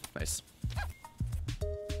we go. Nice.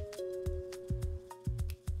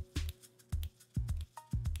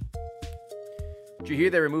 Did you hear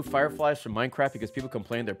they removed fireflies from Minecraft because people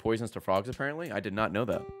complained they're poisonous to frogs, apparently? I did not know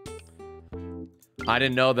that. I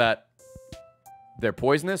didn't know that they're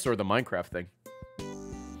poisonous or the Minecraft thing.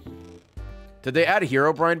 Did they add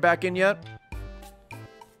Herobrine back in yet?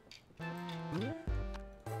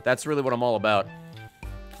 That's really what I'm all about.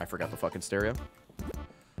 I forgot the fucking stereo.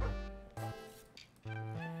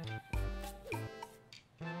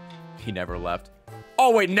 He never left.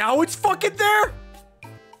 Oh, wait, now it's fucking there?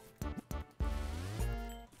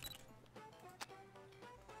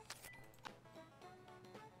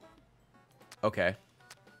 Okay.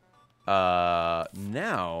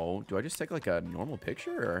 Now, do I just take like a normal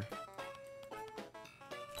picture or?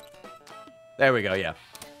 There we go, yeah.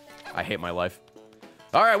 I hate my life.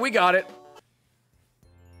 All right, we got it.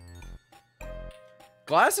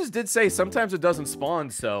 Glasses did say sometimes it doesn't spawn,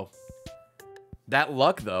 so. That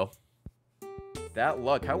luck, though. That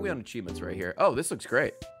luck. How are we on achievements right here? Oh, this looks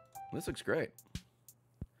great. This looks great.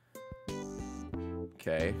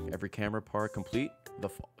 Okay, every camera part complete.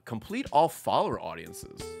 Complete all follower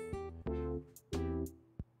audiences.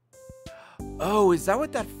 Oh, is that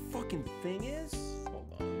what that fucking thing is?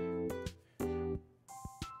 Hold on.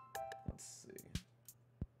 Let's see.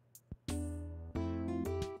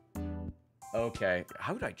 Okay,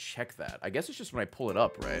 how would I check that? I guess it's just when I pull it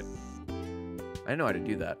up, right? I didn't know how to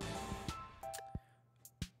do that.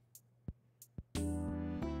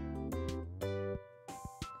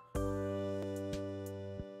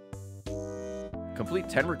 Complete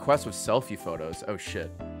 10 requests with selfie photos. Oh, shit.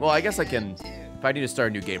 Well, I guess I can... If I need to start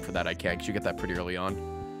a new game for that, I can, because you get that pretty early on.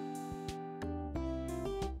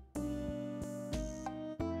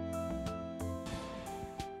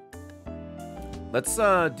 Let's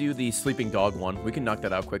do the sleeping dog one. We can knock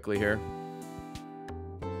that out quickly here.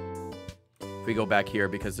 If we go back here,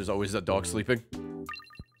 because there's always a dog sleeping.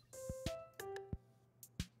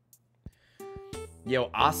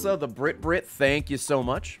 Yo, Asa, the Brit, thank you so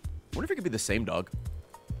much. I wonder if it could be the same dog.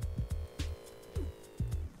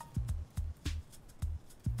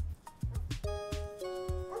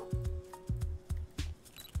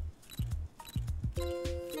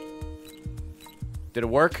 Did it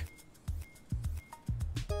work?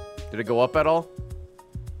 Did it go up at all?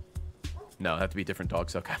 No, it have to be different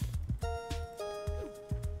dogs. Okay.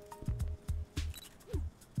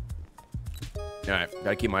 Alright,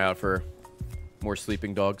 gotta keep my eye out for more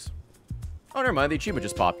sleeping dogs. Oh, never mind. The achievement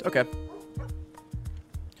just popped. Okay.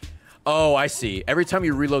 Oh, I see. Every time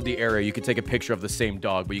you reload the area, you can take a picture of the same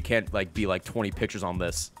dog, but you can't, like, be, like, 20 pictures on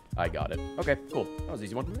this. I got it. Okay, cool. That was an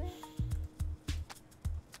easy one.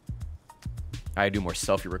 I do more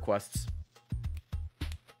selfie requests.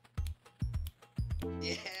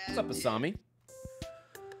 Yeah. What's up, Asami?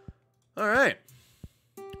 Alright.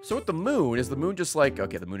 So with the moon, is the moon just like...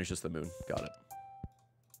 Okay, the moon is just the moon. Got it.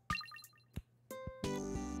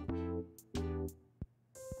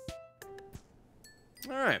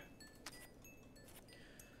 Alright.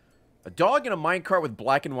 A dog in a minecart with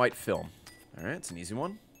black and white film. Alright, it's an easy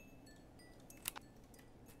one.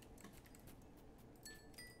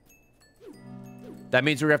 That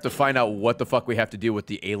means we have to find out what the fuck we have to do with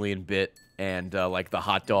the alien bit and, like, the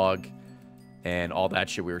hot dog and all that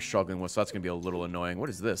shit we were struggling with, so that's gonna be a little annoying. What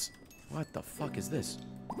is this? What the fuck is this?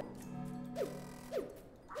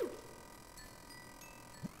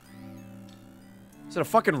 Is it a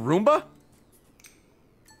fucking Roomba?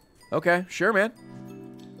 Okay, sure, man.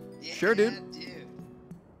 Yeah, Sure, dude. dude.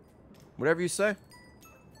 Whatever you say.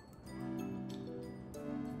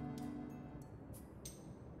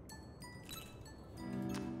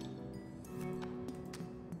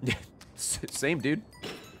 Same, dude.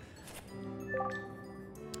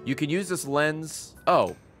 You can use this lens.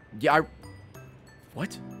 Oh, yeah.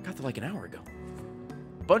 What? Got that like an hour ago.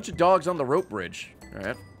 Bunch of dogs on the rope bridge. All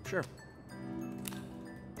right, sure.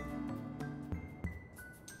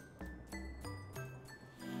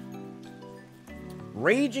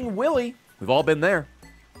 Raging Willie. We've all been there.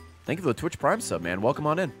 Thank you for the Twitch Prime sub, man. Welcome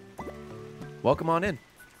on in. Welcome on in.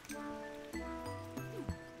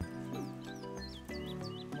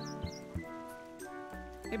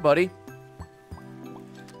 Hey, buddy.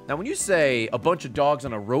 Now, when you say a bunch of dogs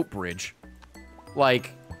on a rope bridge,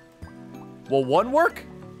 like, will one work?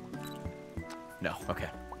 No, okay.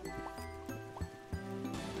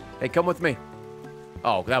 Hey, come with me.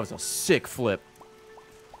 Oh, that was a sick flip.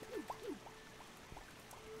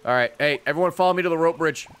 All right, hey, everyone follow me to the rope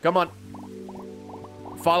bridge. Come on.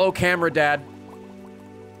 Follow camera, Dad.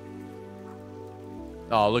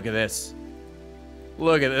 Oh, look at this.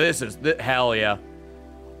 Look at this. Hell yeah.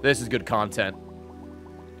 This is good content.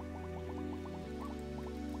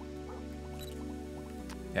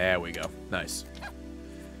 There we go. Nice.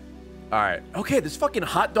 All right. Okay, this fucking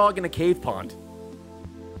hot dog in a cave pond.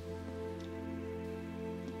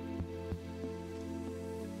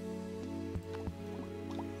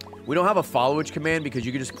 We don't have a followage command because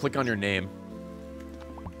you can just click on your name.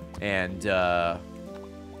 And,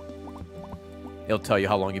 it'll tell you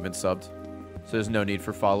how long you've been subbed. So there's no need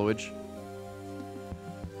for followage.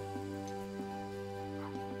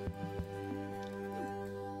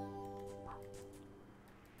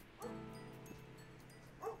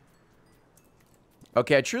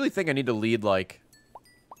 Okay, I truly think I need to lead, like...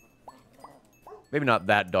 Maybe not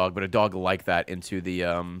that dog, but a dog like that into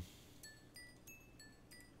the,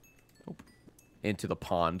 into the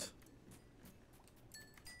pond.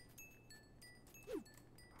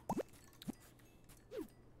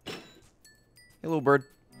 Hey, little bird.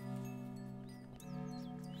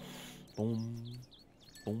 Boom.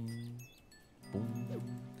 Boom. Boom.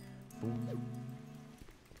 Boom.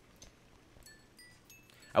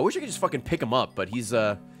 I wish I could just fucking pick him up, but he's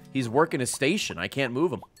working his station. I can't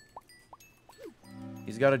move him.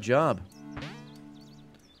 He's got a job.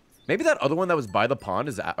 Maybe that other one that was by the pond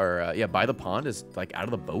is, yeah, by the pond is, like, out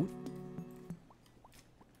of the boat?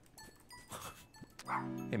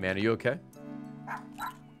 Hey, man, are you okay?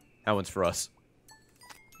 That one's for us.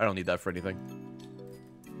 I don't need that for anything.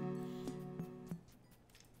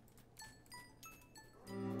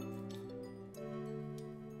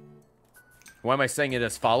 Why am I saying it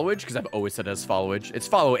as followage? Because I've always said it as followage. It's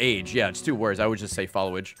follow age. Yeah, it's 2 words. I would just say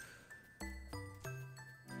followage.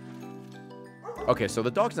 Okay, so the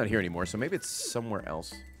dog's not here anymore, so maybe it's somewhere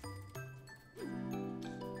else.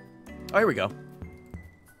 Oh, here we go.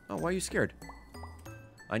 Oh, why are you scared?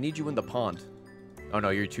 I need you in the pond. Oh, no,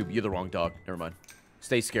 you're the wrong dog. Never mind.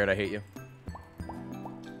 Stay scared. I hate you.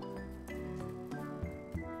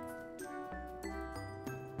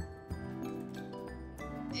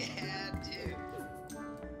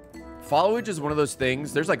 Followage is one of those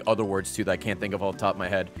things. There's like other words too that I can't think of off the top of my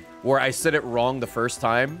head. Where I said it wrong the first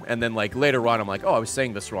time, and then like later on I'm like, oh, I was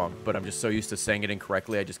saying this wrong. But I'm just so used to saying it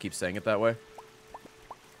incorrectly, I just keep saying it that way.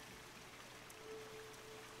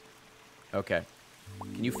 Okay.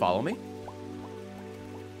 Can you follow me?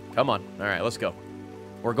 Come on. Alright, let's go.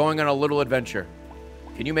 We're going on a little adventure.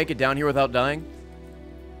 Can you make it down here without dying?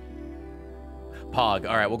 Pog.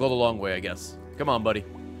 Alright, we'll go the long way, I guess. Come on, buddy.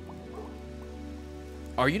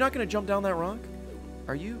 Are you not going to jump down that rock?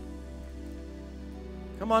 Are you?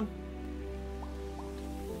 Come on.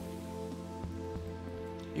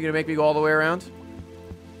 You going to make me go all the way around?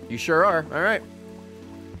 You sure are. All right.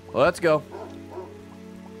 Well, let's go.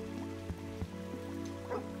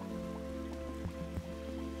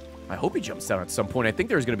 I hope he jumps down at some point. I think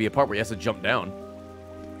there's going to be a part where he has to jump down.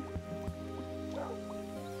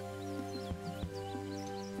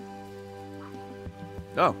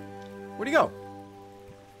 Oh. Where'd he go?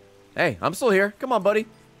 Hey, I'm still here. Come on, buddy.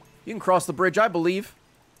 You can cross the bridge, I believe.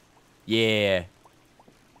 Yeah.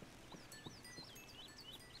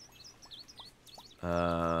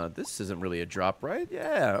 This isn't really a drop, right?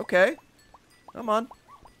 Yeah, okay. Come on.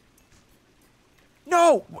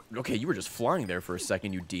 No! Okay, you were just flying there for a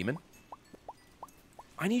second, you demon.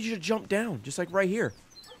 I need you to jump down, just like right here.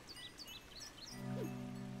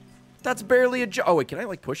 That's barely a jump. Oh, wait, can I,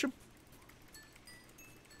 like, push him?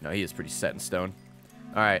 No, he is pretty set in stone.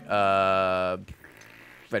 Alright,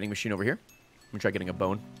 vending machine over here. I'm gonna try getting a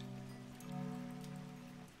bone.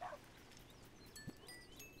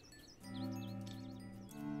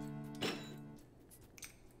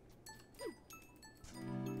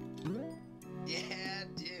 Yeah,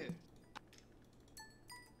 dude.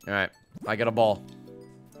 Alright, I got a ball.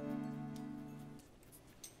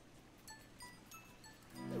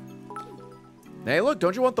 Hey, look,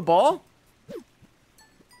 don't you want the ball?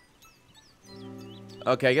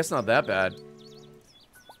 Okay, I guess not that bad.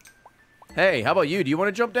 Hey, how about you? Do you want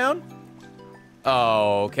to jump down?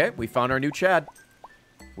 Oh, okay. We found our new Chad.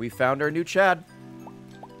 We found our new Chad.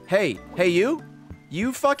 Hey, hey, you?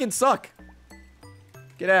 You fucking suck.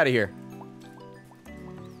 Get out of here.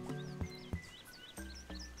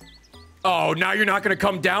 Oh, now you're not going to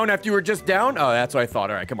come down after you were just down? Oh, that's what I thought.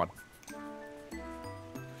 All right, come on.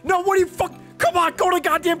 No, what are you fuck? Come on, go to the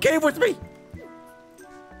goddamn cave with me.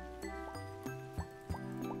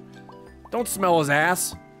 Don't smell his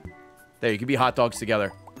ass. There, you can be hot dogs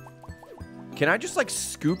together. Can I just, like,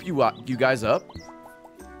 scoop you guys up?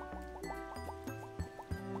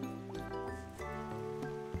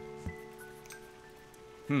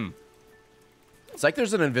 It's like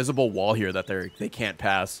there's an invisible wall here that they can't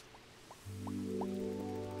pass.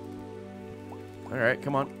 Alright,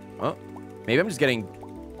 come on. Oh, maybe I'm just getting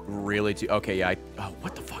really too... Okay, yeah, oh,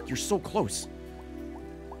 what the fuck? You're so close.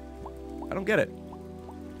 I don't get it.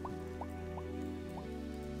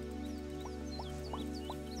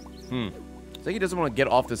 I think he doesn't want to get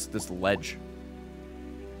off this ledge.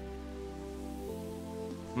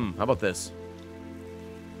 How about this?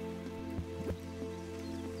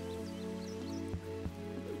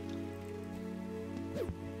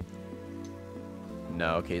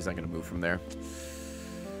 No, okay, he's not going to move from there.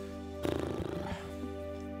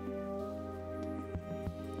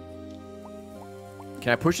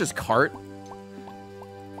 Can I push his cart?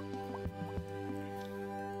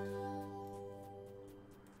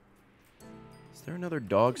 Is there another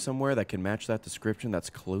dog somewhere that can match that description that's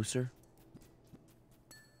closer?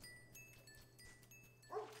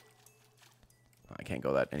 I can't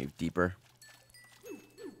go that any deeper.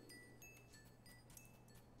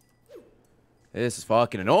 This is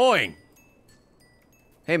fucking annoying.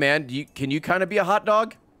 Hey man, can you kind of be a hot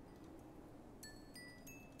dog?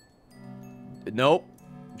 Nope.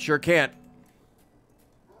 Sure can't.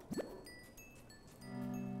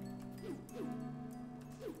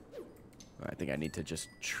 I think I need to just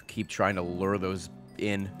keep trying to lure those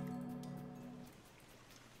in.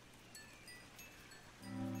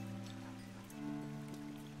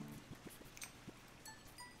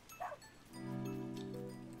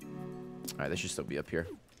 Alright, they should still be up here.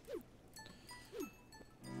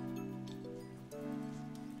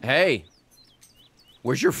 Hey.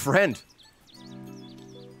 Where's your friend?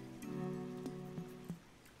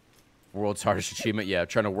 World's hardest achievement. Yeah,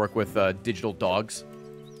 trying to work with digital dogs.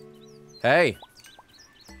 Hey.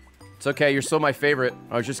 It's okay. You're still my favorite.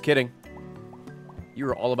 I was just kidding. You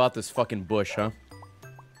were all about this fucking bush, huh?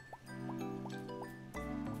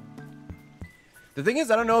 The thing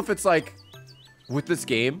is, I don't know if it's like, with this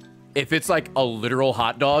game, if it's like a literal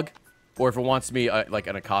hot dog, or if it wants me like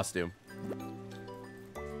in a costume.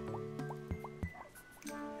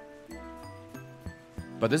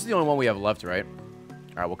 But this is the only one we have left, right?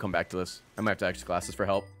 Alright, we'll come back to this. I might have to ask classes for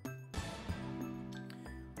help.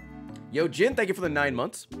 Yo, Jin, thank you for the 9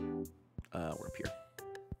 months. We're up here.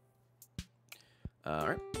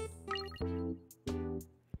 Alright.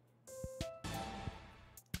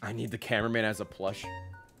 I need the cameraman as a plush.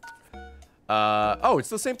 Oh, it's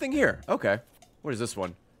the same thing here. Okay. What is this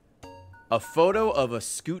one? A photo of a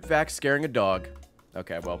scoot vac scaring a dog.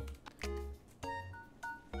 Okay, well.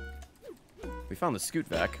 We found the scoot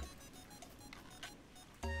vac.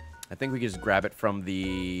 I think we can just grab it from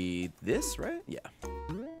this, right? Yeah.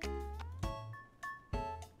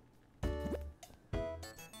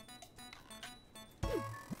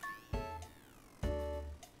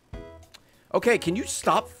 Okay, can you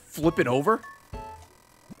stop flipping over?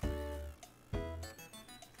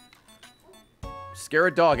 Scare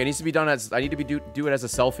a dog. It needs to be done as I need to do it as a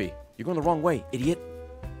selfie. You're going the wrong way, idiot.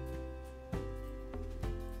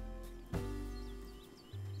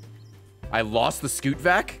 I lost the scoot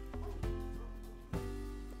vac?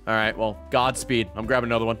 Alright, well, Godspeed. I'm grabbing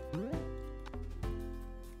another one.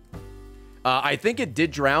 I think it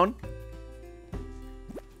did drown.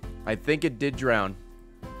 I think it did drown.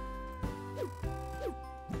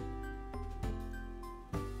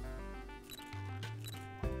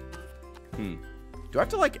 Do I have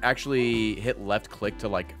to, like, actually hit left click to,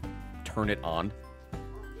 like, turn it on?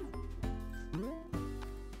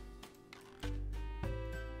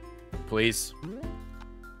 Please.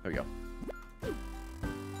 There we go.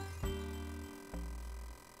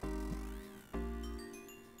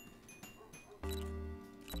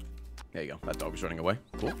 There you go. That dog was running away.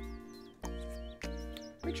 Cool.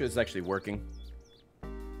 Make sure it's actually working.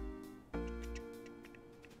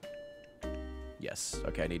 Yes.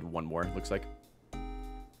 Okay, I need one more, looks like.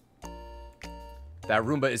 That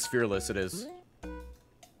Roomba is fearless, it is.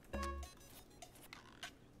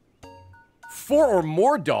 4 or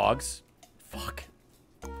more dogs? Fuck.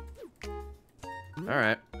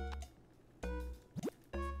 Alright.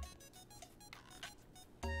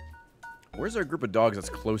 Where's our group of dogs that's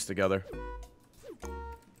close together?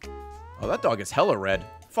 Oh, that dog is hella red.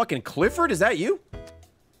 Fucking Clifford, is that you?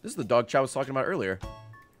 This is the dog Chow was talking about earlier.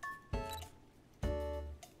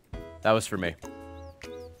 That was for me.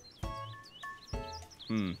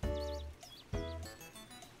 There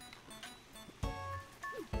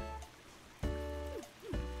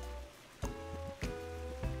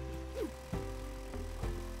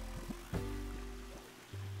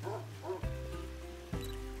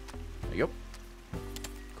you go.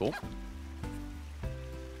 Cool.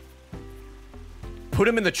 Put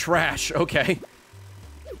him in the trash. Okay.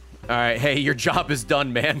 All right. Hey, your job is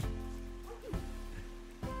done, man.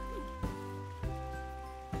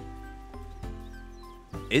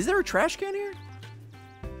 Is there a trash can here?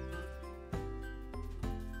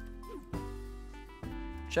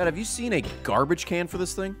 Chad, have you seen a garbage can for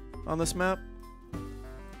this thing on this map?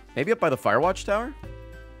 Maybe up by the Firewatch Tower?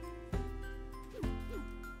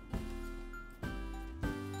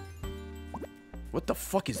 What the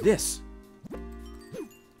fuck is this?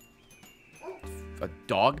 A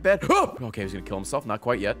dog bed? Oh! Okay, he's gonna kill himself. Not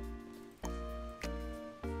quite yet.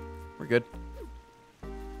 We're good.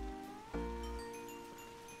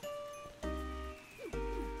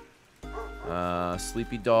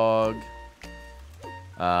 Sleepy dog.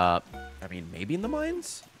 I mean, maybe in the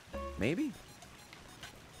mines? Maybe?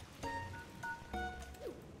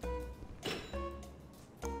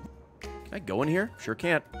 Can I go in here? Sure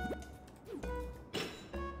can't.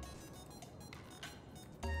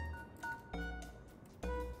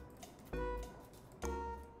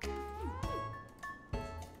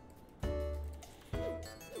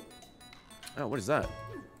 Oh, what is that?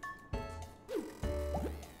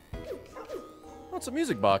 Oh, it's a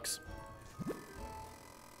music box.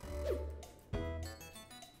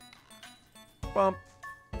 Bump.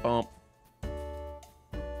 Bump.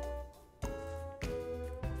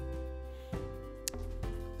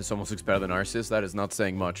 This almost looks better than Arceus. That is not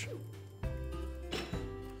saying much.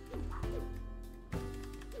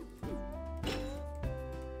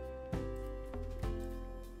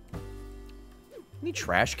 Any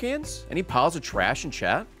trash cans? Any piles of trash in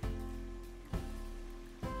chat?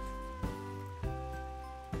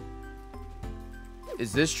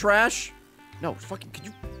 Is this trash? No, fucking, could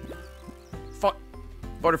you... Fuck.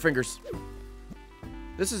 Butterfingers.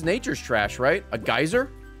 This is nature's trash, right? A geyser?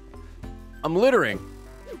 I'm littering.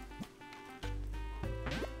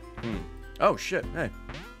 Oh, shit. Hey.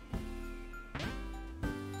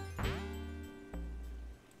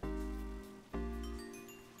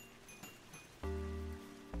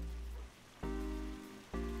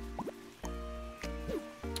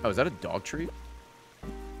 Oh, is that a dog treat?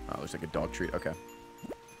 Oh, it looks like a dog treat. Okay.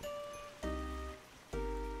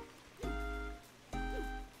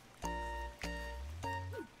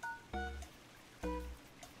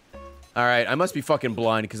 All right, I must be fucking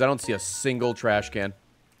blind because I don't see a single trash can.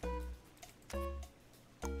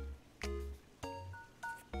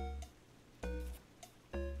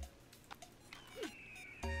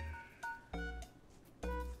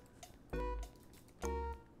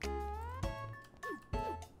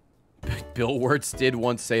 Bill Wirtz did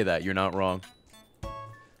once say that. You're not wrong.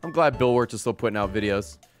 I'm glad Bill Wirtz is still putting out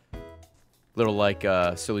videos. Little, like,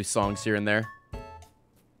 silly songs here and there.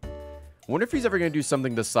 I wonder if he's ever going to do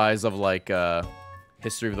something the size of, like,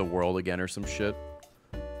 History of the World again or some shit.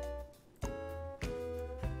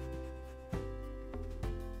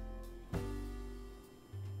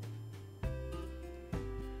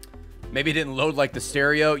 Maybe it didn't load like the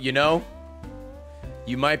stereo, you know?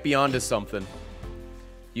 You might be onto something.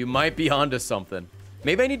 You might be onto something.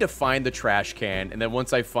 Maybe I need to find the trash can, and then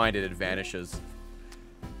once I find it, it vanishes.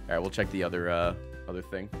 All right, we'll check the other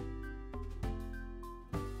thing.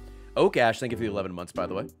 Oak Ash, thank you for the 11 months, by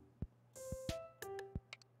the way.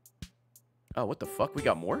 Oh, what the fuck? We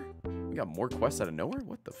got more? We got more quests out of nowhere?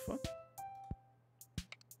 What the fuck?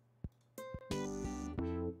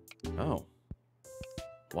 Oh.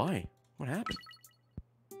 Why? What happened?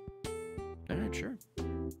 All right, sure.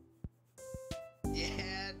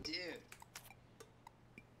 Yeah, dude.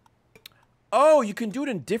 Oh, you can do it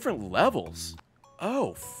in different levels.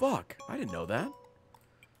 Oh, fuck. I didn't know that.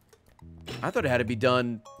 I thought it had to be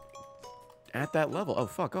done at that level. Oh,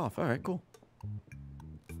 fuck off. All right, cool.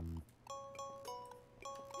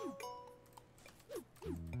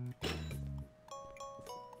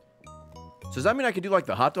 So does that mean I could do, like,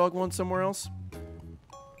 the hot dog one somewhere else?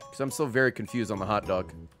 Because I'm still very confused on the hot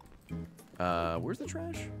dog. Where's the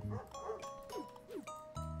trash?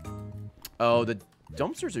 Oh, the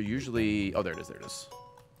dumpsters are usually... Oh, there it is, there it is.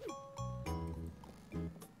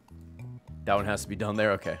 That one has to be done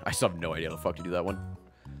there? Okay. I still have no idea how the fuck to do that one.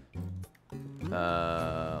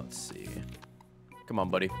 Let's see. Come on,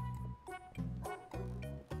 buddy.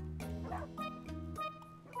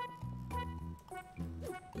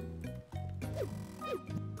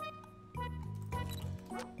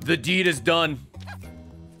 The deed is done.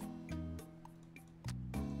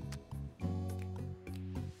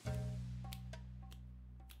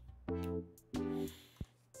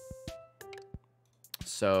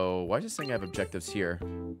 So, why is it saying I have objectives here?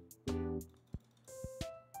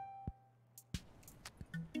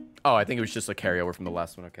 Oh, I think it was just a carryover from the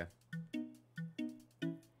last one. Okay.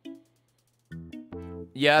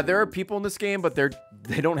 Yeah, there are people in this game, but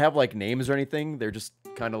they don't have, like, names or anything. They're just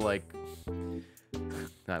kind of like...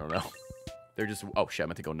 I don't know. They're just... Oh, shit, I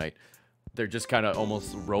meant to go night. They're just kind of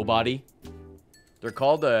almost robot-y. They're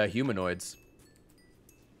called humanoids.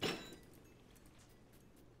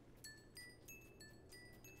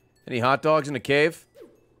 Any hot dogs in the cave?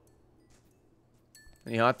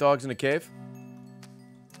 Any hot dogs in the cave?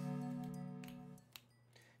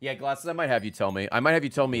 Yeah, Glasses, I might have you tell me. I might have you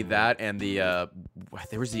tell me that and the,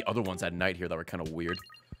 there was the other ones at night here that were kind of weird.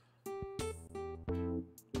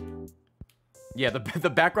 Yeah, the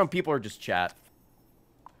background people are just chat.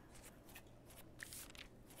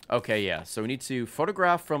 Okay, yeah, so we need to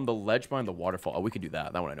photograph from the ledge behind the waterfall. Oh, we could do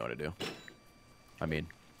that. That one I know how to do. I mean,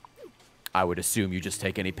 I would assume you just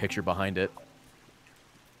take any picture behind it.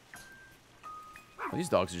 Well, these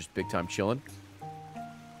dogs are just big time chilling.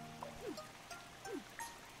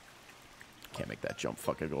 Can't make that jump.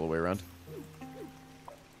 Fuck, I go all the way around.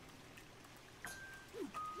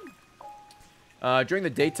 During the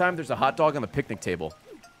daytime, there's a hot dog on the picnic table.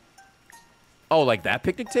 Oh, like that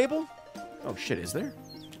picnic table? Oh, shit, is there?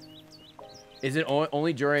 Is it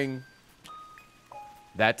only during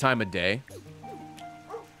that time of day?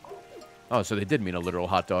 Oh, so they did mean a literal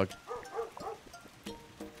hot dog.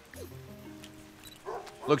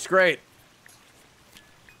 Looks great.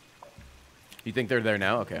 You think they're there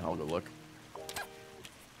now? Okay, I'll go look.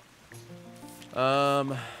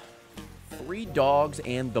 3 dogs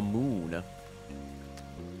and the moon. Let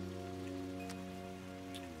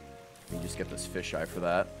me just get this fisheye for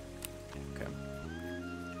that. Okay.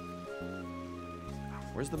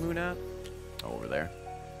 Where's the moon at? Oh, over there.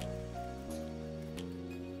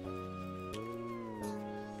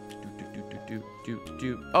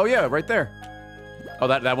 Oh, yeah, right there. Oh,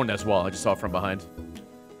 that one as well. I just saw it from behind.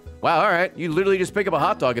 Wow, all right. You literally just pick up a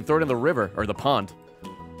hot dog and throw it in the river, or the pond.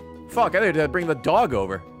 Fuck, I had to bring the dog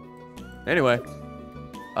over. Anyway.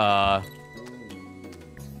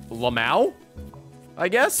 Lamau? I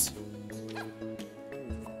guess?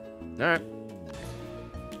 All right.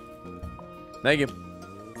 Thank you.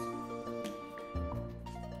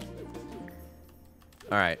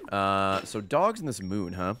 All right, so dogs in this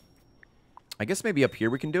moon, huh? I guess maybe up here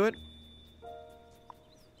we can do it.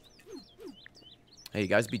 Hey, you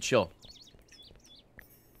guys, be chill.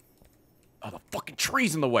 Oh, the fucking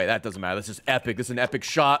tree's in the way. That doesn't matter. This is epic. This is an epic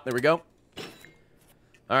shot. There we go.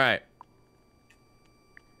 All right.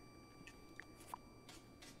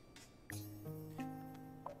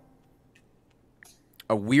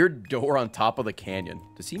 A weird door on top of the canyon.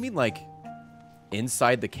 Does he mean, like,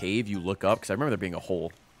 inside the cave you look up? Because I remember there being a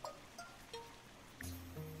hole.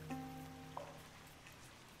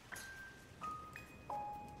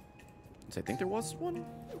 I think there was one?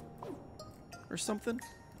 Or something?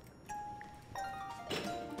 I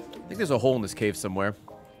think there's a hole in this cave somewhere.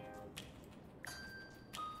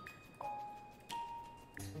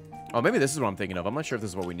 Oh, maybe this is what I'm thinking of. I'm not sure if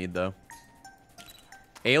this is what we need, though.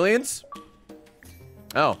 Aliens?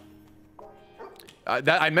 Oh.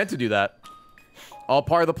 I meant to do that. All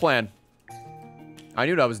part of the plan. I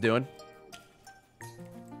knew what I was doing.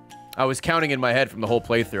 I was counting in my head from the whole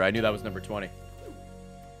playthrough. I knew that was number 20.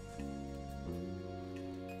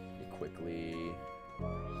 Quickly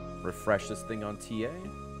refresh this thing on TA.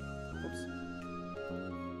 Oops.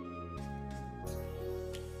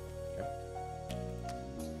 Okay.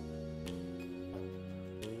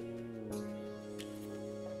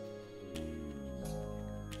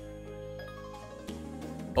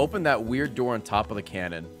 Open that weird door on top of the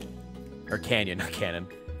cannon. Or canyon, not cannon.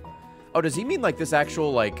 Oh, does he mean like this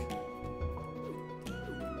actual, like...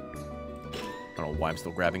 I don't know why I'm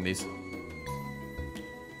still grabbing these.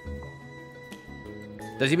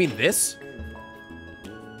 Does he mean this?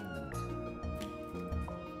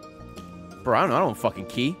 Bro, I don't fucking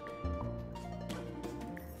key.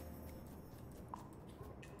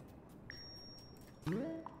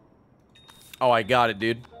 Oh, I got it,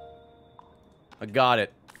 dude. I got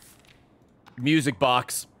it. Music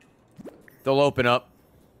box. They'll open up.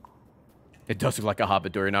 It does look like a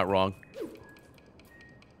Hobbit door, you're not wrong.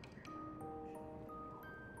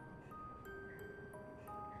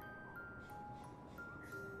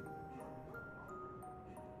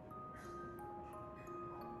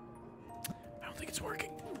 I don't think it's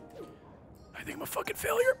working. I think I'm a fucking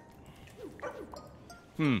failure.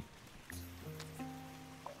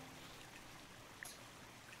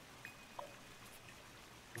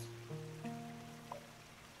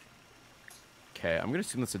 Okay, I'm gonna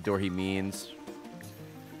assume that's the door he means.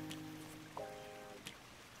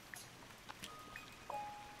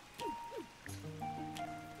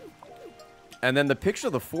 And then the picture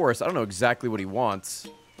of the forest, I don't know exactly what he wants.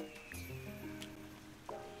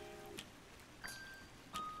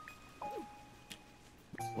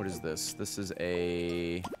 What is this? This is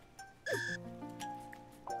a...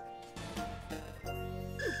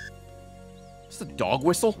 Is this a dog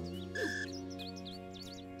whistle?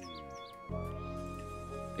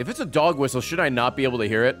 If it's a dog whistle, should I not be able to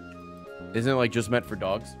hear it? Isn't it, like, just meant for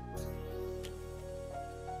dogs?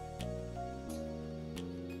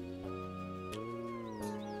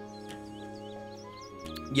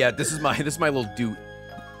 Yeah, this is my little doot.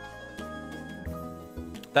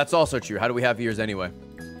 That's also true. How do we have ears anyway?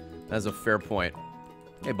 That's a fair point.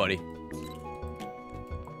 Hey, buddy.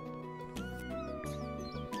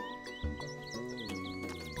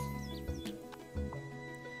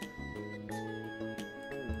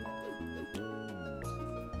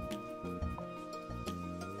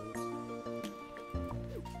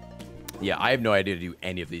 Yeah, I have no idea to do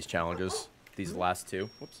any of these challenges. These last two.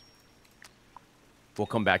 Whoops. We'll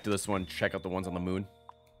come back to this one, check out the ones on the moon.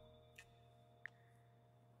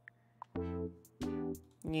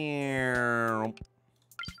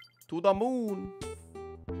 To the moon.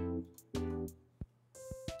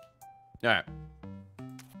 Alright.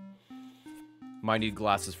 Might need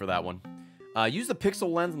glasses for that one. Use the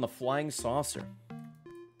pixel lens on the flying saucer.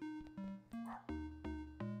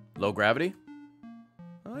 Low gravity?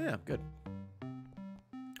 Oh yeah, good.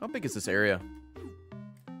 How big is this area?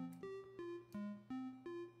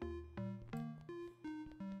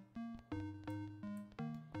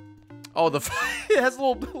 Oh, it has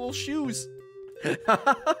little shoes.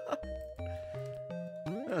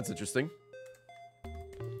 That's interesting.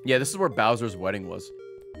 Yeah, this is where Bowser's wedding was.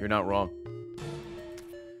 You're not wrong.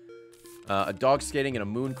 A dog skating in a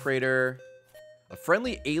moon crater. A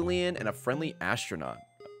friendly alien and a friendly astronaut.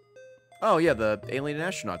 Oh, yeah, the alien and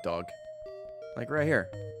astronaut dog. Like right here.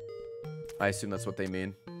 I assume that's what they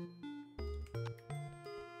mean.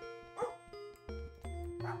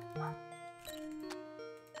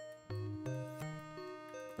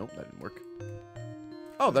 Nope, that didn't work.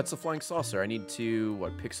 Oh, that's a flying saucer. I need to,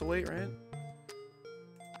 what, pixelate, right?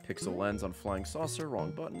 Pixel lens on flying saucer.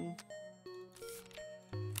 Wrong button.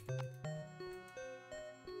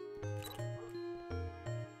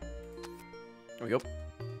 There we go.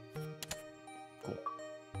 Cool.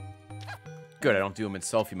 Good, I don't do them in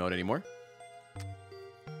selfie mode anymore.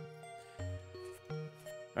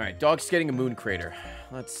 Alright, dog skating a moon crater.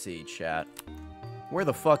 Let's see, chat. Where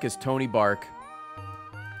the fuck is Tony Bark?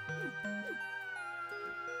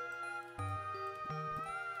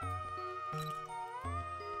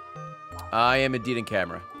 I am indeed in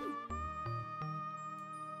camera.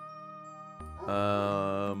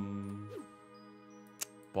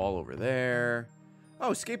 Ball over there.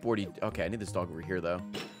 Oh, skateboardy. Okay, I need this dog over here, though.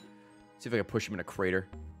 See if I can push him in a crater.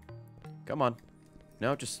 Come on.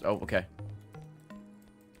 No, just... Oh, okay.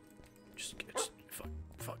 Just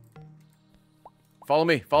fuck. Follow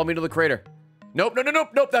me. Follow me to the crater. Nope,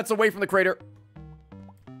 nope. That's away from the crater.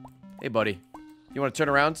 Hey, buddy. You want to turn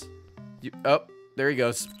around? Oh, there he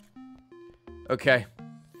goes. Okay.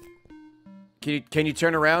 Can you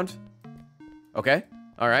turn around? Okay.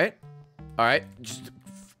 All right. Just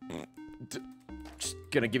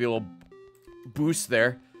gonna give you a little boost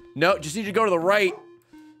there. No, just need you to go to the right.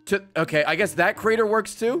 Okay, I guess that crater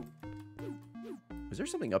works too. Is there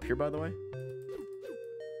something up here, by the way?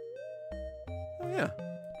 Oh, yeah.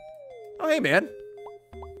 Oh, hey, man.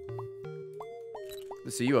 Good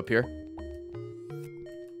to see you up here.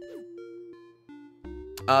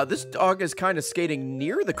 This dog is kind of skating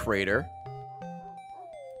near the crater.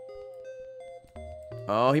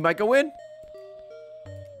 Oh, he might go in.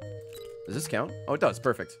 Does this count? Oh, it does.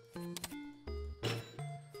 Perfect.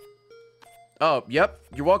 Oh, yep.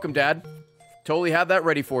 You're welcome, Dad. Totally have that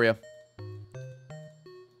ready for you.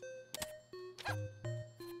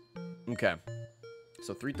 Okay.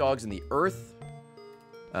 So 3 dogs in the earth.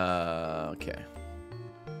 Okay.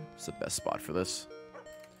 It's the best spot for this.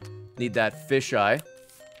 Need that fisheye.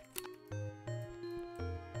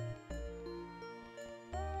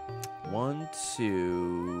 One,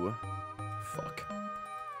 two... Fuck.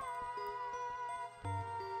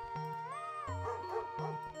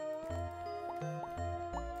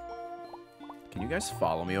 Can you guys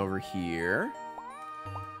follow me over here?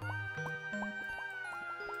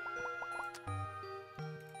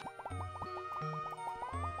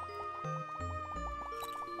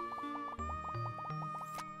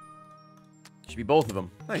 Should be both of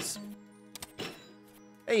them. Nice.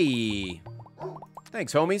 Hey.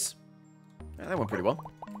 Thanks, homies. Yeah, that went pretty well.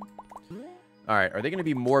 Alright, are they going to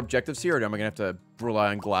be more objectives here, or am I going to have to rely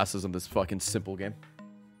on glasses in this fucking simple game?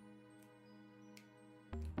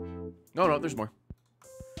 No, there's more.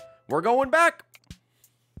 We're going back!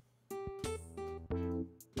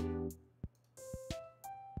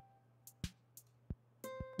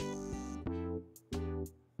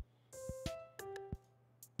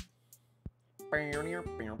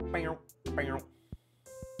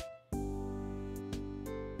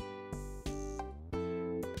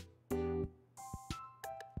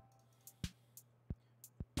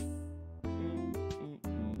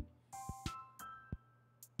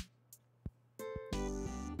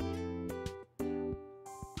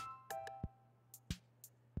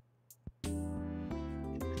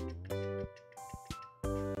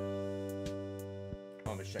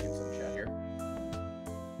 I'm just checking some chat here.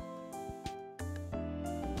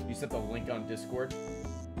 You sent the link on Discord.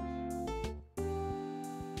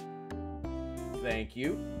 Thank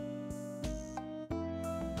you.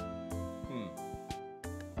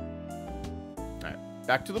 Alright,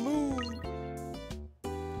 back to the moon.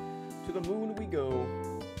 To the moon we go.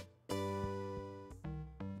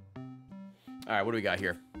 Alright, what do we got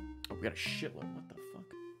here? Oh, we got a shitload. What the fuck?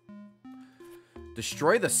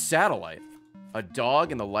 Destroy the satellite. A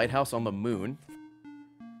dog in the lighthouse on the moon.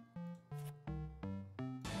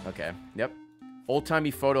 Okay, yep.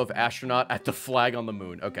 Old-timey photo of astronaut at the flag on the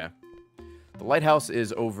moon. Okay. The lighthouse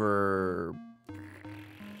is over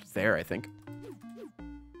there, I think.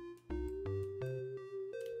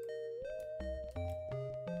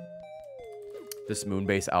 This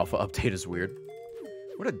Moonbase Alpha update is weird.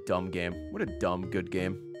 What a dumb game. What a dumb good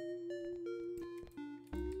game.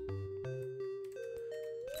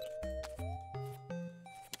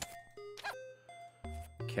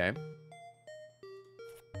 Okay.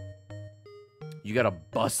 You gotta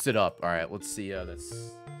bust it up. Alright, let's see. Let's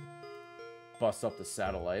bust up the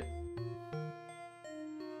satellite.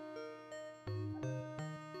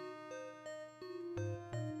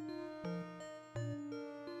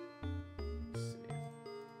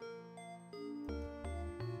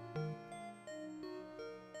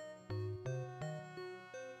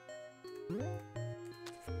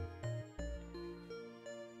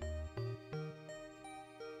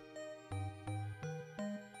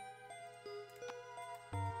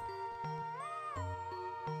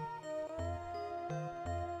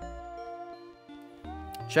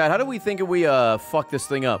 Chad, how do we think we fuck this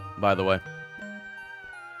thing up, by the way?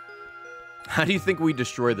 How do you think we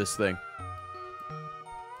destroy this thing?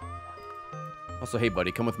 Also, hey, buddy,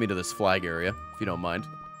 come with me to this flag area, if you don't mind.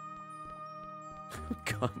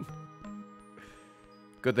 Gun.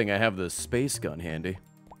 Good thing I have the space gun handy.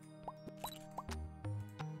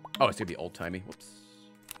 Oh, it's gonna be old-timey. Whoops.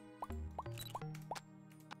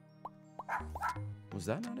 Was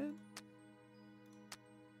that not it?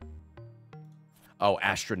 Oh,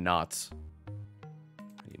 astronauts. I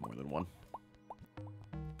need more than one.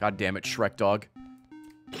 God damn it, Shrek dog.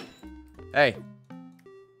 Hey.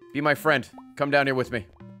 Be my friend. Come down here with me.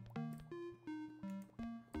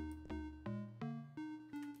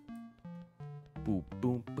 Boom,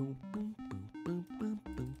 boom, boom, boom, boom, boom, boom,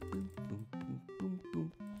 boom, boom, boom, boom,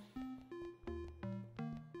 boom.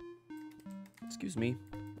 Excuse me.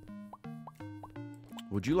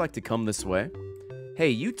 Would you like to come this way? Hey,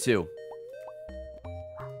 you two.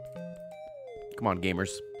 Come on, gamers.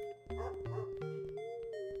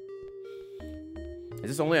 Is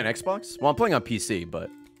this only on Xbox? Well, I'm playing on PC, but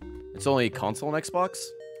it's only console and Xbox?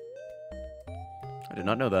 I did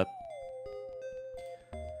not know that.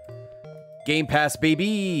 Game Pass,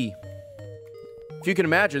 baby! If you can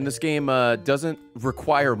imagine, this game doesn't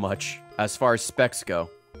require much as far as specs go.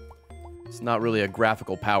 It's not really a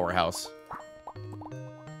graphical powerhouse.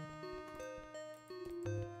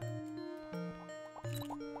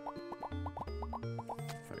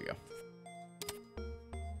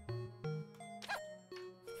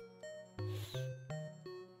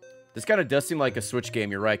 This kind of does seem like a Switch game,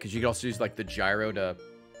 you're right, because you can also use, like, the gyro to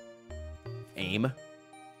aim.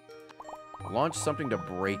 Launch something to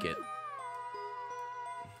break it.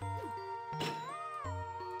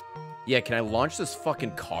 Yeah, can I launch this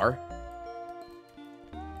fucking car?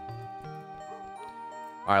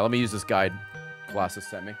 Alright, let me use this guide Colossus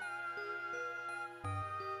sent me.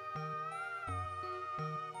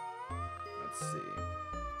 Let's see.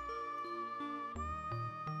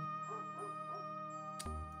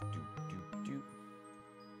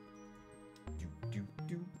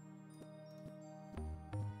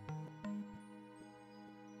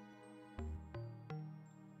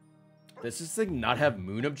 Does this thing not have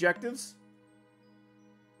moon objectives?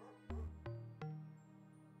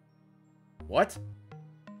 What?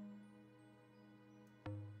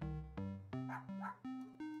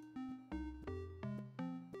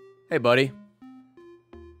 Hey, buddy.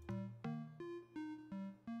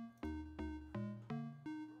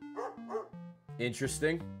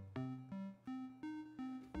 Interesting.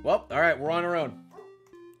 Well, alright, we're on our own.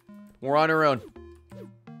 We're on our own.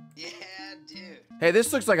 Yeah, dude. Hey,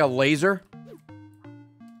 this looks like a laser.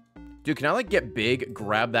 Dude, can I, like, get big,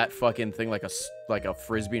 grab that fucking thing like a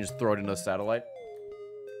frisbee and just throw it into the satellite?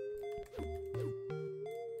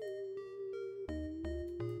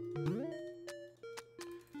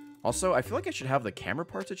 Also, I feel like I should have the camera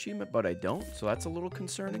parts achievement, but I don't, so that's a little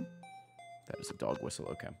concerning. That is a dog whistle,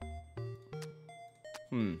 okay.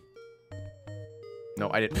 No,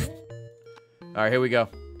 I didn't. Alright, here we go.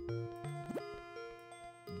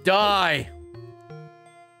 Die!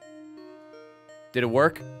 Did it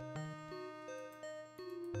work?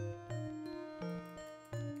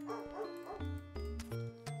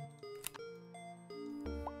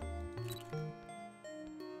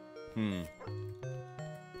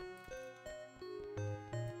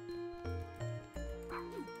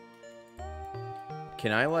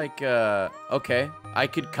 Can I, like, okay. I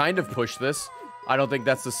could kind of push this. I don't think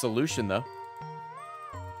that's the solution, though.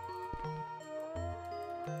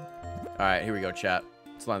 Alright, here we go, chat.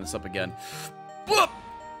 Let's line this up again. Whoop!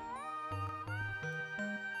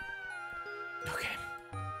 Okay.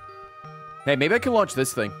 Hey, maybe I can launch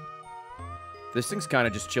this thing. This thing's kind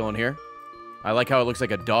of just chilling here. I like how it looks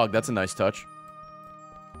like a dog. That's a nice touch.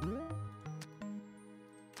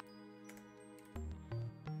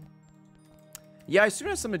 Yeah, I assume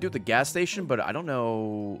it has something to do with the gas station, but I don't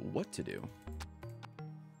know what to do.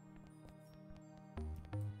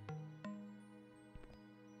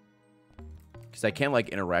 Because I can't, like,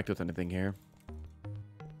 interact with anything here.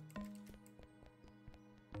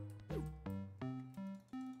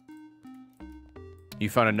 You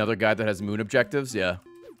found another guide that has moon objectives? Yeah.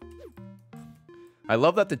 I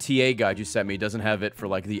love that the TA guide you sent me doesn't have it for,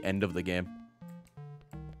 like, the end of the game.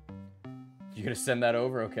 You're gonna send that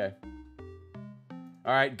over? Okay.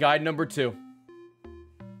 Alright, guide number 2.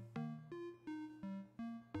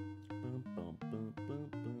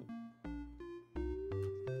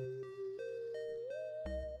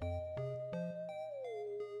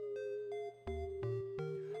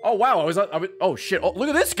 Oh, wow. I was oh, shit. Oh, look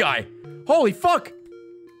at this guy. Holy fuck.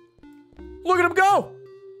 Look at him go.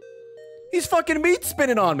 He's fucking meat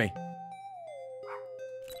spinning on me.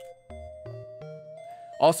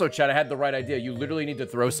 Also, Chad, I had the right idea. You literally need to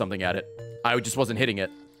throw something at it. I just wasn't hitting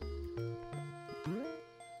it.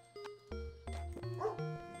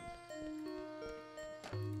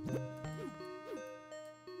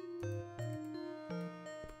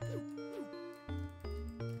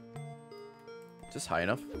 Is this high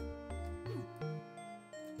enough?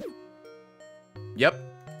 Yep.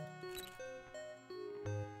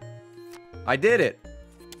 I did it.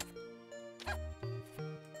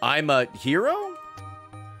 I'm a hero?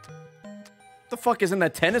 What the fuck is in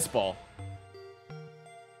that tennis ball?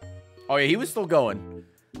 Oh yeah, he was still going.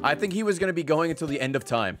 I think he was going to be going until the end of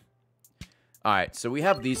time. Alright, so we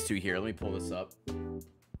have these two here. Let me pull this up.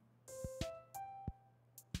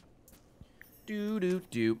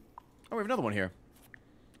 Do. Oh, we have another one here.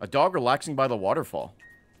 A dog relaxing by the waterfall.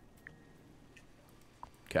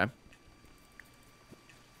 Okay.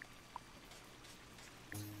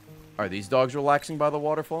 Are these dogs relaxing by the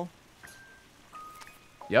waterfall?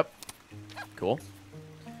 Yep. Cool.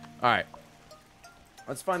 Alright.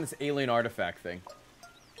 Let's find this alien artifact thing.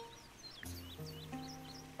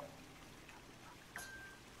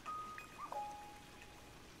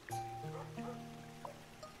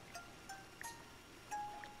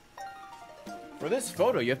 For this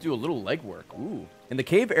photo, you have to do a little legwork. Ooh. In the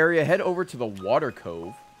cave area, head over to the water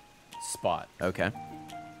cove spot. Okay.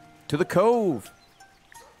 To the cove.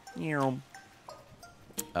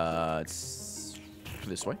 It's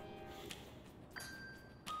this way.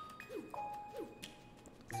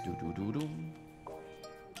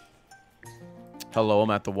 Hello, I'm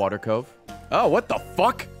at the water cove. Oh, what the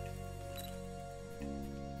fuck?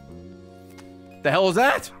 The hell is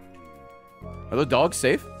that? Are the dogs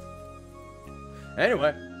safe?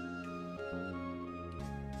 Anyway.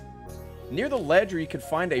 Near the ledge where you can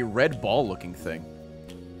find a red ball looking thing.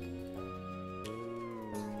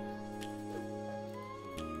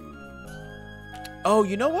 Oh,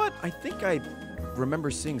 you know what? I think I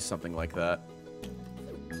remember seeing something like that.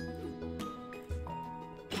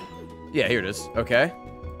 Yeah, here it is. Okay.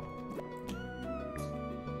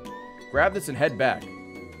 Grab this and head back.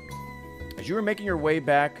 As you are making your way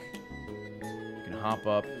back, you can hop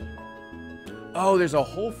up. Oh, there's a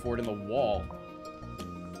hole for it in the wall.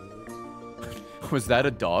 Was that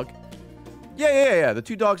a dog? Yeah. The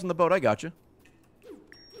two dogs in the boat. I got you.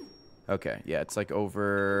 Okay, yeah, it's like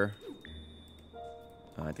over...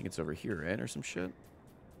 I think it's over here, right? Or some shit.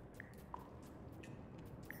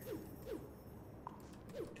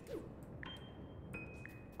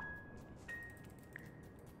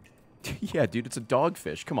 Yeah, dude, it's a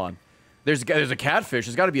dogfish. Come on. There's a catfish.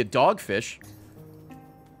 There's got to be a dogfish.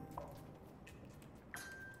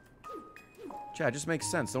 Chad, it just makes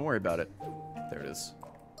sense. Don't worry about it. There it is.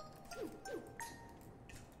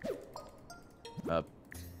 Up.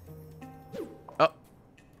 Oh.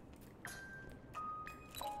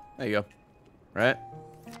 There you go. Right?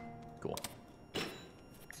 Cool.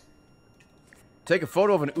 Take a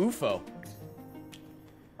photo of an UFO.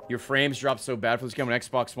 Your frames dropped so bad for this game on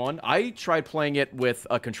Xbox One. I tried playing it with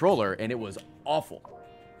a controller, and it was awful.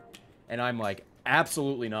 And I'm like,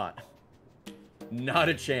 absolutely not. Not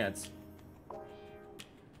a chance.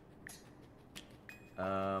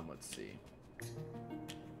 Let's see.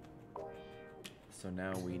 So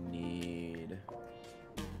now we need...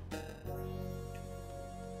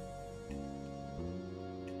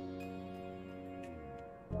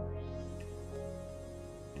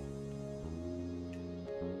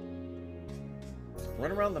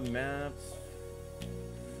 Run around the maps.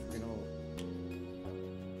 You know.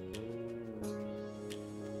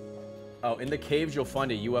 Oh, in the caves you'll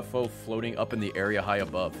find a UFO floating up in the area high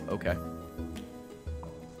above. Okay.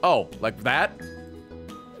 Oh, like that?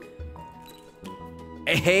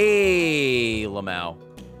 Hey, Lamau.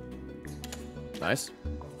 Nice.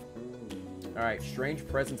 Alright, strange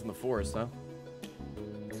presence in the forest, huh?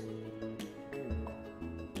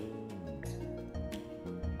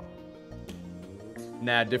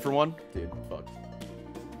 Nah, different one? Dude, fuck.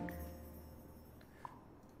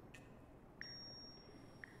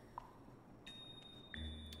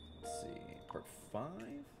 Let's see. Part 5?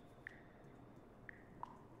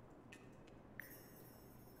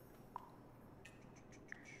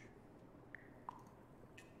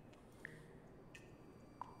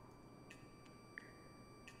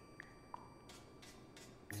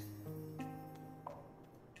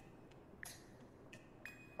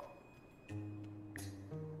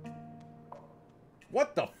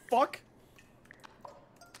 What the fuck?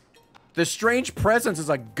 The strange presence is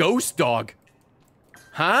a ghost dog.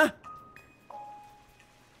 Huh?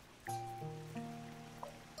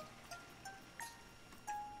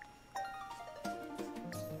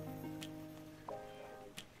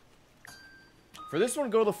 For this one,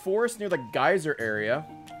 go to the forest near the geyser area.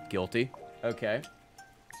 Guilty. Okay.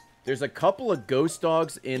 There's a couple of ghost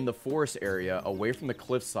dogs in the forest area away from the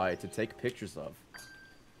cliffside to take pictures of.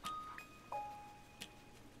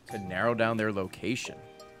 To narrow down their location.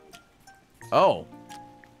 Oh.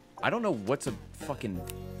 I don't know what's a fucking...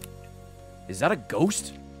 Is that a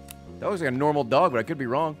ghost? That looks like a normal dog, but I could be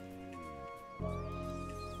wrong.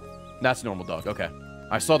 That's a normal dog. Okay.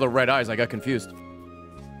 I saw the red eyes. I got confused.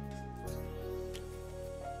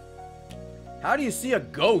 How do you see a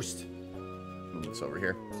ghost? Move this over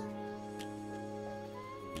here.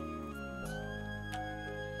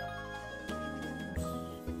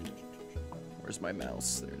 Where's my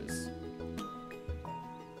mouse? There it is.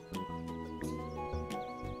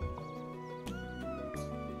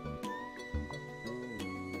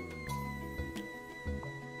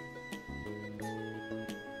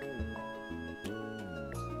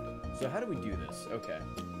 So how do we do this? Okay.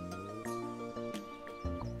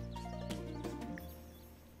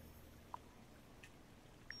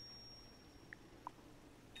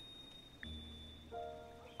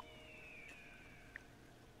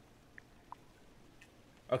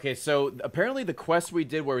 Okay, so apparently the quest we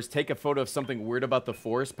did where it was take a photo of something weird about the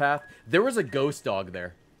forest path, there was a ghost dog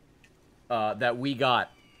there that we got,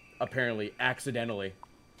 apparently, accidentally.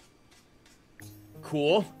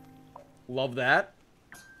 Cool. Love that.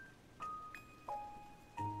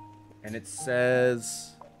 And it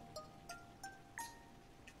says...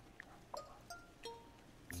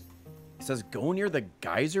 It says, go near the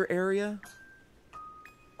geyser area?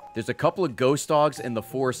 There's a couple of ghost dogs in the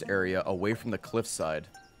forest area away from the cliffside.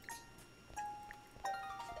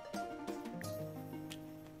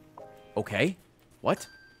 Okay. What?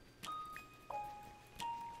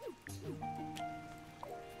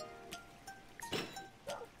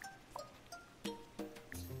 It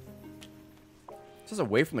says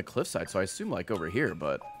away from the cliffside, so I assume like over here,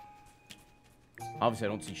 but obviously I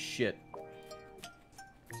don't see shit.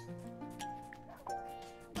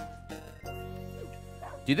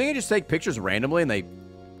 Do you think I just take pictures randomly and they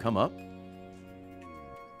come up?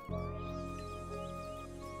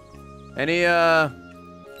 Any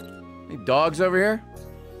dogs over here?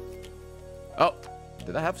 Oh,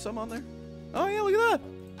 did I have some on there? Oh yeah, look at that.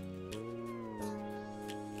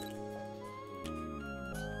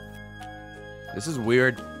 This is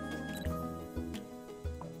weird.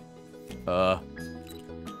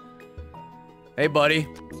 Hey buddy.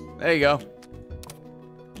 There you go.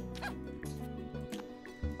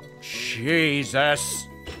 Jesus.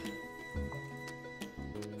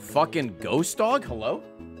 Fucking ghost dog? Hello?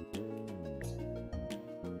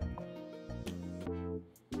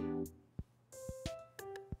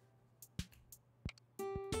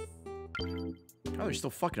 Oh, there's still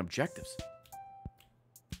fucking objectives.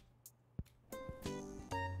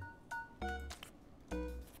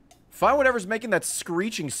 Find whatever's making that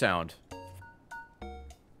screeching sound.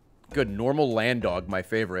 Good, normal land dog, my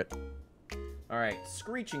favorite. Alright,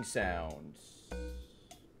 screeching sounds.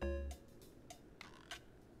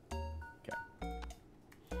 Okay.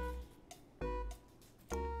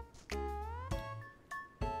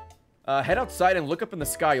 Head outside and look up in the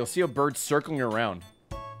sky. You'll see a bird circling around.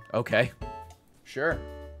 Okay. Sure.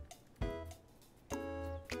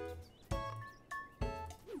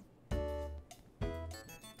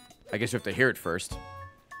 I guess you have to hear it first.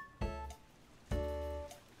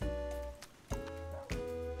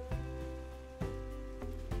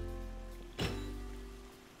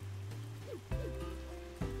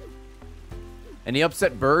 Any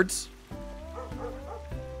upset birds?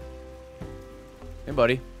 Hey,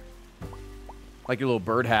 buddy. Like your little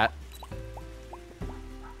bird hat.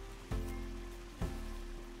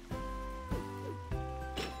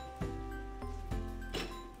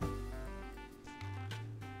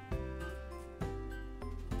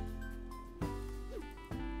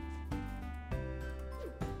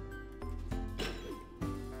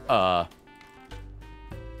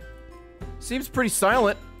 Seems pretty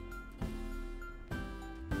silent.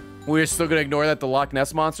 We're still gonna ignore that the Loch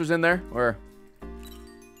Ness Monster's in there? Or...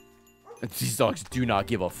 These dogs do not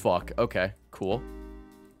give a fuck. Okay, cool.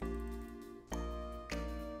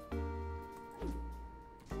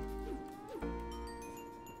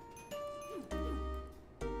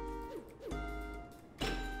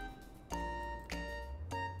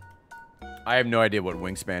 I have no idea what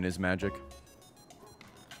wingspan is, Magic.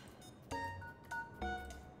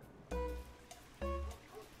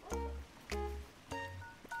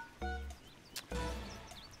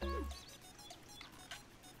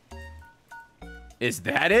 Is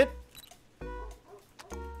that it?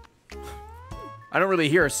 I don't really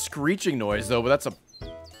hear a screeching noise, though, but that's a...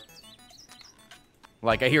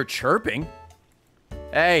 Like, I hear chirping.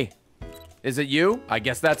 Hey, is it you? I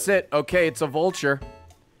guess that's it. Okay, it's a vulture.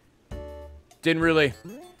 Didn't really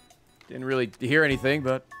hear anything,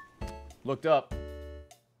 but looked up.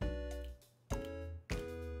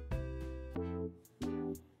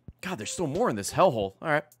 God, there's still more in this hellhole. All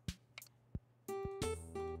right.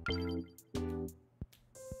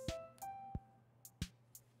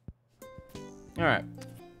 All right.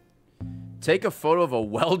 Take a photo of a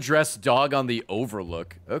well-dressed dog on the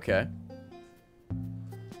overlook. Okay.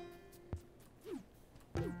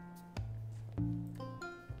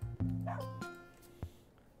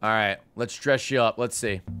 All right, let's dress you up. Let's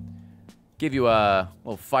see. Give you a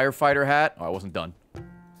little firefighter hat. Oh, I wasn't done.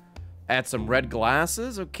 Add some red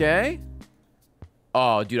glasses. Okay.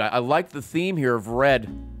 Oh, dude, I like the theme here of red.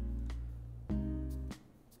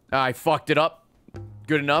 I fucked it up.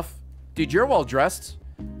 Good enough. Dude, you're well dressed.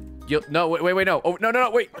 No, wait, no. Oh,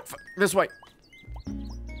 no, wait. This way.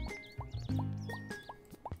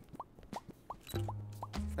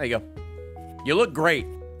 There you go. You look great.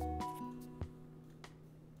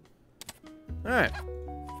 All right.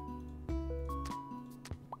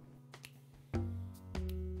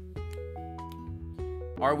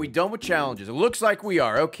 Are we done with challenges? It looks like we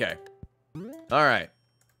are. Okay. All right.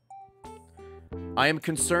 I am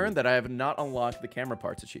concerned that I have not unlocked the camera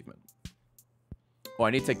parts achievement. Oh, I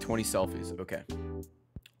need to take 20 selfies. Okay.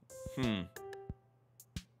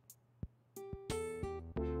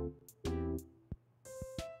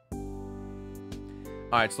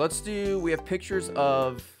 All right, so let's do... We have pictures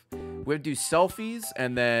of... We have to do selfies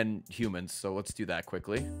and then humans. So let's do that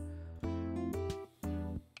quickly.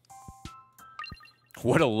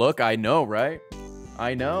 What a look. I know, right?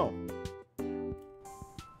 I know. All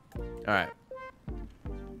right.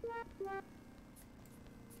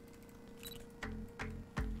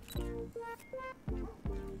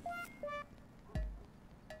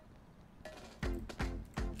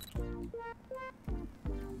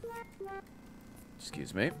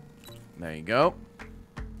 Excuse me. There you go.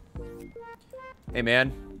 Hey,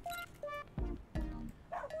 man.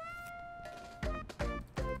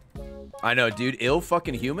 I know, dude. Ill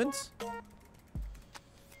fucking humans?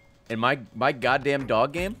 In my goddamn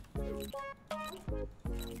dog game?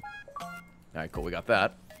 Alright, cool. We got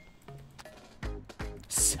that.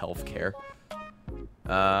 Self-care.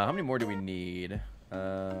 How many more do we need?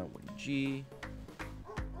 1G.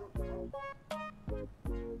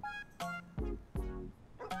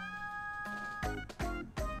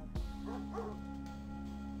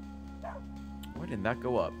 Why didn't that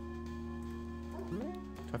go up? Do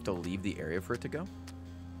I have to leave the area for it to go?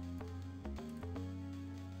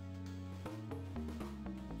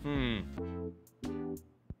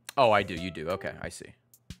 Oh, I do. You do. Okay, I see.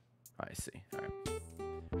 I see. All right.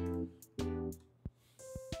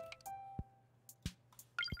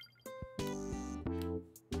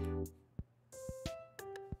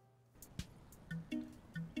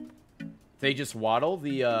 They just waddle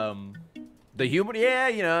the human. Yeah,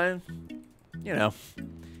 you know,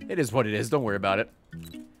 it is what it is. Don't worry about it.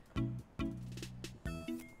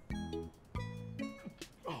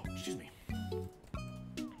 Oh, excuse me.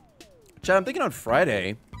 Chad, I'm thinking on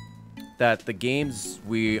Friday that the games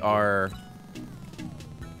we are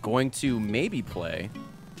going to maybe play.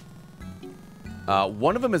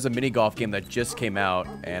 One of them is a mini golf game that just came out,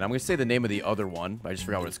 and I'm going to say the name of the other one. I just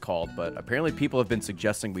forgot what it's called, but apparently people have been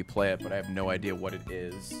suggesting we play it, but I have no idea what it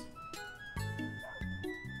is.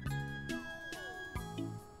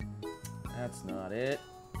 That's not it.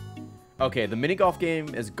 Okay, the mini golf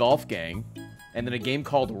game is Golf Gang, and then a game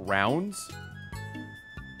called Rounds.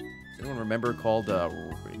 Does anyone remember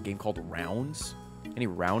a game called Rounds? Any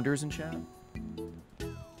rounders in chat?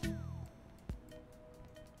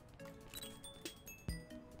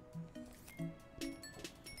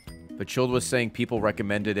 But Child was saying people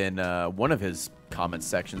recommended in one of his comment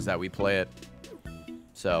sections that we play it.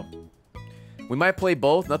 So, we might play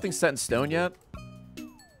both. Nothing's set in stone yet.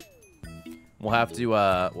 We'll have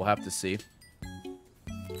to see.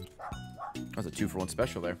 That's a 2-for-1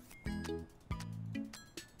 special there.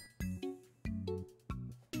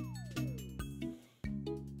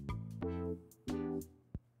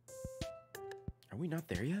 Are we not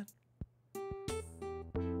there yet?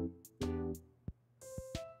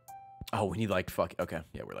 Oh, we need like fuck. Okay,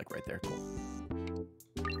 yeah, we're like right there. Cool.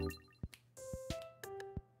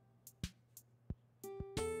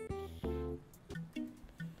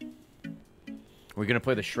 We're gonna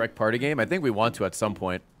play the Shrek party game. I think we want to at some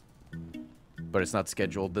point, but it's not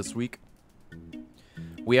scheduled this week.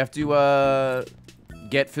 We have to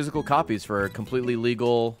get physical copies for completely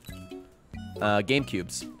legal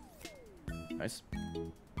GameCubes. Nice.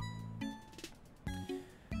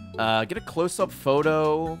 Get a close-up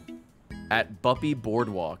photo at Buppy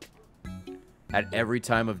Boardwalk at every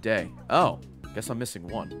time of day. Oh, guess I'm missing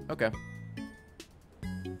one. Okay.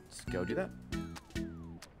 Let's go do that.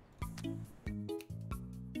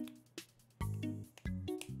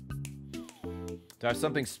 Do I have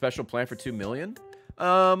something special planned for 2 million?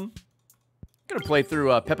 I'm gonna play through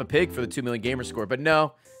Peppa Pig for the 2 million gamer score, but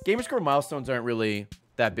no, gamer score milestones aren't really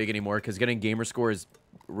that big anymore because getting gamer score is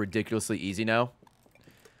ridiculously easy now.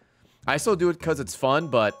 I still do it because it's fun,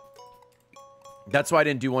 but that's why I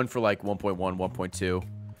didn't do one for like 1.1, 1.2,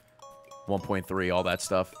 1.3, all that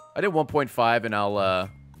stuff. I did 1.5 and I'll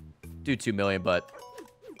do 2 million, but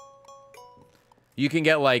you can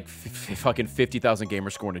get like fucking 50,000 gamer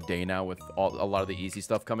score in a day now with a lot of the easy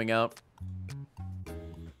stuff coming out.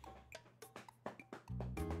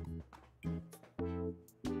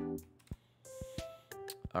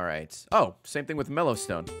 All right. Oh, same thing with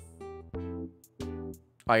Mellowstone.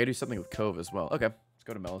 Oh, I gotta do something with Cove as well. Okay, let's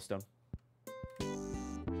go to Mellowstone.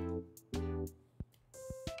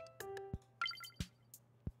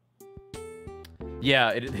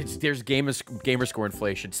 Yeah, there's gamer score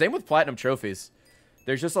inflation. Same with Platinum Trophies.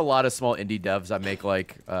 There's just a lot of small indie devs that make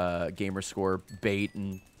like gamer score bait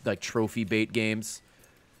and like trophy bait games,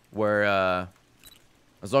 where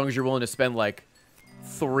as long as you're willing to spend like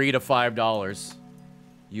 $3 to $5,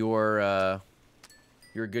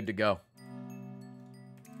 you're good to go.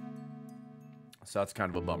 So that's kind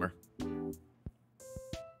of a bummer.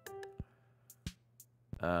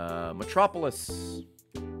 Metropolis.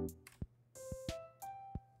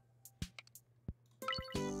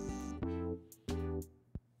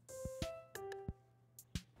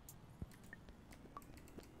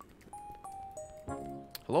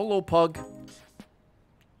 Hello, little pug.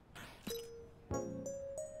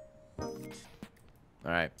 All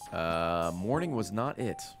right. Morning was not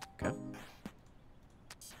it. Okay.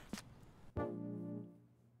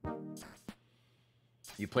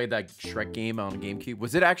 You played that Shrek game on GameCube.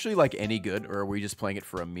 Was it actually like any good, or were you just playing it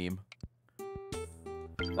for a meme?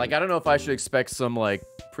 Like, I don't know if I should expect some like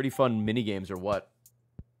pretty fun mini games or what.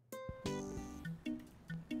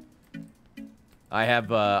 I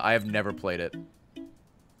have never played it.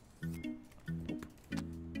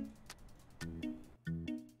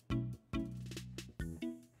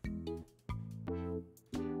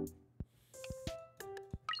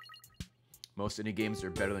 Most indie games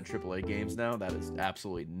are better than AAA games now. That is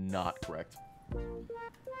absolutely not correct.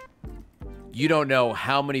 You don't know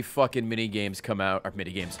how many fucking indie games come out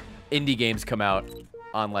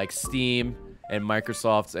on like Steam and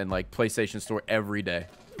Microsoft's and like PlayStation Store every day.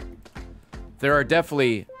 There are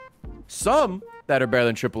definitely some that are better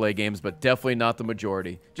than AAA games, but definitely not the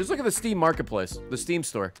majority. Just look at the Steam Marketplace, the Steam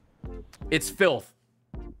Store. It's filth.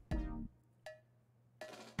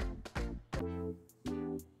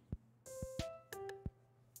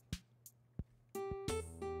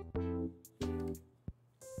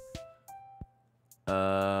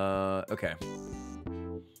 Okay.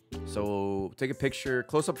 So, take a picture,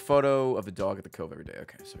 close-up photo of the dog at the Cove every day.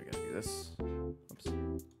 Okay, so we gotta do this. Oops.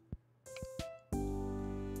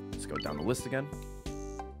 Let's go down the list again.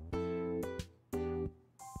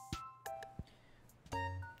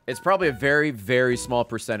 It's probably a very, very small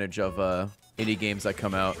percentage of indie games that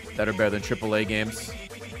come out that are better than AAA games.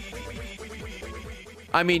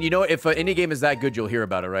 I mean, you know, if an indie game is that good, you'll hear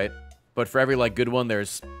about it, right? But for every, like, good one,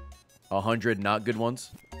 there's 100 not good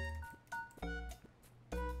ones.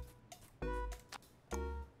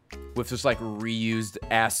 With just, like, reused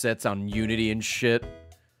assets on Unity and shit.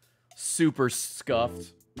 Super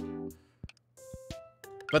scuffed.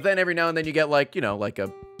 But then every now and then you get, like, you know, like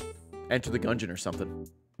a Enter the Gungeon or something.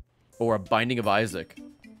 Or a Binding of Isaac.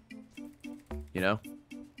 You know?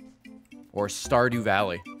 Or Stardew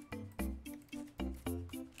Valley.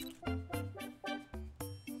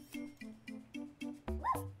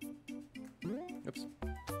 Oops.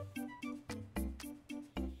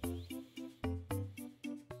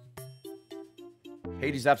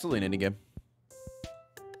 Hades is absolutely an indie game.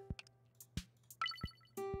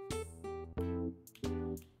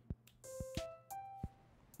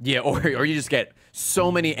 Yeah, or you just get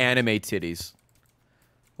so many anime titties.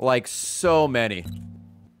 Like, so many.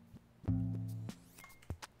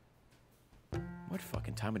 What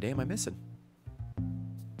fucking time of day am I missing?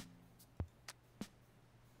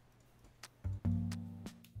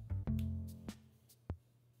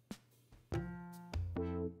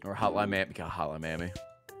 Or Hotline Miami. God, Hotline Miami.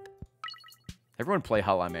 Everyone play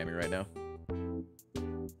Hotline Miami right now.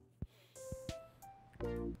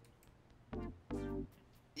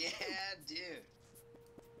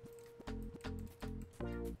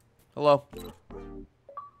 Hello. There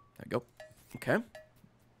we go. Okay.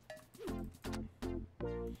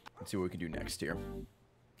 Let's see what we can do next here.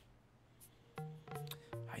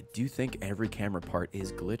 I do think every camera part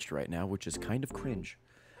is glitched right now, which is kind of cringe.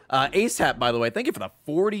 Ace Hat, by the way, thank you for the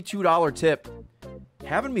 $42 tip.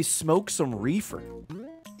 Having me smoke some reefer.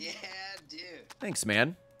 Yeah, dude. Thanks,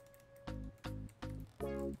 man.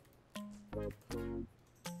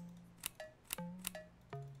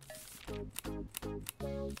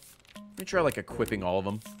 Let me try, like, equipping all of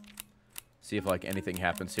them. See if, like, anything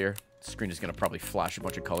happens here. The screen is going to probably flash a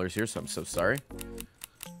bunch of colors here, so I'm so sorry. I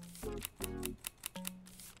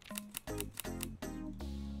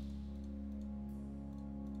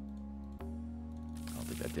don't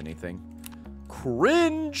think that did anything.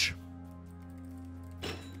 Cringe!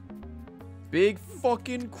 Big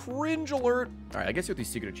fucking cringe alert. Alright, I guess see what these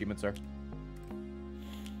secret achievements are.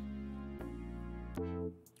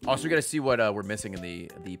 Also, we gotta see what we're missing in the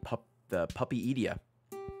Pupperazzi.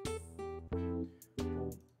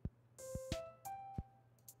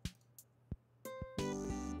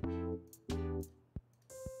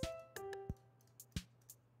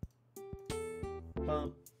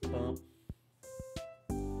 Bum, bum.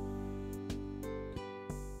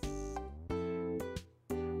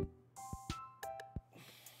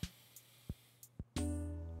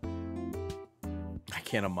 I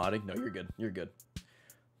can't, I'm modding. No, you're good. You're good.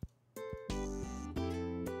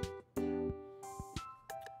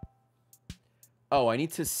 Oh, I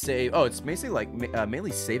need to save. Oh, it's basically like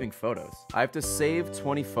mainly saving photos. I have to save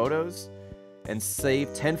 20 photos and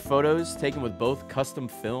save 10 photos taken with both custom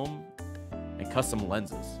film and custom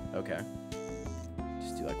lenses. Okay.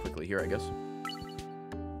 Just do that quickly here, I guess.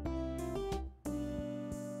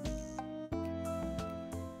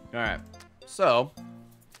 Alright. So,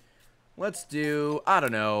 let's do, I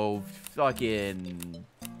don't know, fucking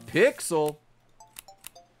pixel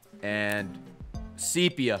and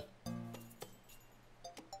sepia.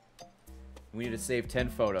 We need to save 10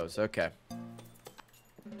 photos. Okay.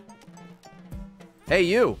 Hey,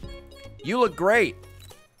 you. You look great.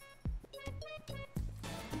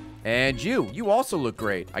 And you also look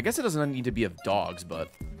great. I guess it doesn't need to be of dogs, but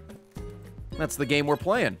that's the game we're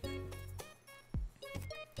playing.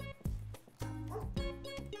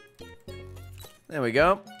 There we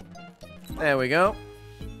go. There we go.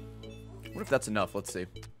 What if that's enough? Let's see.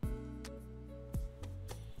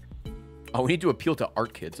 Oh, we need to appeal to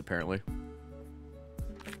art kids, apparently.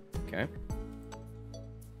 Okay.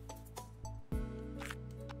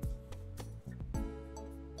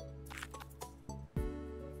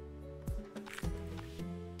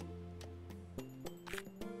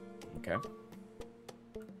 Okay.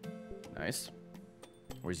 Nice.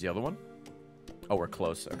 Where's the other one? Oh, we're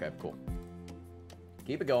close. Okay, cool.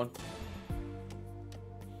 Keep it going.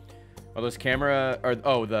 Are those camera...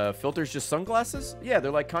 oh, the filter's just sunglasses? Yeah,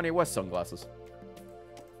 they're like Kanye West sunglasses.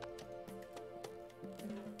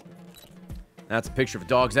 That's a picture of a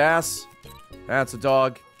dog's ass. That's a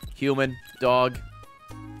dog. Human. Dog.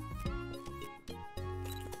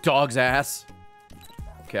 Dog's ass.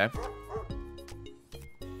 Okay.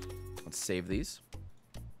 Let's save these.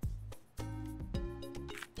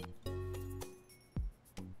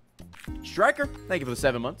 Striker, thank you for the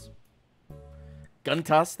 7 months.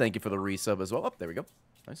 Guntoss, thank you for the resub as well. Oh, there we go.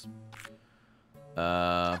 Nice.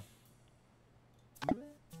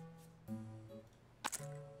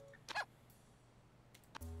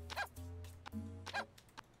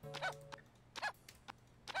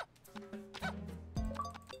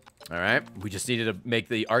 Alright, we just needed to make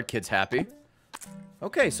the art kids happy.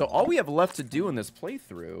 Okay, so all we have left to do in this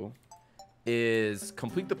playthrough is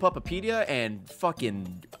complete the Puppepedia and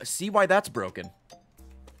fucking see why that's broken.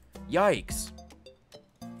 Yikes.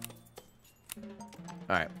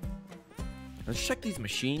 Alright. Let's check these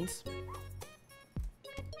machines.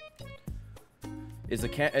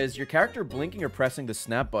 Is your character blinking or pressing the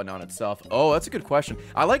snap button on itself? Oh, that's a good question.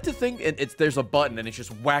 I like to think there's a button and it's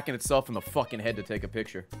just whacking itself in the fucking head to take a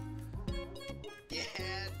picture. Yeah,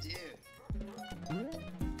 dude.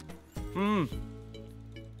 Hmm.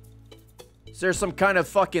 Is there some kind of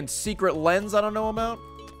fucking secret lens I don't know about?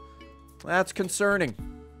 That's concerning.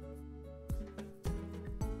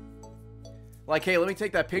 Like, hey, let me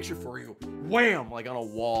take that picture for you. Wham! Like on a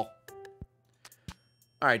wall.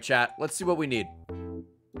 Alright, chat. Let's see what we need.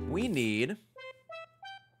 We need... I'm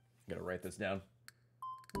gonna write this down.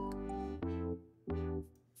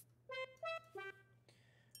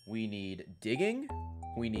 We need digging.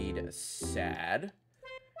 We need sad.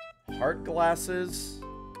 Heart glasses.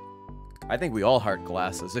 I think we all heart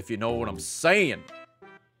glasses, if you know what I'm saying.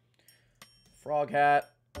 Frog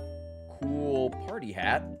hat. Cool party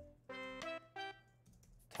hat.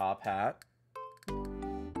 top hat.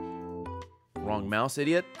 Wrong mouse,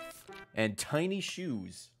 idiot. And tiny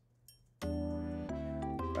shoes.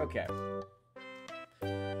 Okay.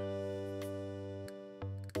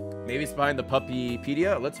 Maybe it's behind the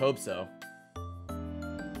Puppypedia? Let's hope so.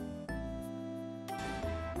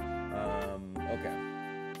 Okay.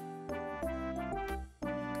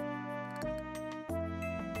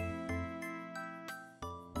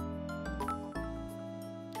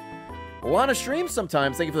 Lana streams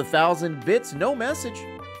sometimes. Thank you for the 1,000 bits. No message.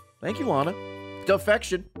 Thank you, Lana.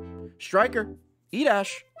 Defection. Striker.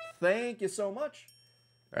 Edash. Thank you so much.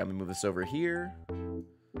 All right, let me move this over here. Okay.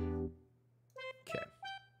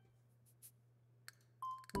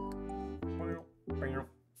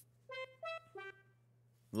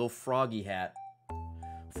 Little froggy hat.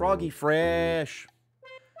 Froggy Fresh.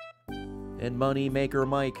 And Money Maker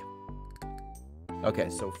Mike. Okay,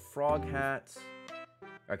 so frog hats.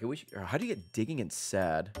 Okay, how do you get digging and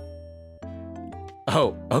sad?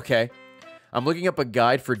 Oh, okay. I'm looking up a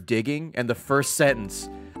guide for digging, and the first sentence.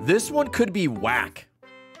 This one could be whack.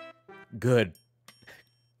 Good.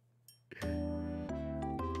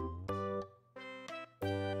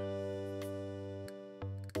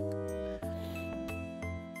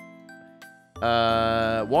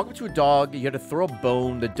 Walk up to a dog. You got to throw a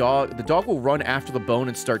bone. The dog will run after the bone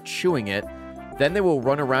and start chewing it. Then they will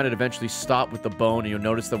run around and eventually stop with the bone, and you'll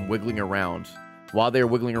notice them wiggling around. While they're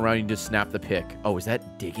wiggling around, you just snap the pick. Oh, is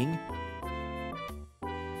that digging?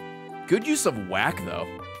 Good use of whack, though.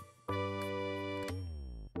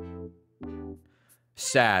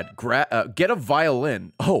 Sad. Get a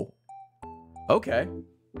violin. Oh. Okay.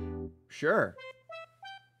 Sure.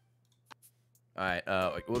 Alright,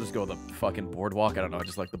 we'll just go with the fucking boardwalk. I don't know, I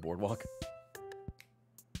just like the boardwalk.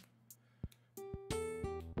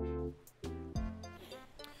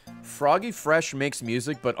 Froggy Fresh makes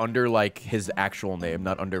music, but under, like, his actual name,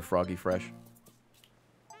 not under Froggy Fresh.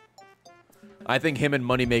 I think him and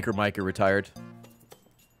Moneymaker Mike are retired.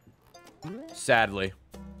 Sadly.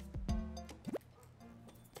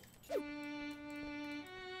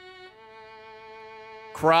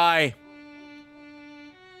 Cry.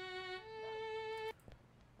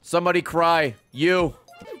 Somebody cry. You.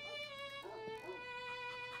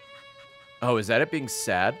 Oh, is that it being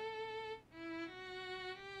sad?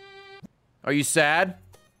 Are you sad?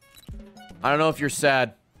 I don't know if you're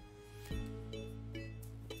sad.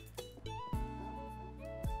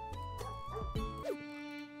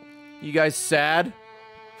 You guys sad?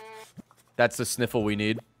 That's the sniffle we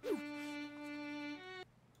need.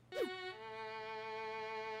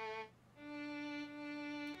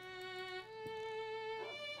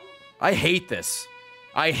 I hate this.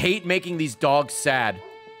 I hate making these dogs sad.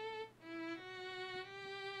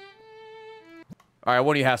 Alright,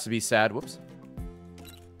 one of you has to be sad. Whoops.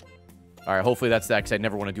 Alright, hopefully that's that, because I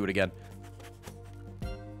never want to do it again.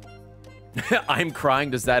 I'm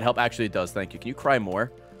crying. Does that help? Actually, it does. Thank you. Can you cry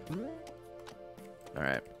more?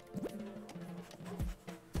 Alright.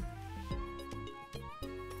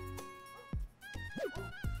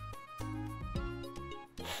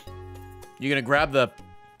 You gonna grab the...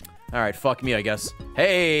 Alright, fuck me, I guess.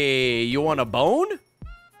 Hey, you want a bone?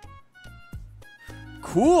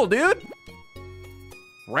 Cool, dude.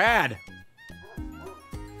 Rad.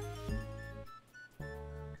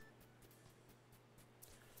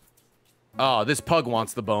 Oh, this pug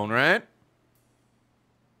wants the bone, right?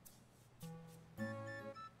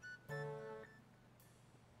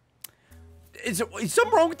 Is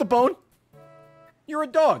something wrong with the bone? You're a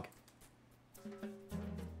dog.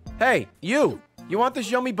 Hey, you. You want this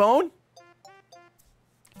yummy bone?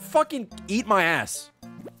 Fucking eat my ass.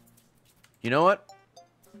 You know what?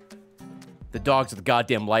 The dogs at the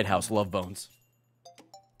goddamn lighthouse love bones.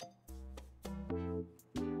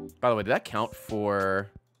 By the way, did that count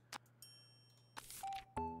for...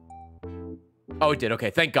 Oh, it did. Okay,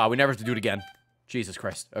 thank God. We never have to do it again. Jesus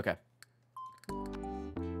Christ. Okay.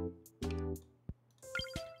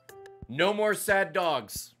 No more sad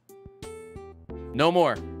dogs. No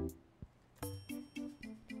more.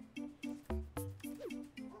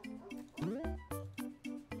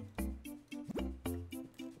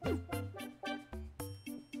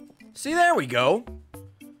 See, there we go.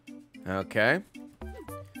 Okay.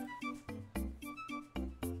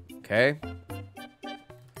 Okay.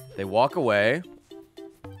 They walk away.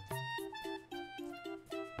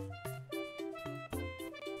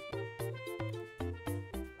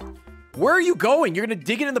 Where are you going? You're gonna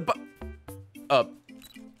dig it in the I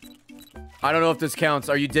don't know if this counts.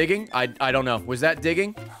 Are you digging? I don't know. Was that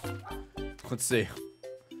digging? Let's see.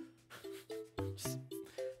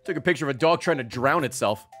 Took a picture of a dog trying to drown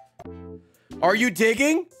itself. Are you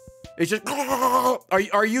digging? It's just...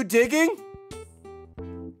 Are you digging?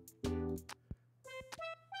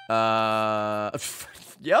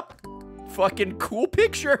 Yep. Fucking cool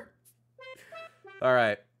picture. All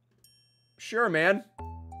right. Sure, man.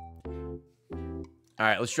 All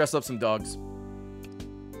right, let's dress up some dogs.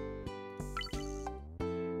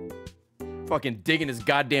 Fucking digging his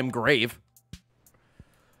goddamn grave.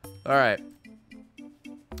 All right.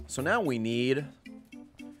 So now we need...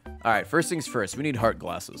 All right, first things first. We need heart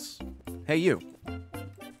glasses. Hey, you.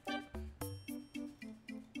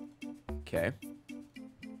 Okay.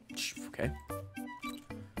 Okay.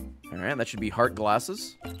 All right, that should be heart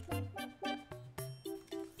glasses. All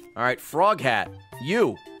right, frog hat.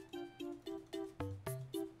 You.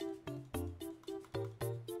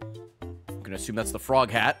 I'm gonna assume that's the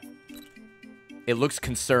frog hat. It looks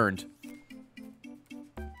concerned.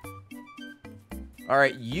 All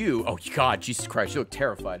right, you. Oh, God, Jesus Christ, you look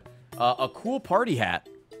terrified. A cool party hat.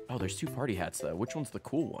 Oh, there's 2 party hats, though. Which one's the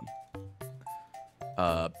cool one?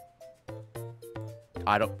 I'm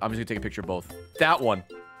just gonna take a picture of both. That one.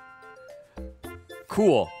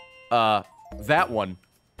 Cool. That one.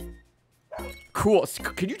 Cool.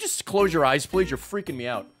 Can you just close your eyes, please? You're freaking me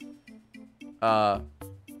out. A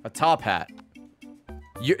top hat.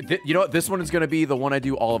 You know what? This one is gonna be the one I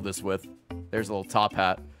do all of this with. There's a little top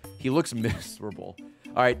hat. He looks miserable.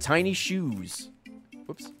 All right, tiny shoes.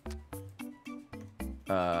 Whoops.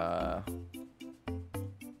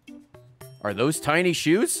 Are those tiny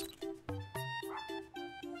shoes?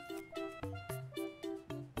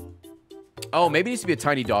 Oh, maybe it needs to be a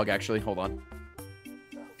tiny dog, actually. Hold on.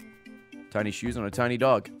 Tiny shoes on a tiny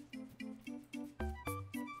dog.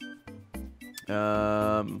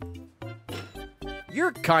 You're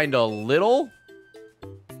kind of little.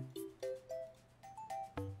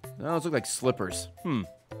 No, those look like slippers.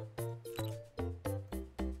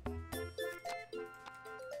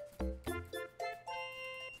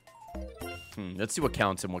 Let's see what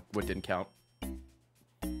counts and what didn't count.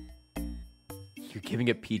 You're giving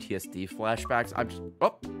it PTSD flashbacks. I'm just...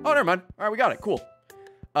 Oh, never mind. All right, we got it. Cool.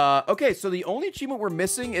 Okay, so the only achievement we're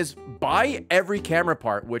missing is buy every camera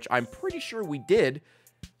part, which I'm pretty sure we did.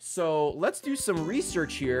 So let's do some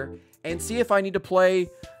research here and see if I need to play...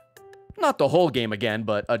 Not the whole game again,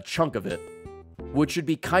 but a chunk of it. Which should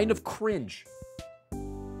be kind of cringe.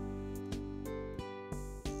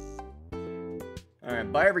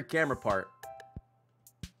 Alright, buy every camera part.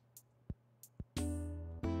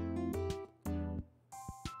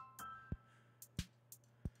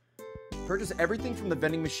 Purchase everything from the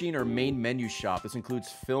vending machine or main menu shop. This includes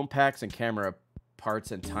film packs and camera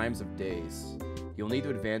parts and times of days. You'll need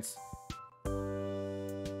to advance...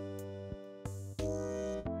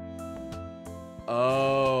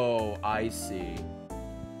 Oh, I see.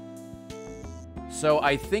 So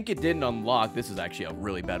I think it didn't unlock. This is actually a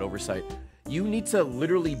really bad oversight. You need to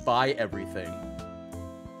literally buy everything.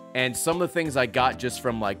 And some of the things I got just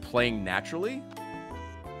from like playing naturally.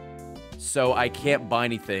 So I can't buy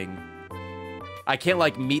anything. I can't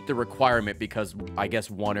like meet the requirement because I guess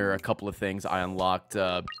one or a couple of things I unlocked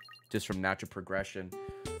just from natural progression.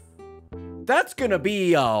 That's gonna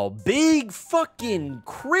be a big fucking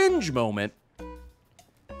cringe moment.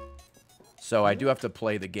 So I do have to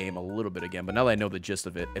play the game a little bit again, but now that I know the gist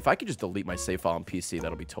of it, if I could just delete my save file on PC,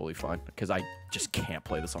 that'll be totally fine, because I just can't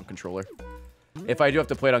play this on controller. If I do have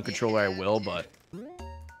to play it on controller, I will, but...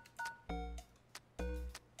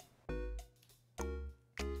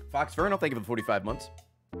 Fox Vernal, thank you for the 45 months.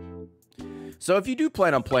 So if you do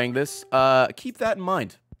plan on playing this, keep that in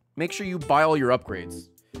mind. Make sure you buy all your upgrades,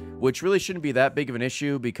 which really shouldn't be that big of an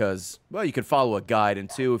issue, because, well, you can follow a guide, and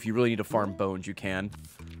two, if you really need to farm bones, you can.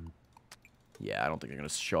 Yeah, I don't think they're going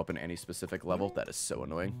to show up in any specific level. That is so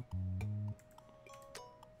annoying.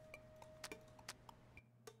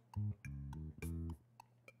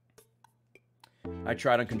 I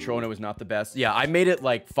tried on control and it was not the best. Yeah, I made it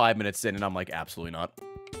like 5 minutes in and I'm like, absolutely not.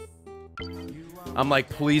 I'm like,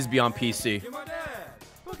 please be on PC.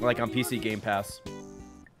 Like on PC Game Pass.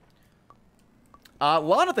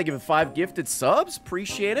 Lana, thank you for 5 gifted subs.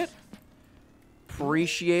 Appreciate it.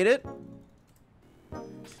 Appreciate it.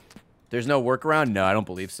 There's no workaround? No, I don't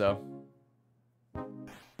believe so.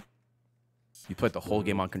 You put the whole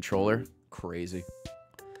game on controller? Crazy.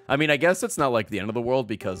 I mean, I guess it's not like the end of the world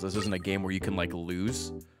because this isn't a game where you can like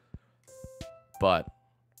lose. But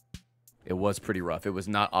it was pretty rough. It was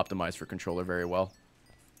not optimized for controller very well.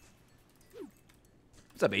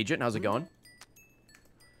 What's up, Agent? How's it going?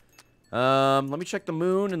 Let me check the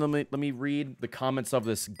moon and let me read the comments of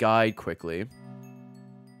this guide quickly.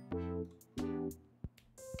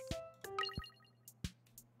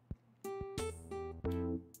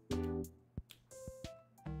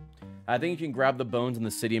 I think you can grab the bones in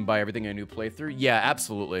the city and buy everything in a new playthrough. Yeah,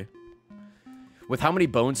 absolutely. With how many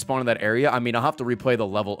bones spawn in that area, I mean, I'll have to replay the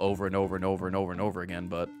level over and over and over and over and over again,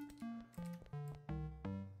 but...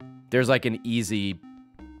 There's like an easy...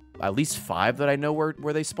 At least 5 that I know where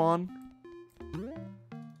they spawn.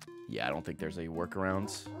 Yeah, I don't think there's any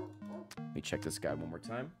workarounds. Let me check this guy one more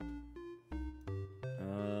time.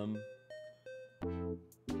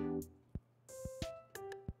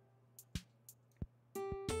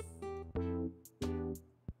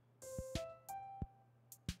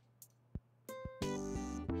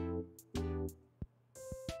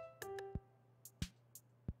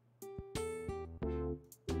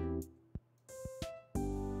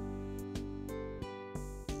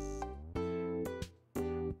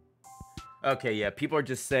 Okay, yeah, people are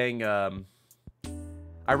just saying,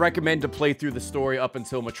 I recommend to play through the story up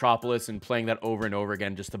until Metropolis and playing that over and over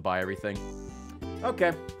again just to buy everything.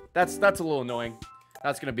 Okay, that's a little annoying.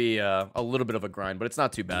 That's gonna be a little bit of a grind, but it's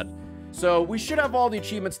not too bad. So, we should have all the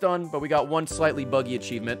achievements done, but we got one slightly buggy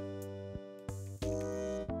achievement.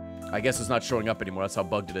 I guess it's not showing up anymore, that's how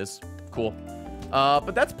bugged it is. Cool.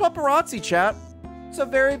 But that's Pupperazzi, chat. It's a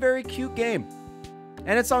very, very cute game.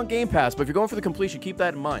 And it's on Game Pass, but if you're going for the completion, keep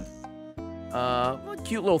that in mind. A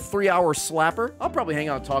cute little 3-hour slapper. I'll probably hang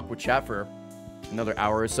out and talk with chat for another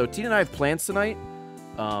hour or so. Tina and I have plans tonight.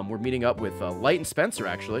 We're meeting up with Light and Spencer,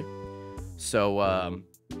 actually. So,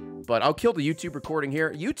 but I'll kill the YouTube recording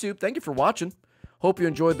here. YouTube, thank you for watching. Hope you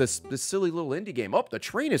enjoyed this silly little indie game. Oh, the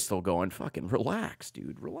train is still going. Fucking relax,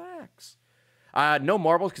 dude. Relax. No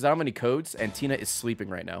marbles because I don't have any codes, and Tina is sleeping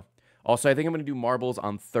right now. Also, I think I'm going to do marbles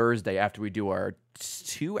on Thursday after we do our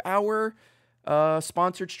 2-hour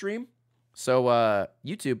sponsored stream. So,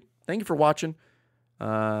 YouTube, thank you for watching.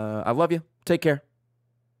 I love you. Take care.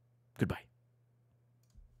 Goodbye.